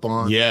makeup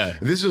on. Yeah.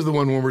 And this is the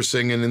one where we're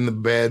singing in the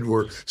bed.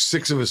 We're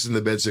 6 of us in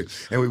the bed singing,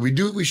 and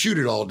we shoot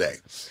it all day.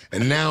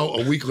 And now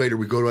a week later,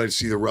 we go to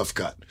see the rough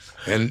cut,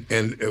 and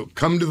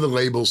come to the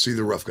label, see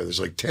the rough cut.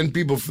 There's like 10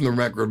 people from the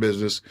record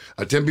business,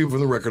 10 people from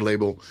the record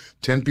label,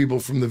 10 people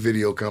from the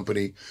video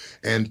company,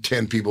 and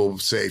 10 people,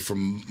 say,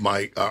 from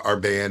our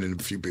band, and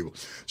a few people.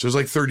 So it's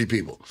like 30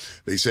 people.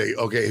 They say,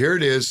 okay, here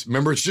it is.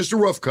 Remember, it's just a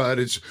rough cut.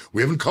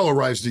 We haven't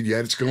colorized it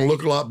yet. It's going to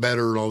look a lot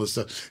better and all this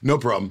stuff. No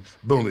problem.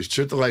 Boom, they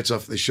shut the lights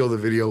off. They show the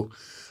video.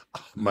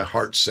 My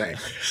heart sank.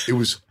 It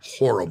was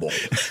horrible.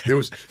 There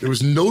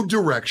was no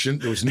direction.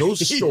 There was no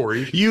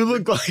story. You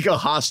look like a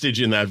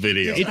hostage in that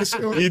video. You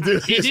do.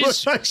 It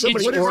is like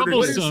somebody ordered.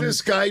 What is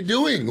this guy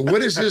doing?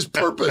 What is his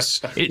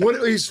purpose?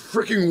 He's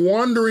freaking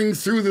wandering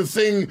through the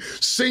thing,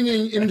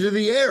 singing into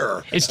the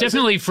air. It's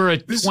definitely for a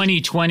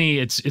 2020.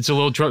 It's a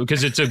little trouble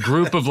because it's a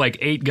group of like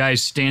 8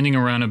 guys standing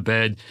around a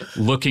bed,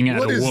 looking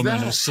at a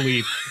woman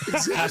asleep,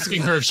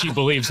 asking her if she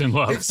believes in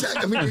love.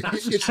 Exactly. I mean,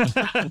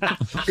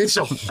 it's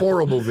a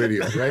horrible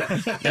video, right?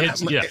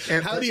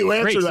 And how do you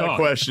answer that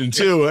question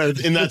too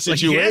in that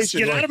situation? Yes,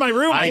 get out of my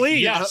room,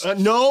 please.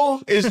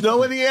 No, is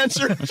no the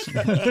answer.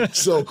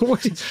 So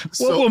what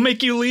will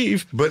make you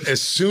leave? But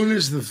as soon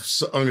as the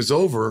song is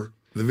over,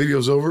 the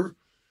video's over,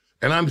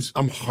 and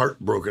I'm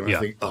heartbroken. I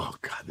think, oh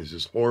God, this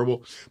is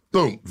horrible.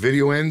 Boom,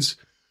 video ends.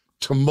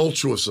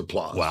 Tumultuous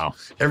applause. Wow,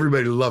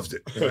 everybody loved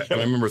it. And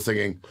I remember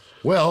thinking,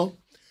 well,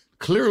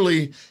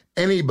 clearly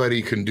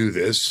anybody can do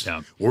this.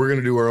 Yeah. We're going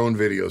to do our own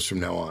videos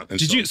from now on. And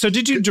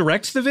did you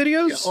direct the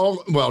videos? Yeah,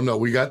 well, no,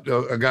 we got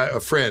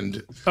a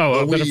friend. Oh,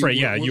 a friend.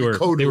 Yeah,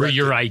 they were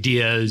your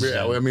ideas.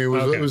 Yeah, I mean,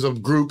 it was a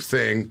group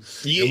thing.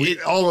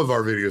 All of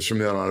our videos from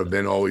then on have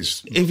been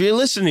always. If you're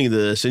listening to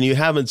this and you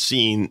haven't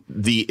seen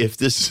If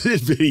This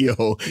Is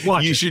Video,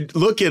 you should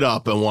look it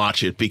up and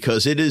watch it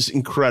because it is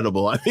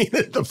incredible. I mean,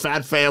 the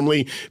fat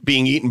family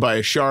being eaten by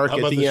a shark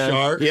at the end.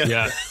 Shark?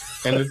 Yeah.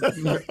 And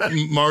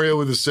Mario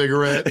with a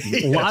cigarette.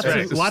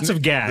 Lots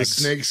of gags.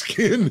 The snake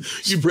skin.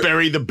 You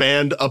bury the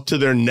band up to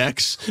their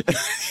necks.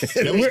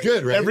 That was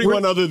good, right?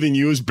 Everyone other than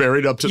you is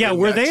buried up to their necks.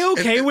 Yeah, were they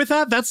okay with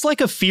that? That's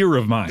like a fear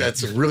of mine.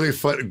 That's a really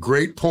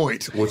great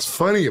point. What's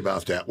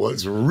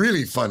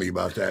really funny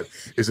about that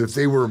is that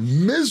they were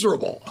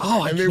miserable.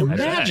 Oh, I can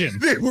imagine.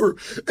 They were...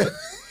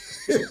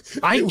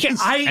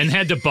 and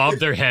had to bob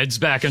their heads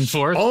back and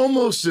forth.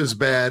 Almost as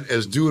bad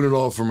as Doing It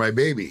All for My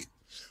Baby.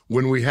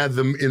 When we had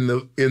them in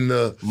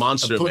the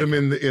monster, put them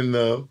in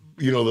the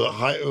the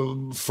high,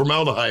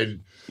 formaldehyde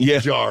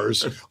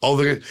jars,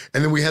 and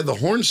then we had the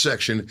horn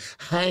section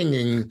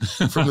hanging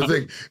from the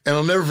thing, and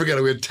I'll never forget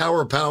it. We had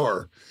Tower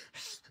Power.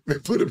 They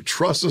put up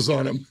trusses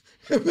on him,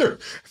 and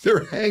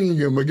they're hanging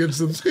him against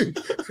the thing.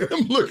 And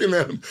I'm looking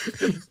at them,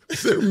 and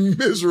they're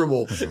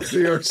miserable.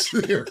 They're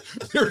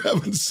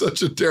having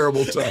such a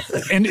terrible time.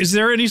 And is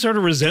there any sort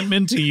of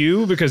resentment to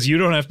you because you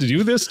don't have to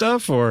do this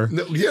stuff, or?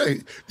 No, yeah,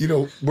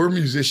 we're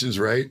musicians,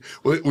 right?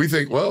 We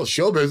think, well,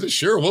 show business,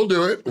 sure, we'll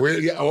do it.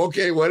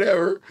 Okay,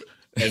 whatever.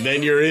 And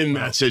then you're in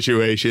that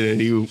situation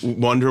and you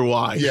wonder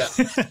why. Yeah.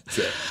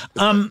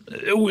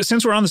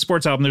 Since we're on the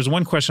sports album, there's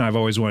one question I've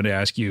always wanted to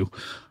ask you.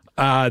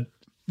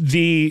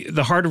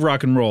 The heart of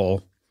rock and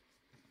roll,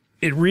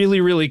 it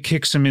really, really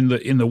kicks him in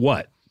the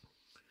what?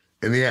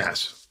 In the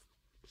ass.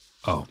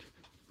 Oh,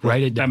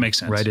 write it down. That makes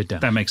sense. Write it down.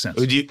 That makes sense.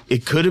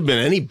 It could have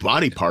been any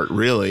body part,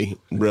 really.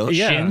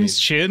 Yeah.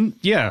 Shin.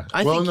 Yeah.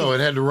 It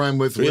had to rhyme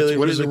with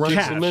what does it rhyme?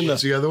 Cash.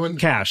 What's the other one?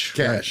 Cash.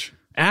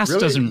 Ass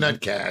really? doesn't.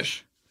 Not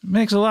cash.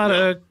 Makes a lot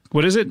of.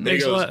 What is it?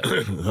 Makes a lot.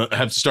 I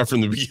have to start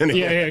from the beginning.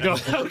 Yeah. Go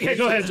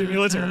ahead, Jimmy.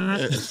 Let's hear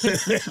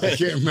it. I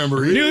can't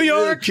remember. New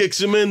York kicks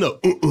him in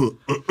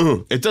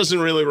the. It doesn't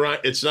really rhyme.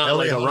 It's not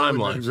like a rhyme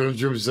line.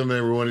 Something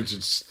I wanted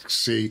to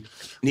see.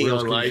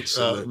 Neon lights,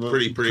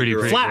 pretty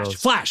great.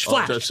 Flash.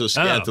 So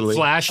scantily.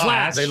 Flash.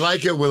 They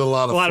like it with a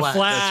lot of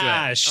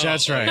flash.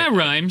 That's right. That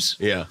rhymes.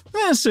 Yeah.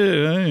 That's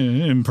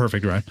an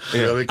imperfect rhyme.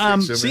 Yeah.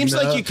 Seems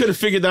like you could have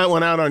figured that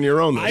one out on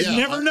your own. I've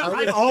never known.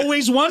 I've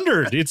always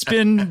wondered. It's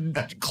been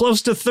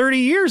close to 30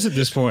 years at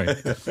this point.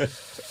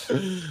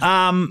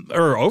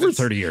 Or over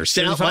 30 years.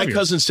 My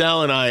cousin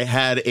Sal and I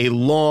had a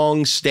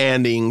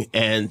long-standing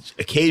and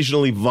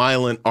occasionally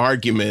violent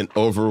argument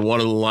over one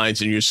of the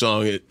lines in your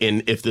song.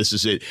 In If This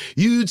Is It,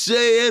 you'd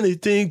say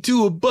anything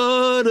to a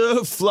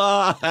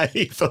butterfly.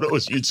 He thought it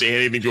was you'd say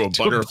anything to a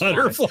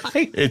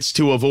butterfly. It's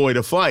to avoid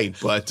a fight,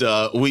 but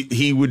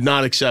he would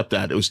not accept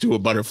that. It was to a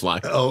butterfly.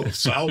 Oh,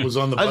 Sal was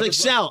on the. I was like,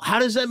 Sal, how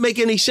does that make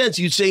any sense?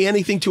 You'd say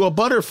anything to a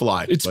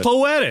butterfly. It's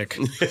poetic.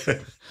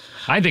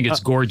 I think it's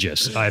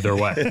gorgeous either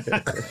way.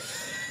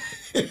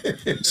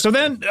 So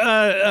then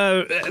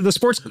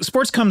the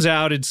sports comes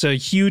out. It's a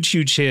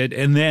huge hit.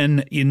 And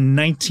then in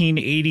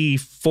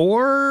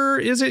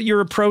 1984, is it,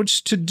 you're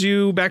approached to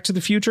do Back to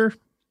the Future?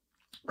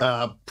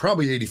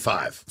 Probably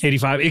 85.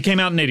 85. It came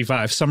out in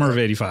 85, summer of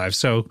 85.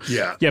 So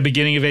Yeah.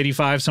 Beginning of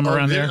 85, somewhere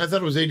around there. I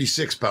thought it was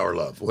 86, Power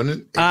Love,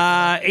 wasn't it?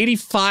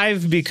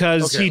 85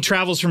 because Okay. he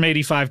travels from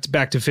 85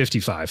 back to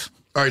 55.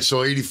 All right,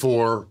 so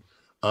 84.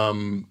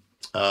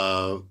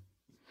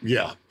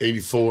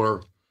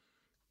 84.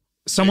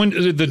 Someone,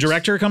 the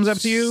director comes up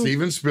to you?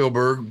 Steven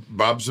Spielberg,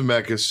 Bob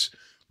Zemeckis,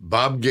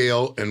 Bob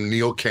Gale, and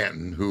Neil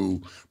Canton,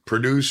 who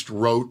produced,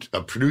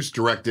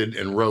 directed,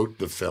 and wrote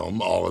the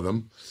film, all of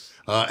them.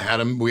 We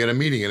had a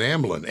meeting in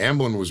Amblin.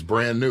 Amblin was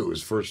brand new. It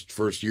was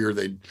first year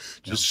they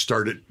just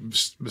started.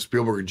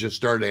 Spielberg had just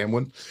started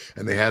Amblin,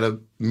 and they had a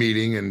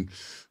meeting. And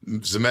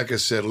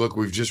Zemeckis said, "Look,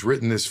 we've just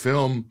written this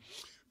film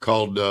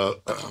called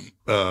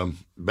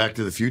Back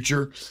to the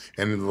Future,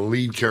 and the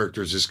lead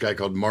character is this guy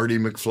called Marty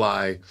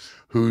McFly,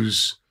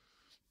 whose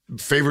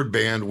favorite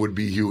band would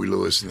be Huey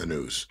Lewis and the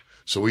News.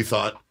 So we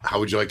thought, how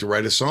would you like to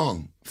write a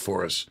song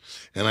for us?"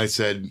 And I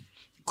said,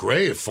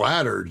 great,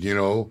 flattered,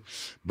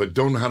 but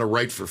don't know how to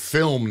write for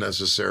film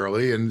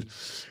necessarily. And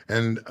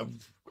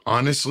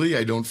honestly,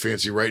 I don't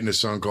fancy writing a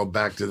song called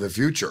Back to the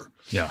Future.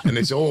 Yeah. And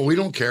they said, "Oh, we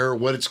don't care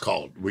what it's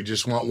called. We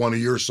just want one of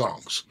your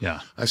songs."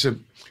 Yeah. I said,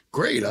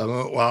 great,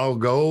 I'll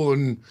go,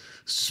 and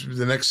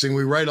the next thing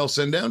we write, I'll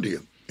send down to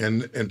you.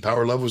 And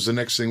Power Love was the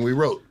next thing we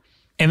wrote.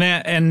 And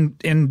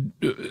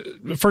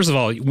first of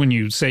all, when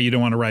you say you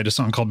don't want to write a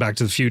song called Back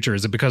to the Future,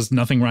 is it because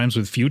nothing rhymes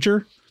with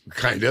future?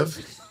 Kind of.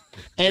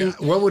 And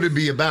Yeah, what would it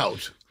be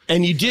about?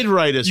 and you did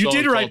write a song. You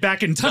did write called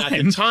Back in Time. Back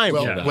in Time.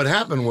 Well, yeah. what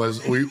happened was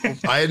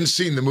I hadn't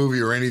seen the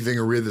movie or anything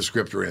or read the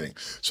script or anything.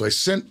 So I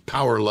sent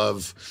Power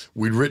Love.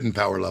 We'd written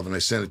Power Love, and I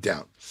sent it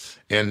down.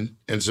 And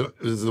so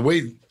the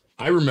way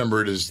I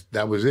remember it is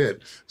that was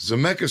it.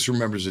 Zemeckis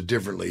remembers it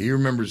differently. He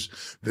remembers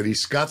that he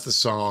got the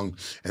song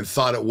and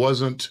thought it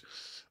wasn't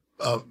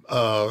up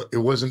enough.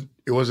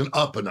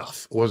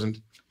 It wasn't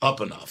up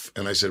enough.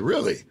 And I said,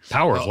 really?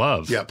 Power of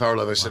Love. Yeah, Power of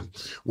Love. I said,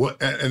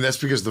 what? And that's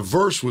because the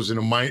verse was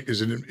in minor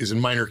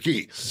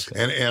key.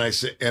 And I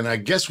said, and I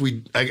guess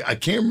I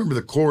can't remember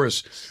the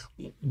chorus,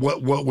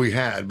 what we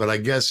had, but I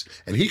guess,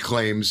 and he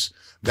claims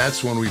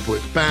that's when we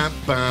put bam,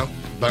 bam,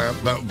 bam,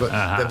 bam, but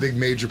that big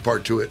major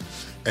part to it.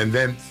 And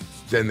then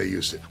they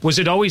used it. Was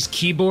it always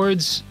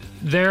keyboards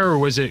there, or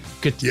was it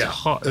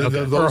guitar? Yeah.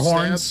 Okay. Or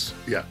horns?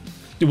 Yeah.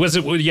 Was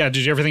it? Yeah.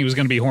 Did you ever think it was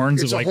going to be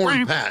horns? It's It a was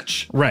horn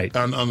patch. Right.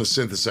 On the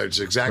synthesizer. It's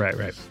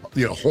exactly. Right.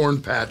 Horn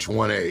patch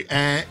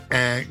 1A.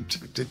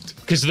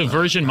 Because the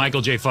version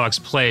Michael J. Fox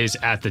plays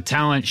at the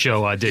talent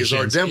show auditions Is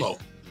our demo.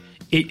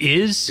 It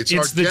is. It's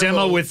It's our the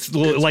demo with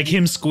like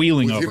him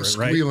squealing with over him it,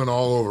 right? squealing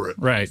all over it.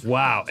 Right.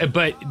 Wow.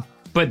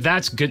 But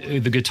that's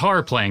good. The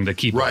guitar playing the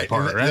keyboard Right.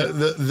 part, right?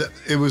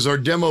 It was our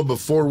demo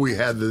before we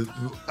had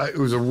it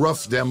was a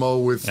rough demo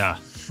with, Yeah.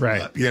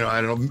 Right.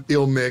 I don't know,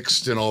 ill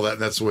mixed and all that.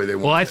 That's the way they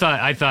Well, want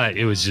I thought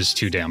it was just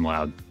too damn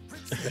loud.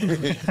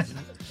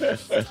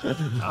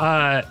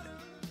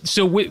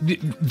 So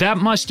that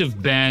must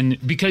have been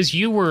because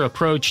you were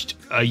approached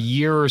a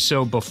year or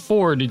so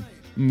before to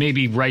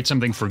maybe write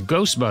something for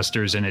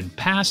Ghostbusters and had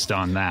passed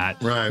on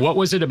that. Right. What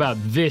was it about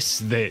this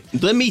that?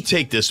 Let me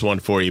take this one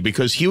for you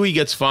because Huey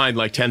gets fined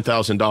like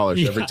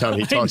 $10,000 every time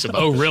he talks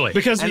about. Oh, it. really?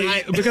 Because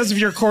of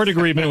your court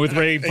agreement with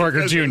Ray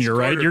Parker Jr.,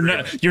 right?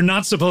 You're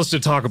not supposed to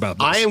talk about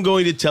this. I am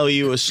going to tell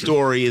you a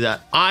story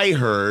that I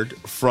heard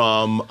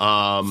from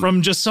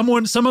just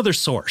some other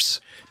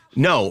source.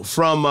 No,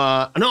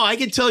 I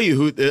can tell you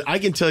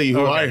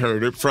who I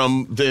heard it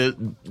from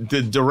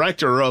the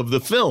director of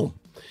the film.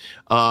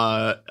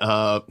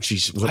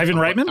 Ivan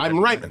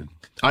Reitman?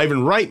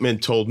 Ivan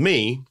Reitman told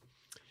me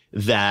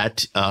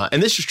that,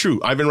 and this is true.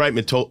 Ivan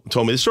Reitman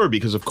told me the story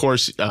because, of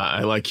course,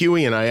 I like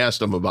Huey, and I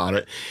asked him about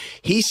it.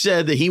 He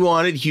said that he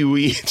wanted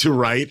Huey to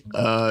write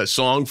a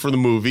song for the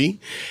movie,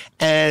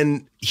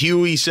 and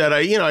Huey said,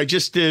 I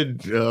just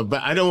did,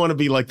 but I don't want to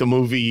be like the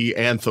movie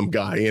anthem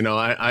guy.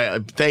 I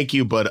thank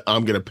you, but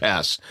I'm going to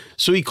pass.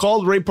 So he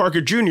called Ray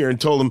Parker Jr.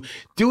 and told him,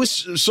 do a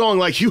song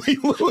like Huey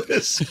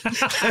Lewis.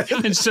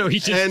 And so he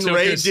just and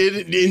Ray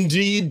did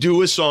indeed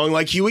do a song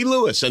like Huey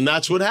Lewis, and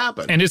that's what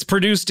happened. And it's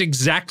produced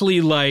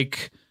exactly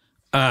like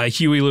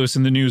Huey Lewis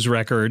in the News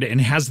record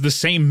and has the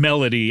same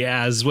melody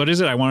as, what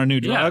is it? I Want a New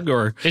Drug? Yeah.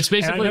 Or It's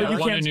basically I know I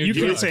Want a New you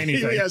Drug. can't say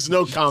anything. He has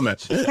no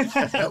comment. when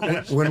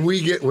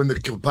the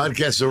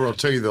podcast is over, I'll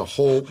tell you the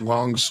whole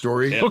long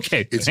story.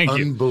 Okay, It's thank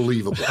you.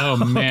 unbelievable. Oh,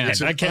 man. It's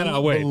an I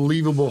cannot wait.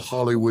 unbelievable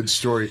Hollywood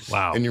story.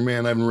 Wow. And your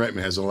man Ivan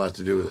Reitman has a lot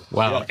to do with it.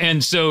 Wow.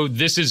 And so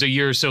this is a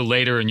year or so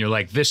later, and you're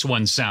like, this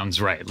one sounds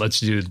right. Let's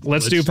do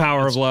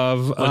Power of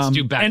Love. Let's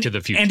do Back to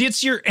the Future.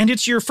 And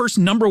it's your first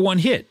number one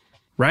hit,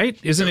 right?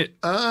 Isn't it?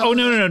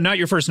 No, not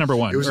your first number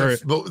one. It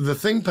was but the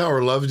thing Power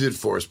of Love did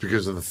for us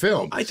because of the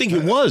film. I think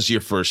it was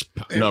your first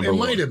number it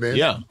one. might have been.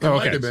 Yeah. It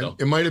might have been. So-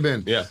 It might have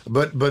been. Yeah.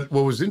 But what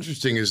was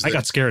interesting is that I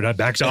got scared. I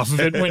backed off of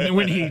it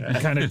when he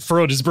kind of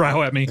furrowed his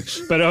brow at me.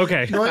 But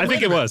okay, No, I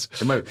think it was.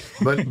 It might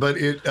have. But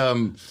it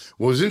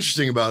what was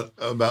interesting about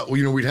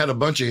we'd had a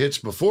bunch of hits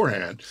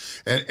beforehand,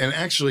 and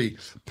actually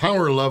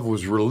Power of Love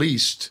was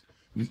released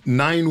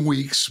 9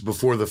 weeks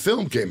before the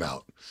film came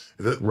out.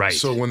 Right.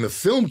 So when the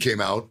film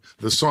came out,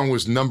 the song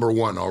was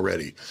 #1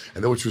 already,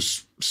 and which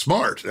was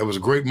smart. That was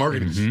great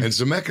marketing. Mm-hmm. And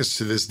Zemeckis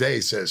to this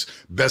day says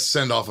best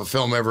send off a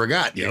film ever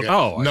got. You Yep. got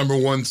Oh.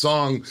 #1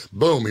 song,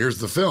 boom, here's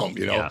the film.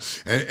 You know,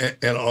 Yeah.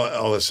 and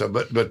all this stuff.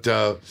 But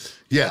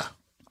yeah.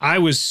 I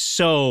was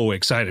so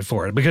excited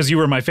for it because you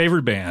were my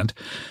favorite band.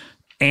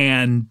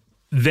 And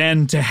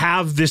then to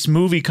have this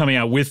movie coming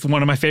out with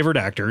one of my favorite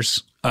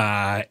actors,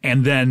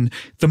 and then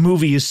the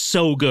movie is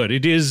so good.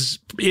 It is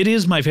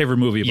my favorite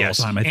movie of all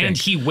time, I think. And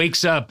he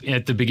wakes up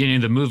at the beginning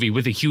of the movie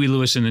with a Huey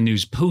Lewis in the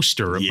News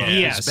poster above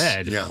his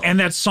bed. Yeah.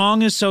 And that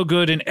song is so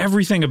good and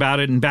everything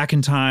about it. And Back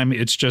in Time,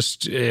 it's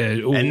just...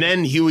 And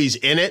then Huey's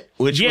in it,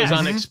 which Yes. was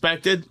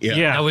unexpected.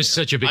 Yeah. That was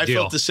such a big I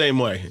deal. felt the same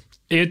way.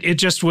 It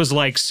just was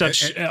like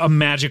such a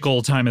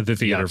magical time at the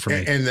theater for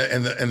me. And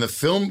the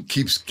film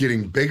keeps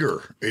getting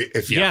bigger.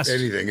 If Yes.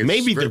 anything, it's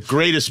Maybe the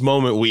greatest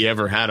moment we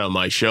ever had on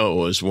my show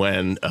was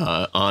when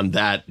on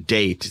that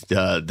date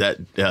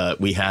that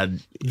we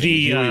had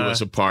Huey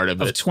was a part of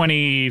it.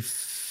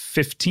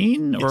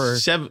 2015 or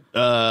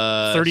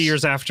 30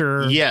 years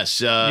after.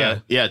 Yes. Yes.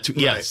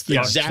 30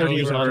 Exactly.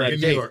 years On after. that In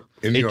New date. York.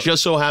 In New It York.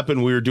 just so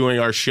happened we were doing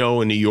our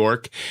show in New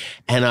York,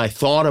 and I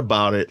thought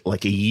about it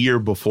like a year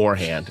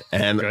beforehand,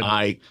 and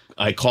I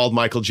called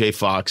Michael J.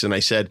 Fox and I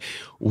said,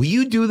 "Will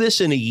you do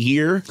this in a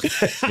year?"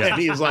 And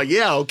he was like,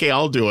 "Yeah, okay,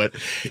 I'll do it."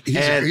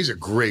 He's a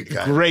great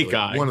guy. Great really.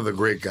 guy. One of the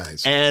great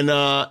guys. And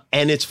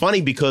it's funny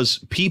because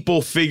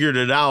people figured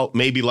it out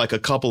maybe like a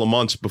couple of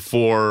months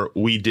before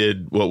we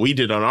did what we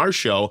did on our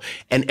show,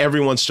 and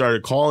everyone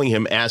started calling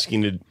him,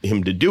 asking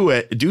him to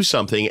do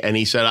something, and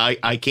he said,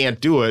 "I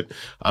can't do it.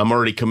 I'm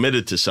already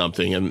committed to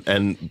something."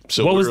 And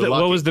so What we was were the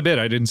lucky. what was the bid?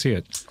 I didn't see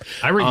it.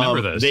 I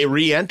remember this. They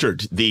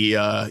re-entered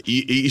the.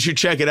 You should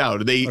check it out.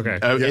 Okay.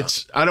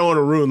 It's. I don't want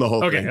to ruin the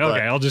whole Okay, thing.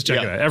 okay, I'll just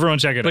check it out. Everyone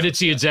check it But out. it's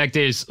the exact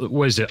days.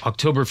 Was it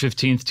October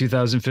 15th,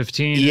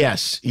 2015?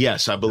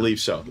 Yes, I believe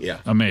so. Yeah,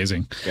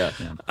 amazing. yeah.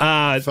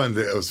 Fun.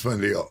 It was a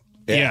fun deal.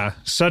 Yeah,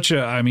 such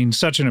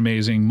an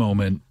amazing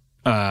moment.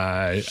 You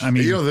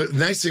know, the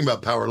nice thing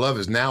about Power Love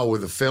is now with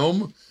the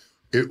film,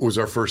 it was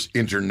our first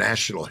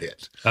international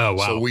hit. Oh,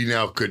 wow. So we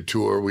now could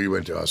tour. We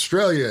went to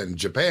Australia and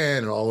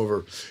Japan and all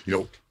over,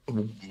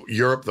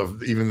 Europe,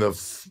 even the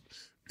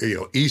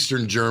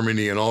Eastern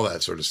Germany and all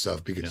that sort of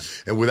stuff.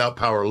 And without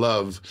Power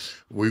Love,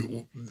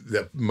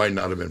 that might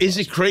not have been. Is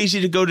it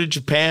crazy to go to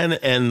Japan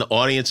and the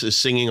audience is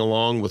singing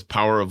along with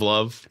 "Power of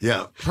Love"?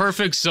 Yeah.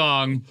 Perfect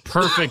song,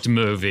 perfect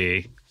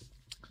movie.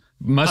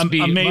 Must be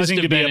amazing must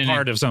have to be been a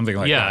part of something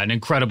like that. Yeah, an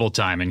incredible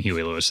time in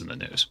Huey Lewis in the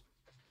News.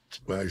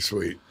 Well, you're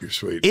sweet. You're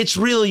sweet. It's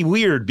really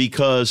weird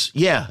because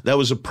that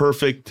was a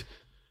perfect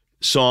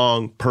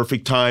song,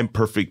 perfect time,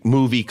 perfect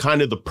movie,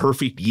 kind of the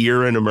perfect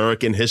year in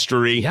American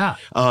history. Yeah.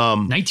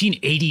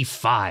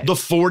 1985. The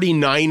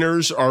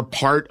 49ers are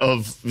part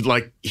of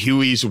like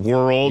Huey's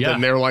world, Yeah.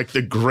 and they're like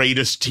the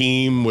greatest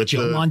team with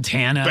Joe the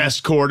Montana.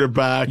 best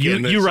quarterback. and You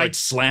it's write like,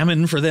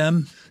 slamming for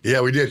them?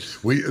 Yeah, we did.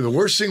 The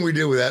worst thing we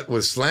did with that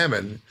with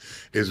Slammin'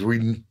 is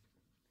we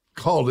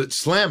called it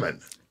Slammin'.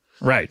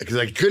 Right. Because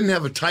I couldn't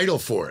have a title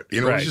for it.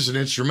 It Right. was just an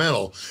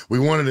instrumental. We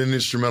wanted an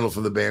instrumental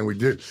for the band. We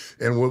did.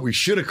 And what we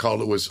should have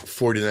called it was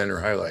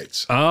 49er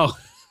Highlights. Oh,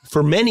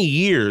 for many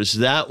years,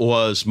 that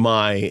was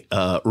my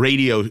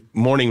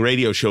morning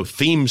radio show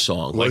theme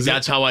song. Like Was it?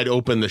 that's how I'd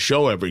open the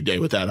show every day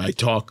with that. I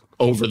talk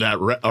over that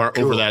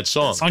over that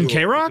song. on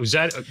K-Rock? Was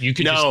that you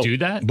could No, just do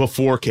that?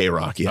 before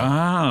K-Rock. Yeah.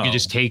 Oh. You could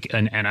just take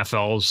an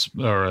NFL's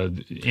or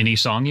any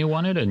song you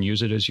wanted and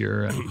use it as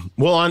your.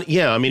 Well, I mean,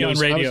 on I was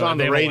radio, on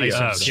they the have a radio.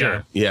 license.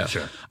 Sure. Yeah.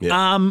 Sure.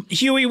 Yeah.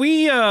 Huey,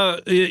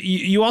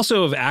 you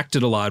also have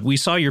acted a lot. We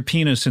saw your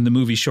penis in the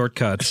movie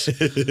Shortcuts.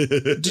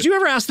 Did you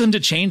ever ask them to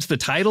change the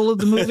title of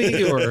the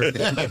movie, or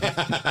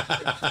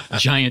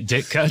Giant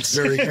dick cuts.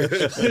 Very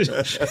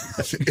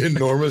good.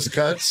 Enormous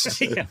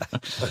cuts.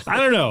 I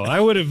don't know.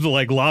 I would have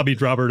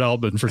lobbied Robert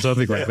Altman for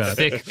something like that.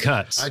 Thick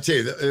cuts. I tell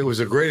you, it was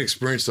a great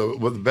experience. Though,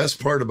 what the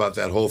best part about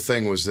that whole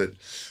thing was that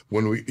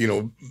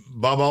when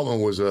Bob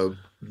Altman was a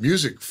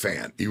music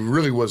fan. He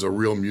really was a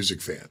real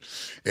music fan,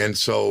 and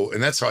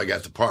that's how I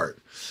got the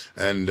part.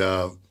 And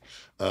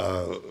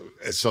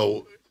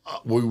so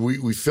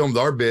we filmed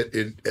our bit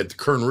at the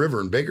Kern River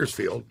in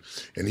Bakersfield,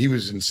 and he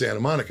was in Santa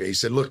Monica. He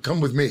said, "Look,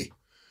 come with me."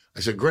 I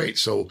said, "Great."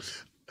 So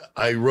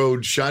I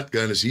rode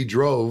shotgun as he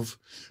drove.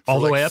 For All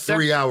the way up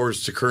 3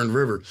 hours to Kern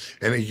River,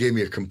 and he gave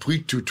me a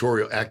complete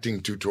acting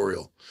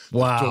tutorial.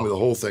 Wow. Told me the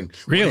whole thing.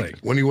 Really?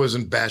 When he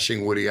wasn't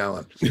bashing Woody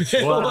Allen.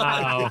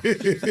 Wow.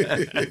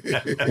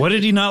 What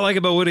did he not like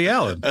about Woody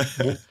Allen?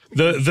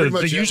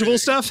 The usual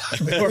stuff?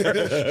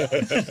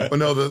 Well,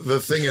 no, the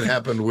thing that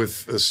happened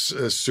with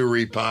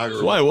Suri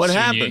Pag. Why? What Sun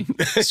happened?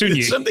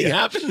 Sunyi. Something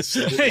happened.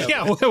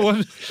 Yeah.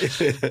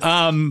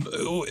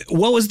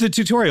 What was the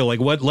tutorial? Like,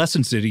 what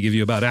lessons did he give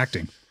you about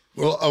acting?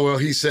 Well,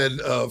 he said,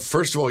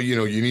 first of all,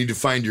 you need to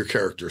find your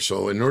character.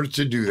 So in order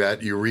to do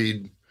that,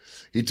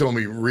 he told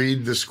me,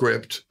 read the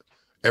script,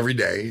 every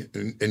day,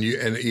 and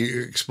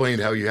you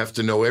explained how you have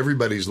to know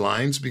everybody's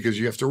lines because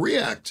you have to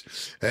react.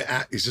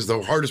 He says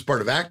the hardest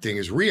part of acting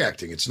is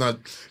reacting. It's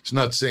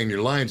not saying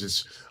your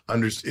lines.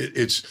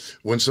 It's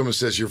when someone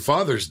says your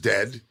father's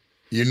dead.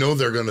 You know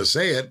they're going to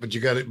say it, but you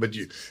got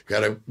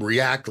to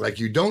react like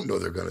you don't know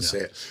they're going to say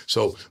it.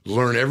 So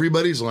learn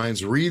everybody's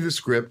lines, read the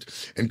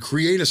script, and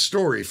create a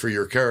story for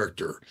your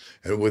character,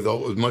 and with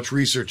as much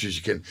research as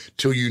you can,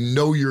 till you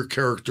know your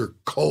character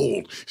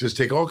cold. He says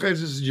take all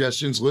kinds of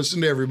suggestions,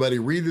 listen to everybody,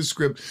 read the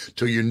script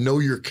till you know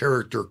your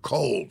character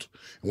cold.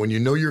 And when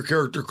you know your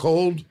character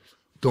cold,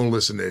 don't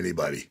listen to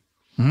anybody.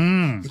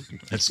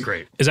 That's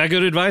great. Is that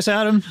good advice,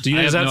 Adam?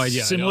 Is that no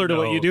idea. similar to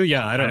what you do?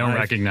 Yeah, I don't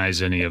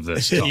recognize any of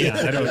this. Yeah,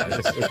 I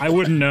don't. I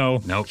wouldn't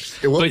know. Nope.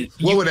 What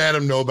would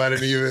Adam know about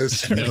any of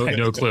this?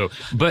 No clue.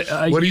 But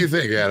what do you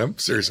think, Adam?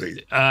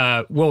 Seriously.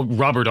 Well,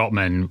 Robert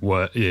Altman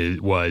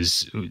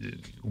was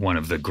one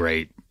of the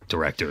great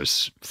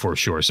directors for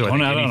sure. So I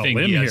think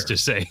anything he has to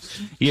say,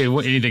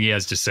 anything he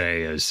has to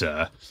say is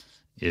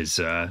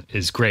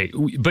great.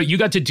 But you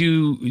got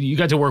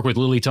to work with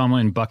Lily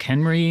Tomlin and Buck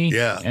Henry.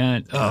 Yeah.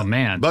 And oh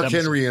man, Buck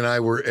Henry and I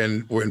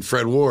and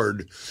Fred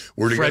Ward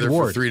were together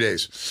for 3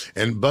 days.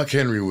 And Buck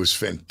Henry was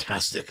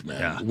fantastic,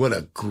 man. Yeah. What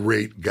a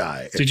great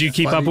guy. Did you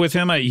keep up with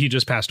him? He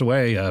just passed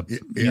away, a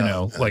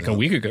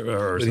week ago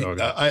or so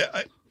ago.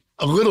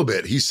 A little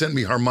bit. He sent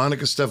me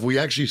harmonica stuff. We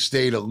actually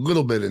stayed a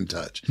little bit in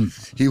touch.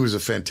 He was a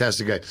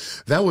fantastic guy.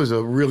 That was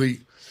a really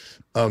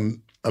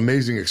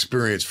amazing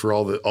experience for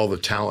all the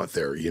talent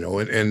there,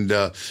 and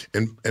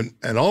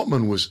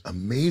Altman was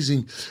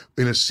amazing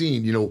in a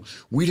scene.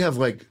 We'd have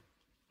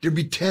there'd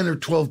be 10 or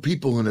 12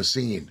 people in a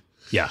scene.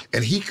 Yeah.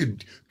 And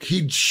he'd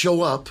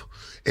show up,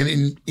 and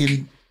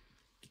in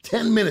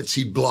 10 minutes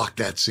he'd block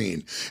that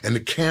scene and the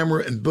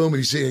camera, and boom, and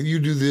he'd say, you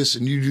do this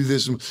and you do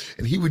this,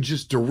 and he would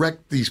just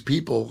direct these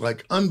people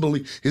like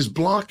unbelievable. His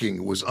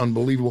blocking was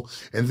unbelievable.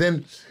 And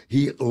then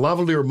he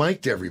lavalier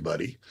mic'd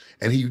everybody,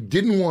 and he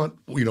didn't want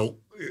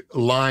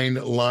line.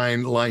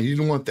 He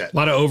didn't want that. A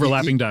lot of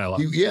overlapping dialogue.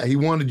 He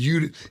wanted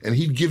you to, and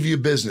he'd give you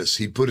business.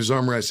 He'd put his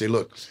arm around and say,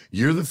 look,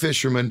 you're the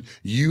fisherman.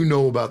 You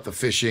know about the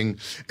fishing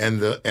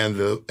and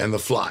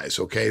the flies.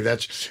 Okay.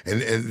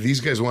 And these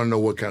guys want to know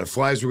what kind of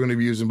flies we're going to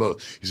be using. But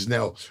he says,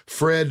 now,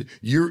 Fred,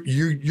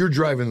 you're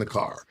driving the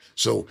car.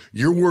 So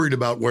you're worried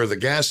about where the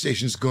gas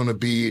station's going to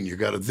be, and you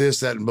got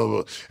this, that, and blah,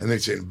 blah, blah. And they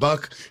say,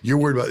 Buck, you're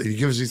worried about it. He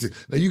gives these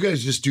things. Now you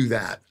guys just do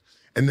that.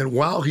 And then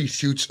while he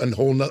shoots and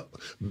holding up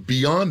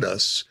beyond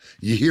us,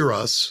 you hear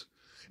us,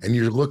 and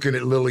you're looking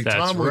at Lily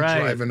Tomlin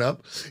driving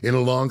up in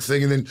a long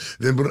thing. And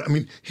then, but I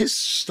mean, his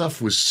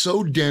stuff was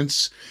so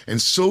dense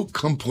and so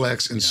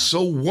complex and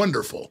so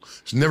wonderful.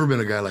 There's never been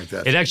a guy like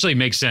that. It actually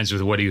makes sense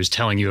with what he was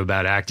telling you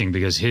about acting,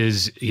 because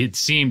it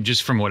seemed,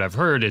 just from what I've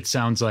heard, it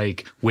sounds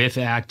like with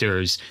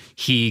actors,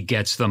 he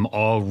gets them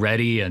all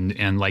ready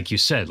and like you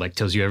said,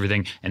 tells you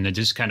everything, and then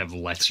just kind of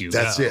lets you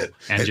That's go it.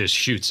 and just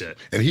shoots it.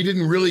 And he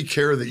didn't really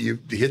care that you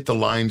hit the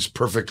lines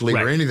perfectly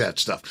or any of that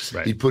stuff.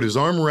 Right. He'd put his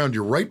arm around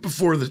you right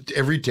before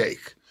every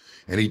take,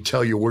 and he'd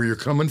tell you where you're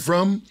coming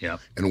from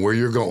and where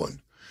you're going.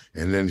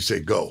 And then he'd say,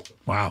 go.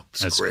 Wow.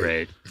 That's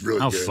great. Really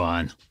How good.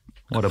 fun.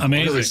 What a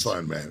amazing. Really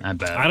fun, man. I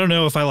bet. I don't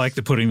know if I like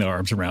the putting the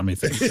arms around me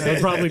thing.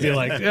 I'd probably be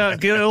like,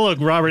 look,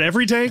 Robert,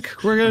 every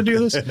take we're going to do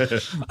this.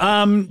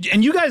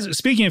 And you guys,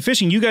 speaking of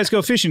fishing, you guys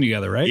go fishing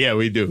together, right? Yeah,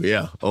 we do.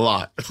 Yeah, a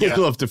lot. We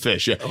love to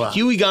fish. Yeah. Wow.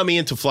 Huey got me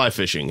into fly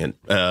fishing, and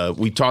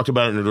we talked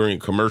about it during a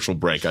commercial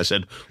break. I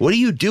said, what do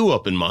you do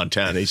up in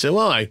Montana? He said,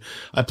 well, I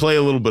play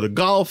a little bit of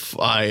golf,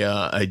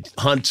 I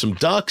hunt some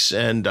ducks,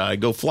 and I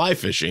go fly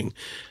fishing.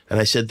 And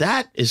I said,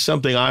 that is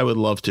something I would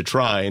love to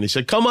try. And he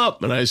said, come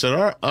up. And I said,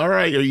 all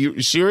right, are you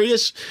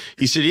serious?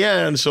 He said,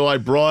 yeah. And so I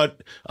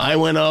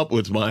went up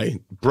with my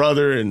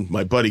brother and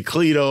my buddy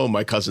Cleto,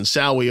 my cousin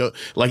Sal. We,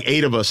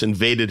 8 of us,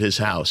 invaded his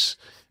house.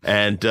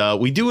 And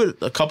we do it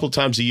a couple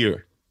times a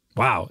year.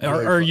 Wow.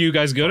 Are you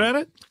guys good at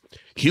it?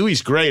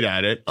 Huey's great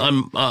at it.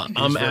 I'm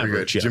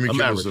average. Yeah, Jimmy I'm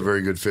Kimmel's average. a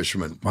very good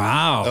fisherman.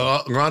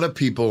 Wow. A lot of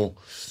people,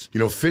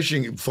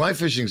 fly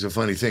fishing is a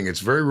funny thing. It's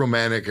very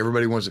romantic.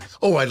 Everybody wants to,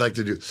 I'd like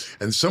to do.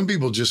 And some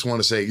people just want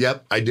to say,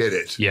 yep, I did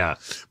it. Yeah.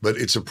 But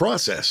it's a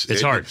process.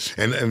 It's hard.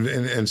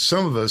 And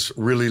some of us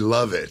really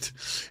love it.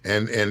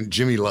 And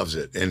Jimmy loves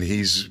it. And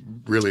he's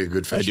really a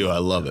good fisherman. I do. I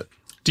love it.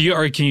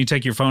 Can you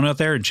take your phone out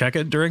there and check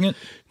it during it?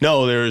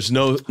 No, there is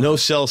no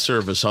cell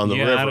service on the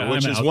river,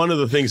 which is one of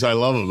the things I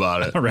love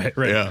about it. Right.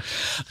 Yeah.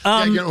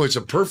 It's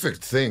a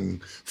perfect thing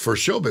for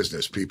show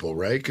business people,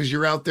 right? Because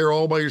you're out there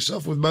all by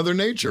yourself with Mother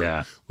Nature.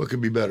 Yeah. What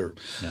could be better?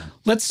 Yeah.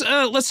 Let's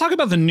talk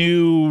about the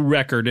new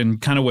record and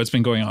kind of what's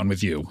been going on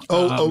with you.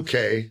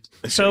 Okay.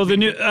 So the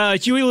new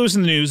Huey Lewis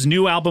in the News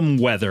new album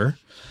Weather,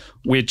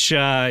 which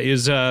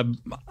is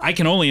I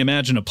can only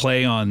imagine a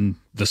play on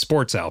the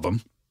sports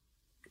album.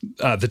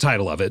 The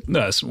title of it,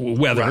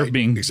 weather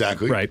being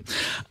exactly right.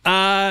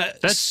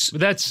 That's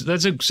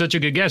such a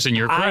good guess, and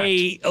you're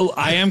correct.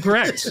 I am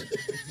correct.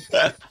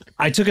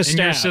 I took a And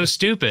you're stab. so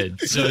stupid,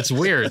 so it's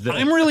weird. That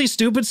I'm really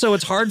stupid, so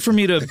it's hard for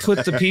me to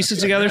put the pieces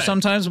together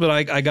sometimes, but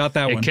I got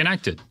that it one.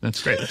 connected.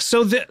 That's great.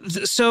 So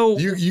so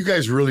You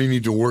guys really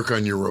need to work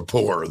on your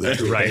rapport.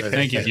 Right.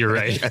 Thank you. You're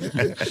right.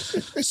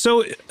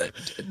 so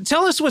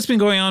tell us what's been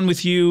going on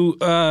with you.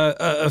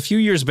 A few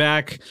years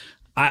back,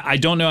 I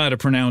don't know how to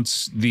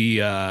pronounce the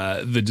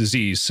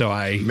disease, so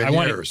I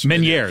want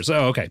Meniere's.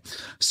 Oh, okay.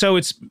 So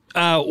it's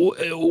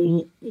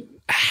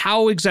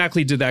how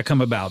exactly did that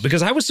come about?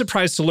 Because I was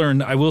surprised to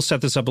learn, I will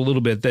set this up a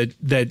little bit,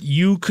 that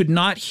you could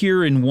not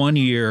hear in one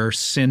ear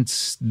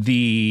since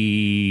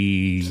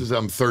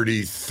I'm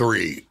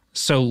 33.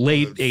 So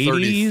late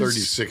 80s?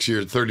 36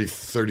 years,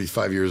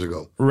 35 years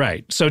ago.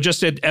 Right. So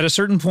just at a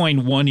certain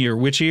point, one ear,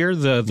 which ear?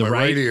 The My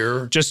right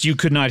ear. Just you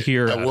could not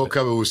hear. I woke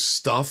up, it was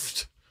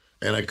stuffed,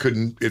 and I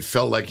couldn't, it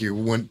felt like you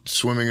went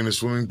swimming in a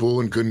swimming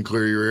pool and couldn't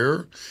clear your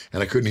ear,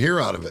 and I couldn't hear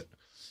out of it.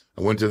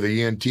 I went to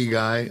the ENT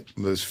guy,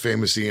 this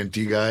famous ENT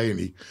guy, and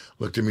he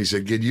looked at me and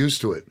said, "Get used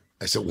to it."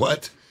 I said,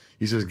 "What?"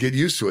 He says, "Get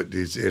used to it.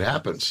 It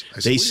happens." I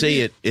said, They "What do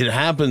you say it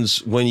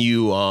happens when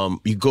you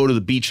go to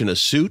the beach in a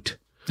suit.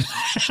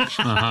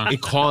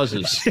 It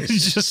causes.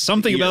 It's just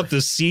something about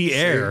the sea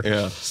air.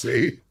 Yeah.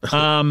 see?"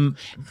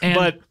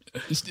 But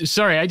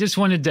Sorry, I just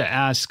wanted to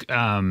ask.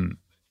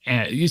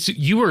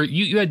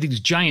 You had these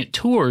giant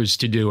tours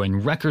to do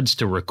and records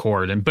to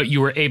record, but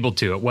you were able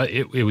to.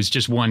 It was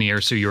just one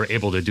ear, so you were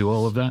able to do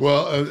all of that.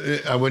 Well,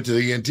 I went to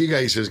the ENT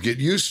guy. He says, "Get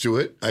used to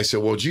it." I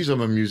said, "Well, geez, I'm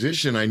a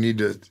musician. I need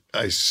to.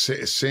 I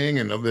sing,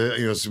 and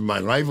it's my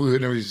livelihood."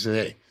 And everything. He said,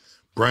 "Hey,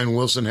 Brian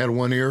Wilson had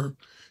one ear.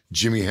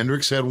 Jimi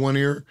Hendrix had one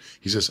ear."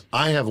 He says,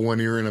 "I have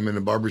one ear, and I'm in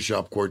a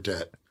barbershop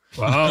quartet."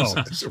 wow,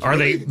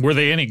 were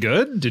they any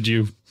good? Did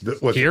you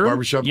What's hear the 'em?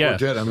 barbershop Yeah.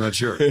 quartet? I'm not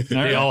sure.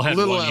 They all A had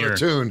little one out ear. of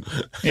tune.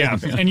 Yeah,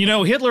 and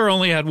Hitler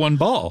only had one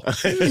ball.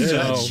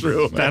 That's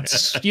true.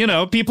 That's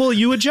people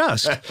you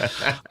adjust.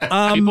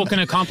 People can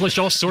accomplish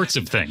all sorts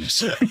of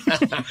things.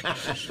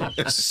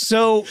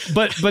 So,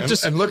 but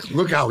just And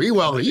look how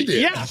he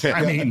did. yeah,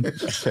 I mean.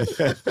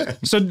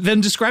 So then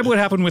describe what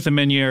happened with the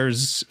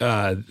Meniere's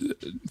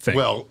thing.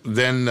 Well,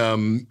 then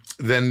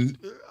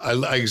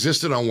I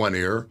existed on one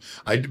ear.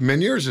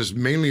 Meniere's is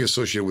mainly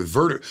associated with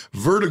vertigo.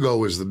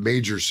 Vertigo is the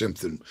major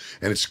symptom,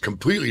 and it's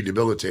completely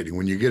debilitating.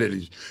 When you get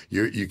it,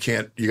 you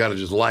can't. You got to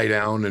just lie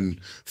down and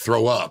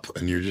throw up,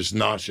 and you're just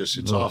nauseous.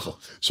 It's awful.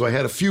 So I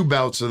had a few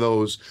bouts of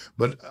those,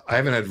 but I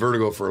haven't had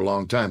vertigo for a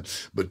long time.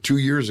 But 2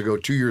 years ago,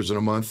 2 years and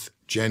a month,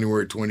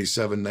 January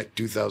 27,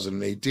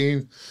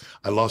 2018,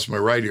 I lost my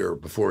right ear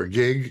before a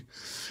gig,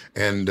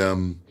 and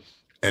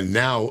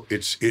now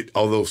it's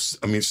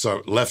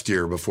left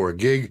ear before a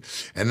gig,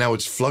 and now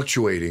it's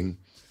fluctuating,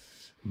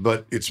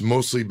 but it's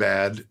mostly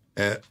bad,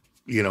 and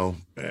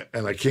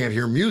I can't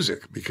hear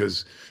music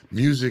because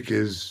music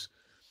is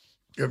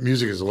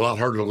a lot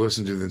harder to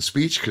listen to than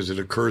speech because it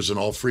occurs in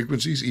all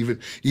frequencies.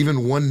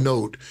 Even one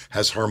note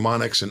has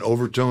harmonics and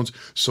overtones,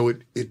 so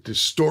it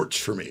distorts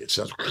for me. It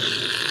sounds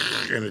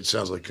and it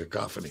sounds like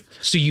cacophony.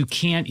 So you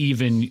can't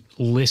even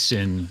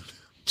listen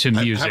to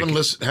music. I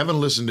haven't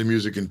listened to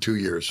music in 2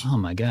 years. Oh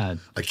my God.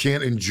 I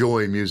can't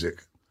enjoy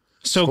music.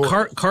 so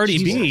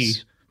Cardi B,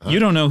 you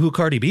don't know who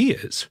Cardi B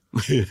is.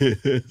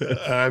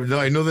 I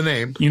know the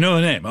name. You know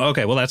the name.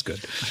 Okay, well that's good.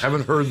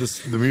 Haven't heard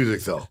the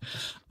music though.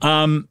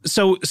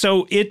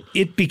 So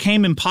it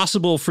became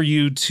impossible for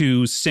you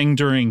to sing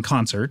during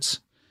concerts.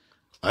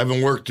 I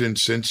haven't worked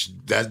since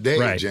that day,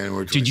 Right.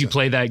 January 27th. Did you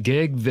play that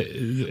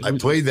gig? I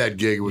played that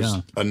gig. It was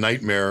a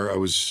nightmare.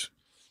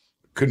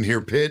 Couldn't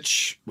hear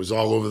pitch. Was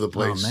all over the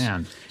place. Oh,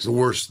 man. It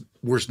was the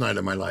worst night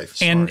of my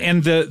life. And Sorry.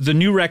 and the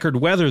new record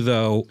Weather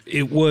though,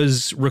 it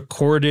was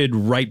recorded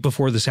right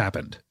before this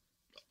happened.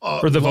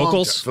 Or the Long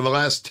vocals? time, for the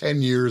last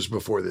 10 years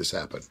before this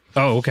happened.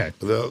 Oh, okay.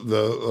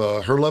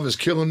 The Her Love Is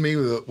Killing Me,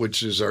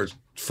 which is our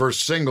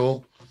first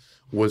single,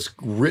 was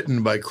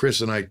written by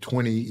Chris and I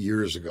 20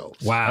 years ago.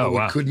 Wow, We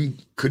wow.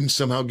 couldn't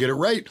somehow get it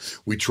right.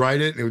 We tried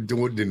it, it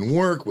didn't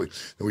work. Then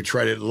we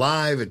tried it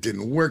live, it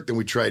didn't work. Then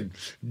we tried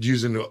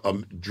using a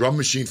drum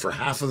machine for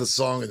half of the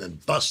song and then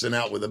busting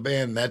out with a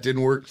band, and that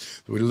didn't work.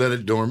 We let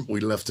it dorm,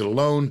 we left it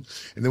alone,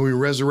 and then we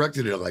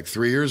resurrected it like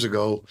 3 years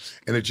ago,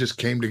 and it just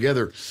came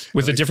together.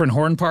 With a different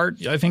horn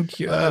part, I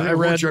think I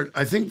read.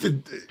 I think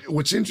that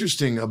what's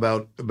interesting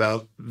about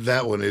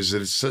that one is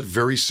that it's a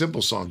very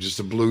simple song, just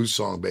a blues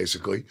song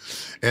basically,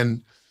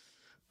 and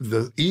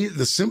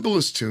the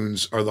simplest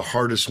tunes are the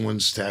hardest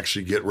ones to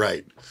actually get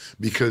right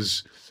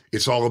because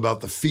it's all about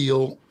the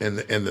feel and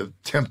the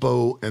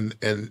tempo and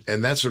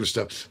that sort of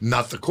stuff,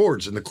 not the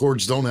chords, and the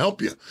chords don't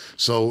help you.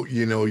 So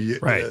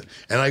Right.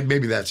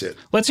 Maybe that's it.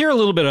 Let's hear a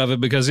little bit of it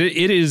because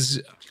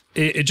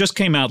it just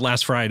came out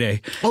last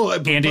Friday. Oh,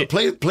 and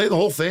play the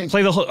whole thing.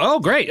 Play the whole. Oh,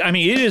 great! I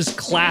mean, it is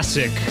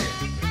classic.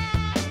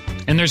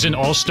 And there's an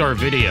all-star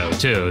video,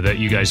 too, that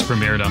you guys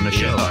premiered on the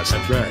show last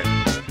night.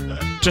 That's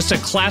right. Just a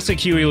classic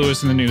Huey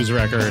Lewis and the News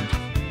record.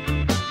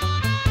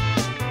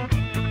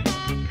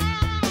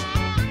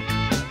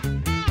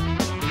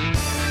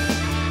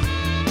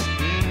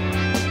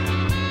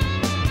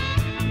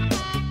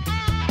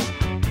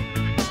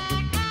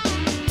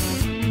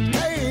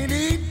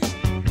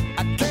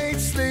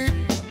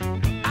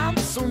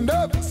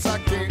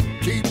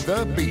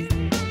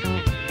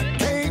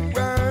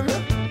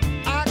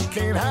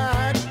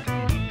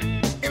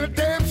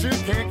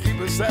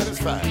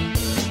 fine.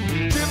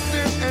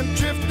 Drifting and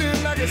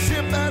drifting like a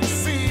ship at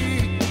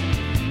sea.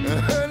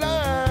 Her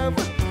love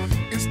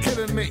is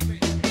killing me.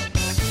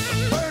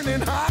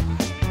 Burning hot,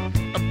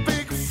 a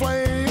big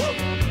flame.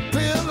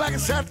 Feel like a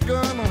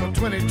shotgun on a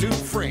 22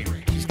 frame.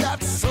 She's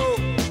got soul,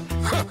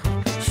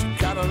 she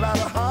got a lot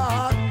of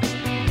heart.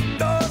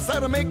 Knows how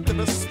to make the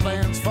best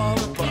plans fall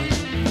apart.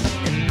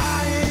 And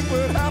I ain't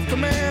with half the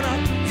man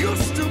I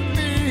used to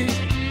be.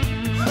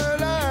 Her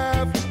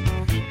love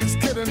is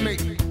killing me.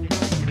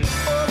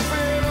 Off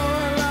and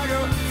on like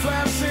a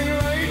flashing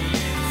light.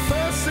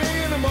 First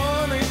thing in the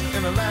morning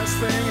and the last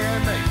thing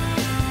at night.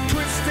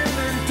 Twisting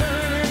and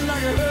turning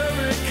like a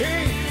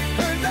hurricane.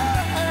 Her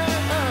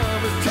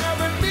love is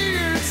driving me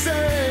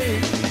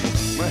insane.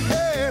 My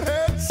head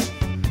hurts,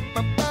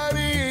 my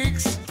body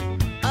aches.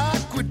 I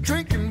quit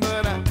drinking,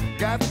 but I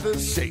got the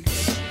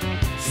shakes.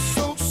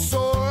 So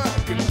sore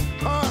I can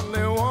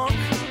hardly walk.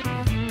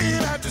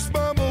 And I just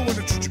mumble when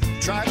I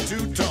try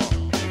to talk.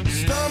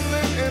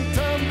 Stumbling and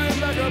tumbling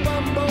like a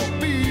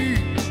bumblebee.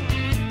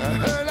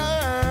 Her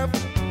love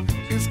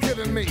is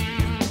killing me.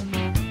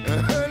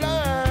 Her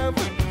love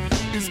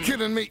is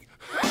killing me.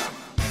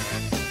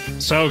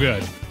 So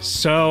good.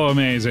 So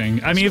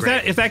amazing. I mean,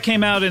 if that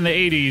came out in the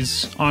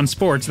 80s on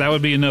sports, that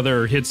would be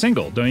another hit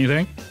single, don't you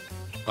think?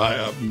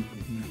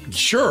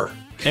 Sure.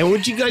 And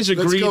would you guys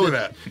agree Let's go with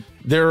that.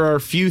 there are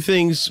few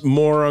things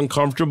more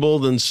uncomfortable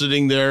than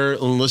sitting there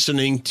and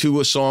listening to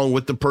a song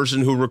with the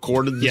person who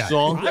recorded the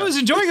song? I was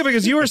enjoying it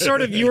because you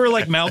were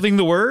like mouthing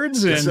the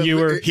words and you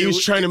were... He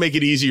was trying to make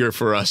it easier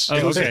for us.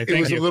 Oh, okay, It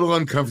was a little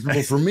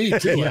uncomfortable for me,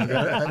 too.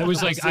 I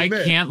was like, I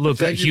can't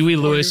look up. Huey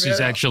Lewis is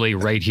actually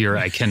right here.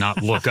 I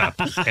cannot look up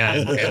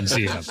and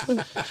see him.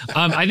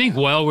 I think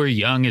While We're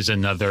Young is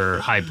another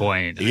high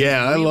point.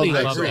 Yeah, I really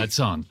love that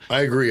song.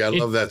 I agree. I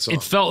love that song.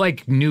 It felt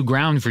like new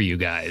ground for you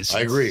guys.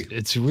 I agree.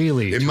 It's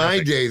really in my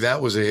day,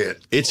 that was a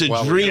hit. It's a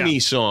dreamy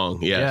song.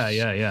 Yes.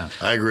 Yeah.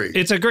 I agree.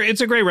 It's a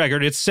great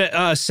record. It's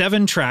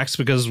 7 tracks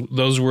because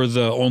those were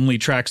the only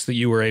tracks that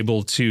you were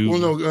able to. Well,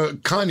 no,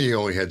 Kanye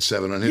only had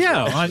 7 on his.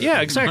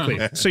 Yeah, exactly.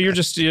 So you're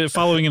just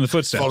following in the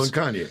footsteps. Following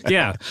Kanye.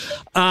 Yeah,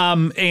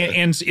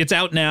 and it's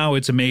out now.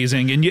 It's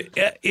amazing, and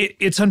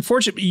it's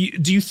unfortunate.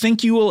 Do you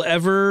think you will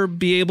ever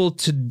be able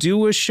to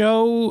do a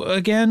show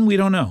again? We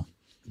don't know.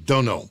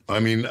 Don't know. I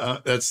mean,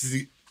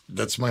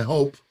 that's my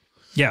hope.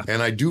 Yeah,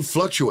 and I do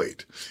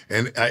fluctuate,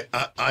 and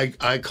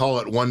I call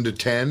it 1 to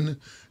 10.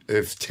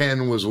 If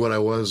 10 was what I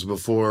was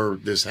before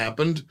this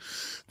happened,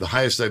 the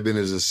highest I've been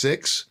is a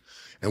 6.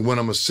 And when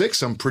I'm a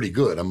 6, I'm pretty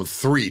good. I'm a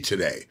 3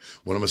 today.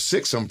 When I'm a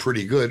 6, I'm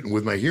pretty good. And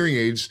with my hearing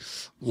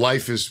aids,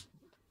 life is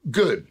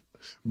good,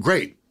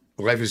 great.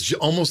 Life is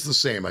almost the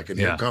same. I can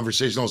have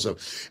conversation also,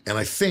 and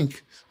I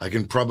think I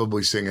can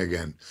probably sing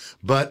again.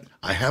 But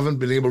I haven't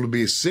been able to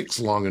be a 6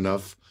 long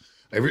enough.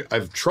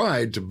 I've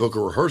tried to book a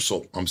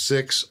rehearsal. I'm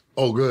 6.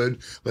 Oh, good.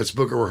 Let's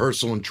book a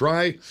rehearsal and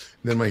try. And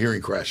then my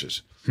hearing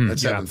crashes.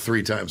 That's happened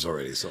 3 times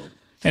already. So.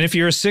 And if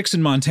you're a 6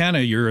 in Montana,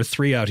 you're a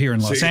 3 out here in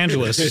Los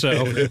Angeles.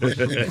 So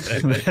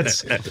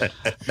that's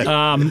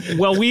well,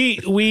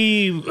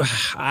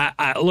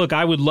 look,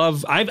 I would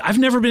love. I've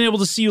never been able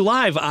to see you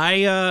live.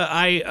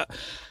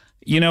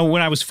 You know,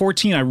 when I was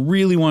 14, I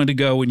really wanted to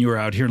go when you were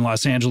out here in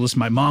Los Angeles.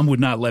 My mom would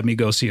not let me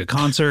go see a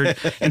concert.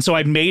 And so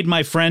I made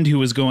my friend who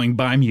was going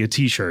buy me a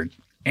T-shirt.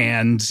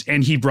 And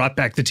he brought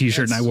back the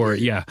T-shirt and I wore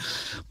it. Yeah.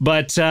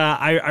 But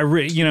I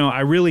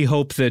really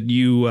hope that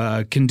you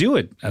can do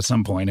it at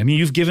some point. I mean,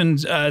 you've given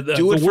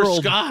the world.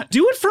 For Scott.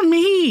 Do it for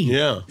me.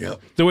 Yeah.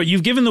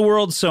 You've given the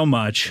world so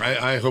much.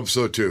 I hope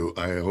so, too.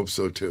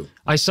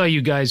 I saw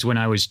you guys when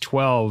I was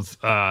 12.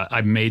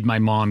 I made my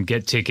mom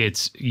get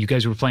tickets. You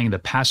guys were playing the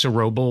Paso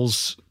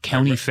Robles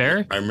County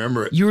Fair. I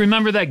remember it. You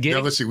remember that gig?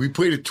 Now, let's see. We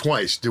played it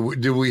twice. Did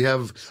we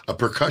have a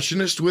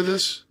percussionist with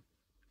us?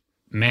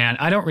 Man,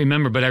 I don't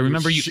remember, but I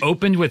remember you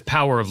opened with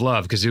Power of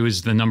Love because it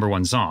was the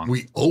 #1 song.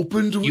 We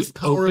opened with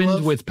Power of Love? You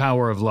opened with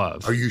Power of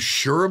Love. Are you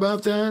sure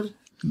about that?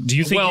 Do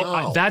you think?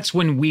 Well, that's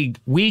when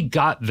we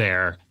got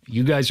there.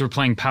 You guys were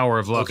playing Power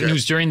of Love. Okay. And it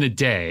was during the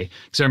day.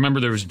 Because I remember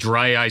there was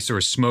dry ice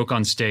or smoke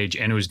on stage,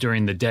 and it was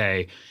during the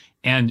day.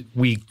 And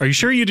Are you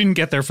sure you didn't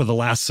get there for the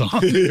last song?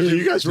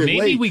 You guys were Maybe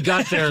late. We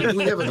got there Did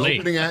we have an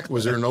late. Opening act?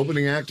 Was there an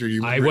opening act? Or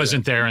you? I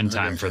wasn't there in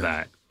time for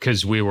that.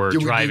 Because we were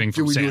driving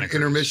from Santa Cruz. Did we do an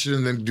intermission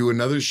and then do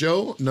another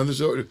show?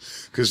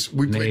 Because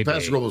we played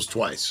Paso Robles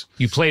twice.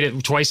 You played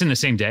it twice in the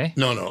same day?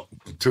 No.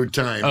 2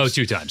 times. Oh,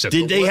 2 times.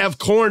 Did they have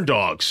corn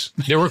dogs?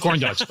 There were corn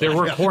dogs.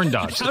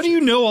 How do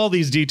you know all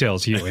these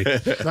details, Huey?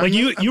 Like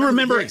you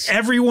remember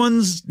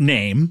everyone's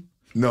name.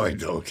 No, I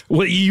don't.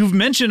 Well, you've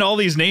mentioned all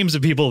these names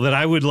of people that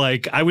I would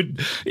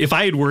if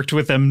I had worked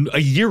with them a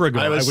year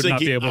ago, I would not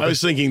be able to. I was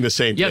thinking the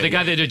same thing. Yeah, the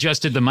guy that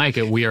adjusted the mic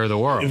at We Are the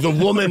World. The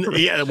woman,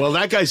 well,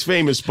 that guy's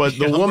famous, but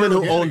the woman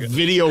who owned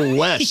Video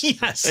West.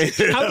 Yes.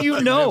 How do you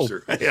know?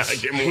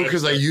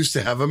 Because I used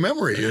to have a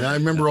memory, and I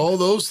remember all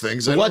those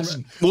things.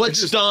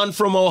 What's Don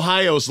from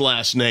Ohio's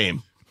last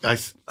name? There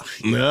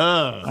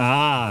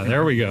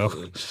we go.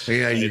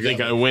 Yeah, I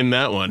think I win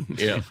that one.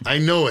 Yeah. I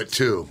know it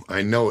too.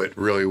 I know it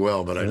really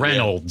well, but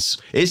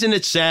Reynolds. Isn't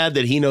it sad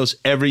that he knows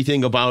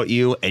everything about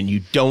you and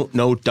you don't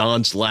know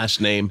Don's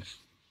last name?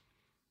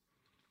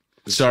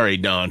 Sorry,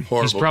 Don.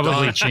 horrible. He's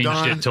probably Don- changed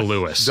Don- it to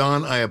Lewis.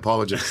 Don, I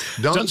apologize.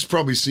 Don's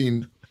probably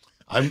seen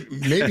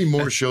maybe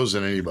more shows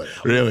than anybody.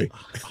 Really?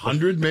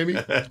 100 maybe?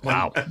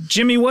 Wow.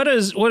 Jimmy, what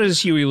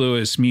does Huey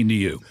Lewis mean to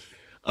you?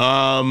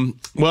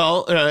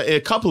 Well, a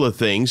couple of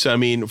things. I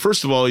mean,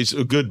 first of all, he's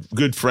a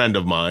good friend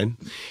of mine.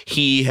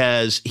 He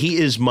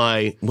is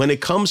my, when it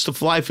comes to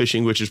fly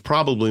fishing, which is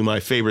probably my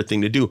favorite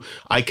thing to do,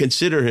 I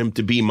consider him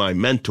to be my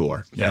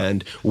mentor. Yeah.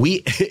 And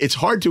it's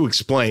hard to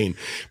explain,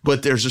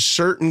 but there's a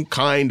certain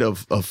kind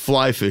of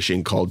fly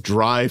fishing called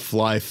dry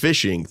fly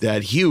fishing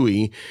that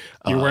Huey,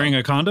 You're wearing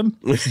a condom?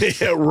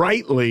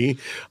 rightly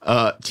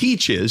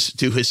teaches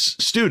to his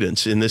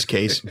students, in this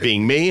case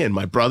being me and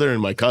my brother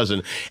and my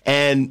cousin.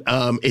 And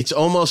it's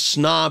almost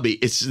snobby.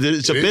 It's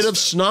a bit of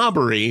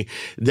snobbery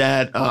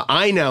that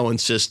I now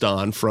insist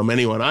on from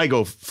anyone I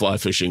go fly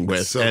fishing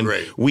with. So and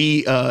great.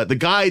 The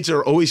guides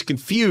are always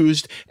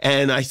confused,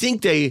 and I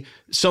think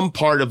some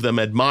part of them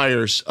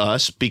admires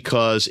us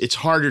because it's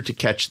harder to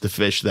catch the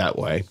fish that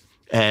way.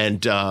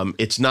 And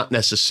it's not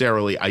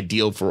necessarily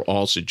ideal for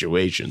all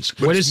situations.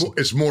 But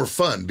it's more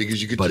fun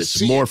because you get to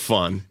see more it.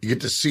 fun. You get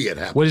to see it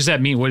happen. What does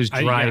that mean? What is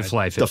dry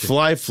fly fishing? The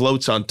fly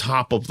floats on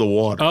top of the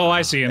water. Oh,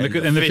 I see. And the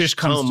fish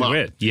comes to up.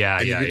 it. Yeah,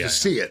 And you get to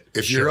see it.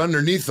 If you're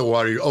underneath the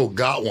water,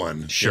 got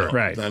one. Sure.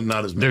 Right.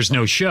 Not as much. There's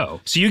no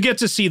show. So you get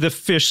to see the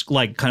fish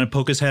like kind of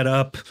poke his head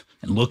up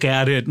and look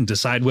at it and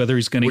decide whether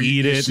he's going to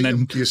eat it. And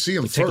then you see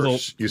him take a little-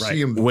 first. You right.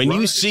 see him When you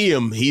rise. see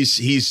him,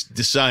 he's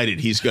decided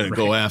he's going to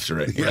go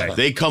after it. Right.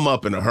 They come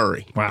up in a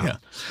hurry. Wow. Yeah.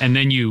 And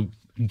then you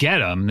get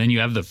them, then you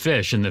have the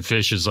fish, and the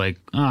fish is like,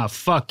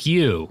 fuck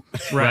you.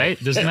 Right?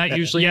 Doesn't that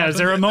usually Yeah, happen? is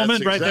there a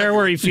moment That's right there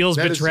where he feels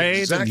that is betrayed?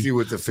 exactly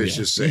what the fish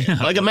is saying.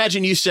 Like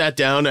imagine you sat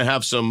down and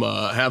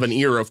have an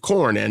ear of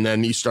corn, and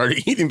then you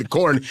started eating the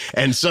corn,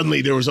 and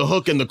suddenly there was a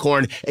hook in the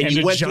corn, and And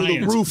you a went through the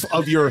giant. roof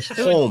of your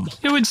home.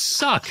 It would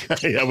suck.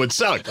 That would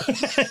suck.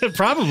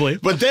 Probably.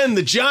 But then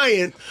the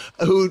giant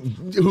who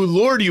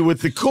lured you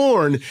with the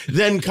corn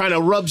then kind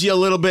of rubs you a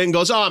little bit and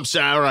goes, "Oh, I'm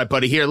sorry, all right,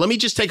 buddy. Here, let me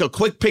just take a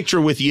quick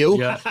picture with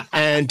you,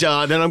 and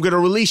then I'm going to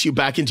release you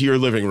back into your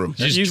living room."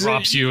 Just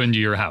drops you into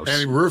your house.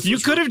 And roof You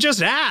is- could have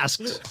just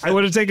asked. I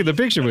would have taken the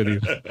picture with you.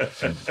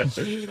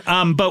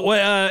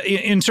 But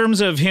in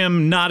terms of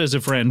him not as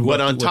a friend,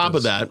 But on top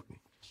of that,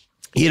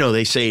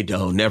 they say,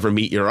 never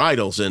meet your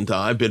idols. And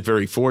I've been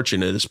very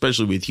fortunate,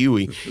 especially with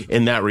Huey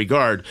in that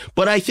regard.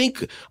 But I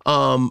think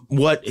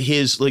what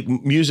his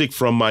music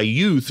from my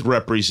youth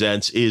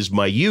represents is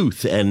my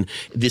youth and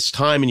this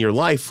time in your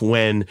life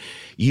when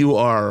you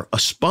are a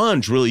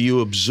sponge, really. You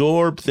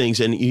absorb things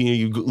and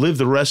you live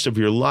the rest of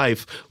your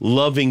life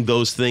loving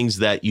those things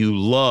that you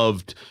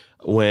loved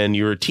when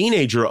you're a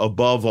teenager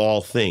above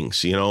all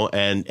things,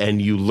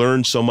 and you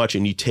learn so much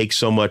and you take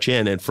so much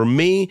in. And for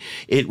me,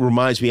 it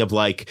reminds me of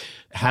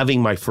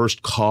having my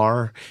first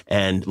car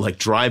and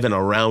driving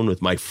around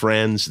with my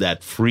friends,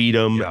 that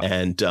freedom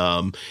and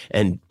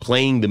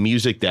playing the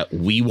music that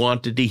we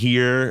wanted to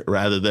hear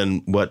rather than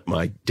what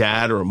my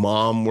dad or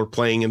mom were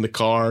playing in the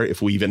car,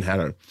 if we even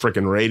had a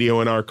frickin' radio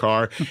in our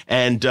car.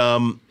 And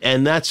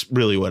that's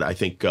really what I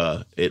think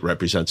it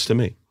represents to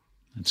me.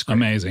 It's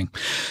amazing.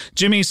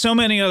 Jimmy, so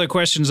many other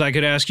questions I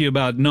could ask you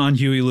about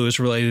non-Huey Lewis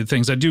related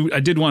things. I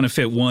did want to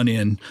fit one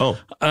in.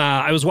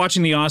 I was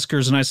watching the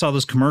Oscars and I saw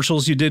those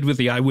commercials you did with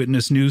the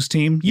Eyewitness News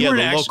team. The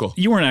local.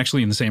 You weren't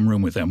actually in the same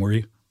room with them, were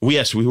you?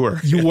 Yes, we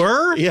were. You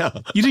were? Yeah.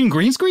 You didn't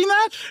green screen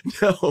that?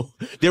 No,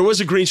 there was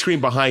a green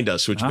screen behind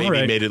us, which maybe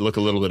right. made it look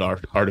a little bit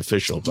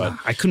artificial. But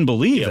I couldn't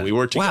believe it. we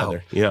were together.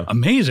 Wow. Yeah,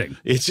 amazing.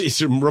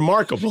 it's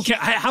remarkable.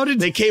 How did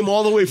They came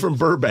all the way from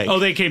Burbank. Oh,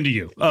 they came to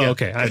you. Oh,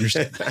 okay, I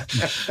understand.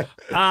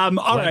 All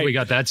Glad right. we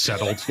got that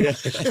settled.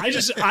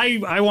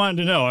 I wanted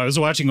to know. I was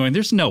watching, going,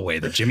 "There's no way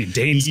that Jimmy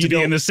deigns to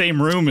be in the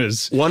same room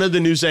as." One of the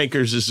news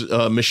anchors is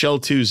Michelle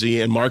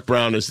Tuzzi, and Mark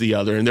Brown is the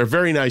other, and they're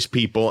very nice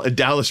people. And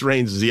Dallas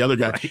Raines is the other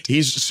guy. Right.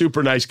 He's a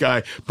super nice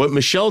guy. But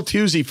Michelle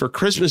Tuzzi, for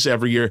Christmas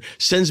every year,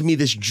 sends me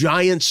this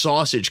giant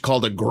sausage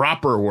called a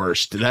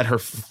Gropperwurst that her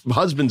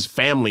husband's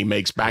family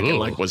makes back in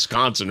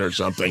Wisconsin or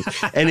something.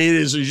 And it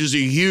is just a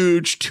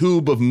huge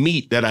tube of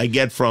meat that I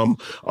get from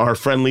our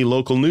friendly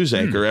local news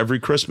anchor every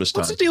Christmas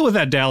time. What's the deal with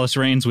that Dallas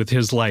Raines with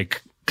his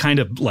kind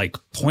of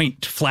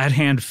point flat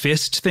hand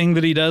fist thing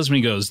that he does when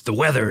he goes, "The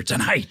weather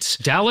tonight"?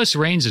 Dallas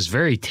Raines is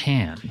very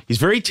tan. He's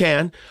very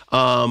tan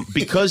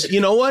because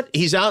you know what?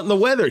 He's out in the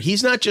weather.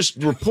 He's not just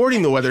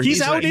reporting the weather.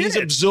 He's out in He's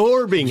it.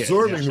 absorbing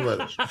the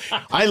weather.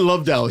 I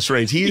love Dallas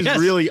Raines. He's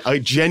really a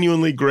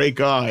genuinely great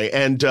guy.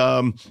 And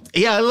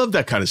I love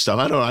that kind of stuff.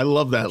 I don't know. I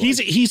love that.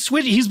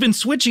 He's been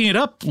switching it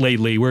up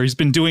lately where he's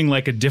been doing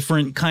a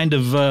different kind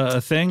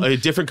of thing. A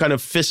different kind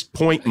of fist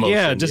point motion.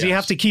 Yeah. Does he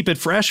have to keep it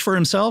fresh for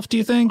himself, do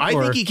you think? I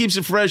think think he keeps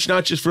it fresh,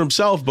 not just for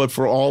himself, but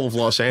for all of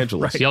Los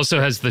Angeles. He also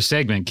has the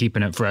segment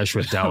Keeping It Fresh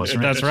with Dallas.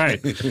 That's right.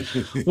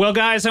 Well,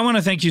 guys, I want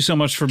to thank you so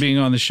much for being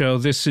on the show.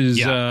 This is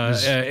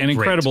an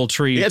incredible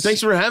treat. Yeah,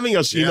 thanks for having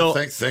us. You know,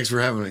 thanks for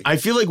having me. I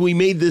feel like we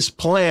made this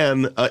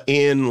plan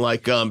in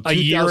like a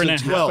year and a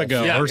half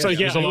ago. Yeah, or so.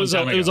 Yeah, it was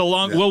a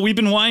long. Well, we've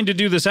been wanting to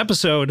do this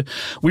episode.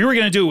 We were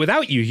going to do it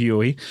without you,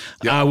 Huey,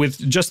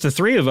 with just the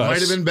three of us. Might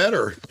have been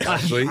better,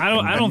 actually.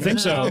 I don't think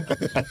so.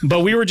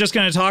 But we were just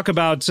going to talk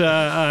about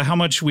how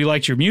much we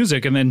liked your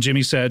music, and then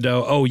Jimmy said,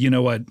 "Oh, you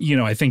know what?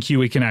 I think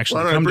Huey can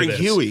actually come bring to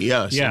this." Huey,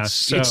 yes. Yeah,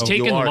 So it's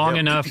taken long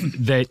enough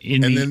that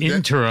in the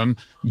interim,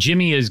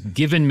 Jimmy has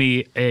given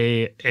me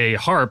a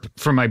harp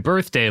for my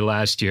birthday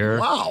last year.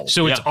 Wow.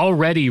 So it's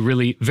already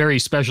really very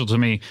special to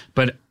me,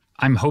 but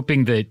I'm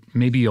hoping that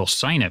maybe you'll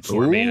sign it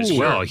for me as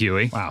well,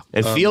 Huey. Wow.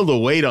 And feel the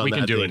weight on we that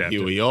can do thing, it after.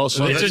 Huey.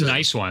 Also, It's a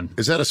nice one.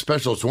 Is that a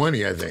special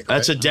 20, I think?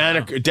 that's a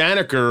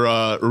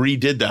Daneker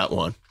redid that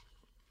one.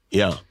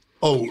 Yeah.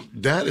 Oh,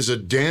 that is a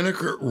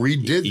Daneker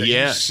redid that.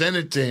 Yeah. You sent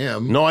it to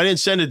him. No, I didn't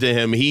send it to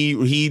him.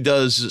 He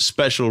does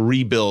special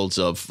rebuilds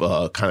of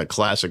kind of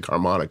classic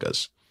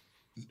harmonicas.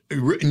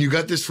 And you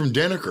got this from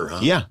Daneker, huh?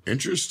 Yeah.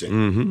 Interesting.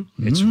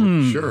 Mm-hmm. It's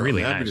Sure.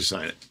 really I'm happy nice. to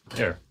sign it.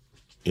 There.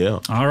 Yeah.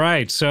 All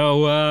right.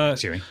 So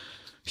Huey.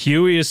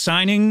 Huey is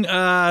signing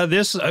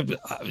this.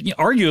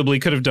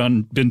 Arguably could have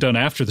been done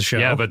after the show.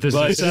 Yeah, but this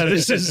is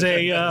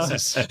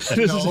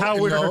how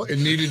we're. No, it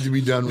needed to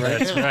be done right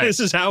now. This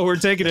is how we're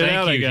taking it Thank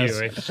out, I you, guess.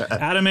 Huey.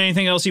 Adam,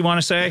 anything else you want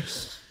to say?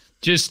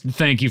 Just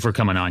thank you for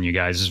coming on, you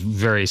guys. It's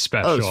very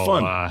special. Oh, it's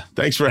fun.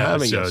 Thanks for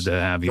having us. To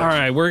have you. All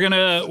right, we're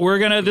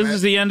gonna. This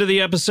is the end of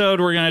the episode.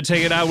 We're gonna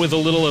take it out with a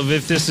little of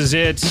 "If This Is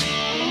It."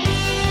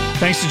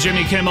 Thanks to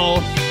Jimmy Kimmel.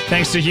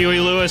 Thanks to Huey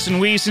Lewis,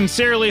 and we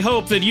sincerely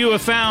hope that you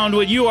have found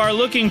what you are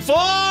looking for.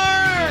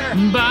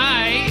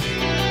 Bye.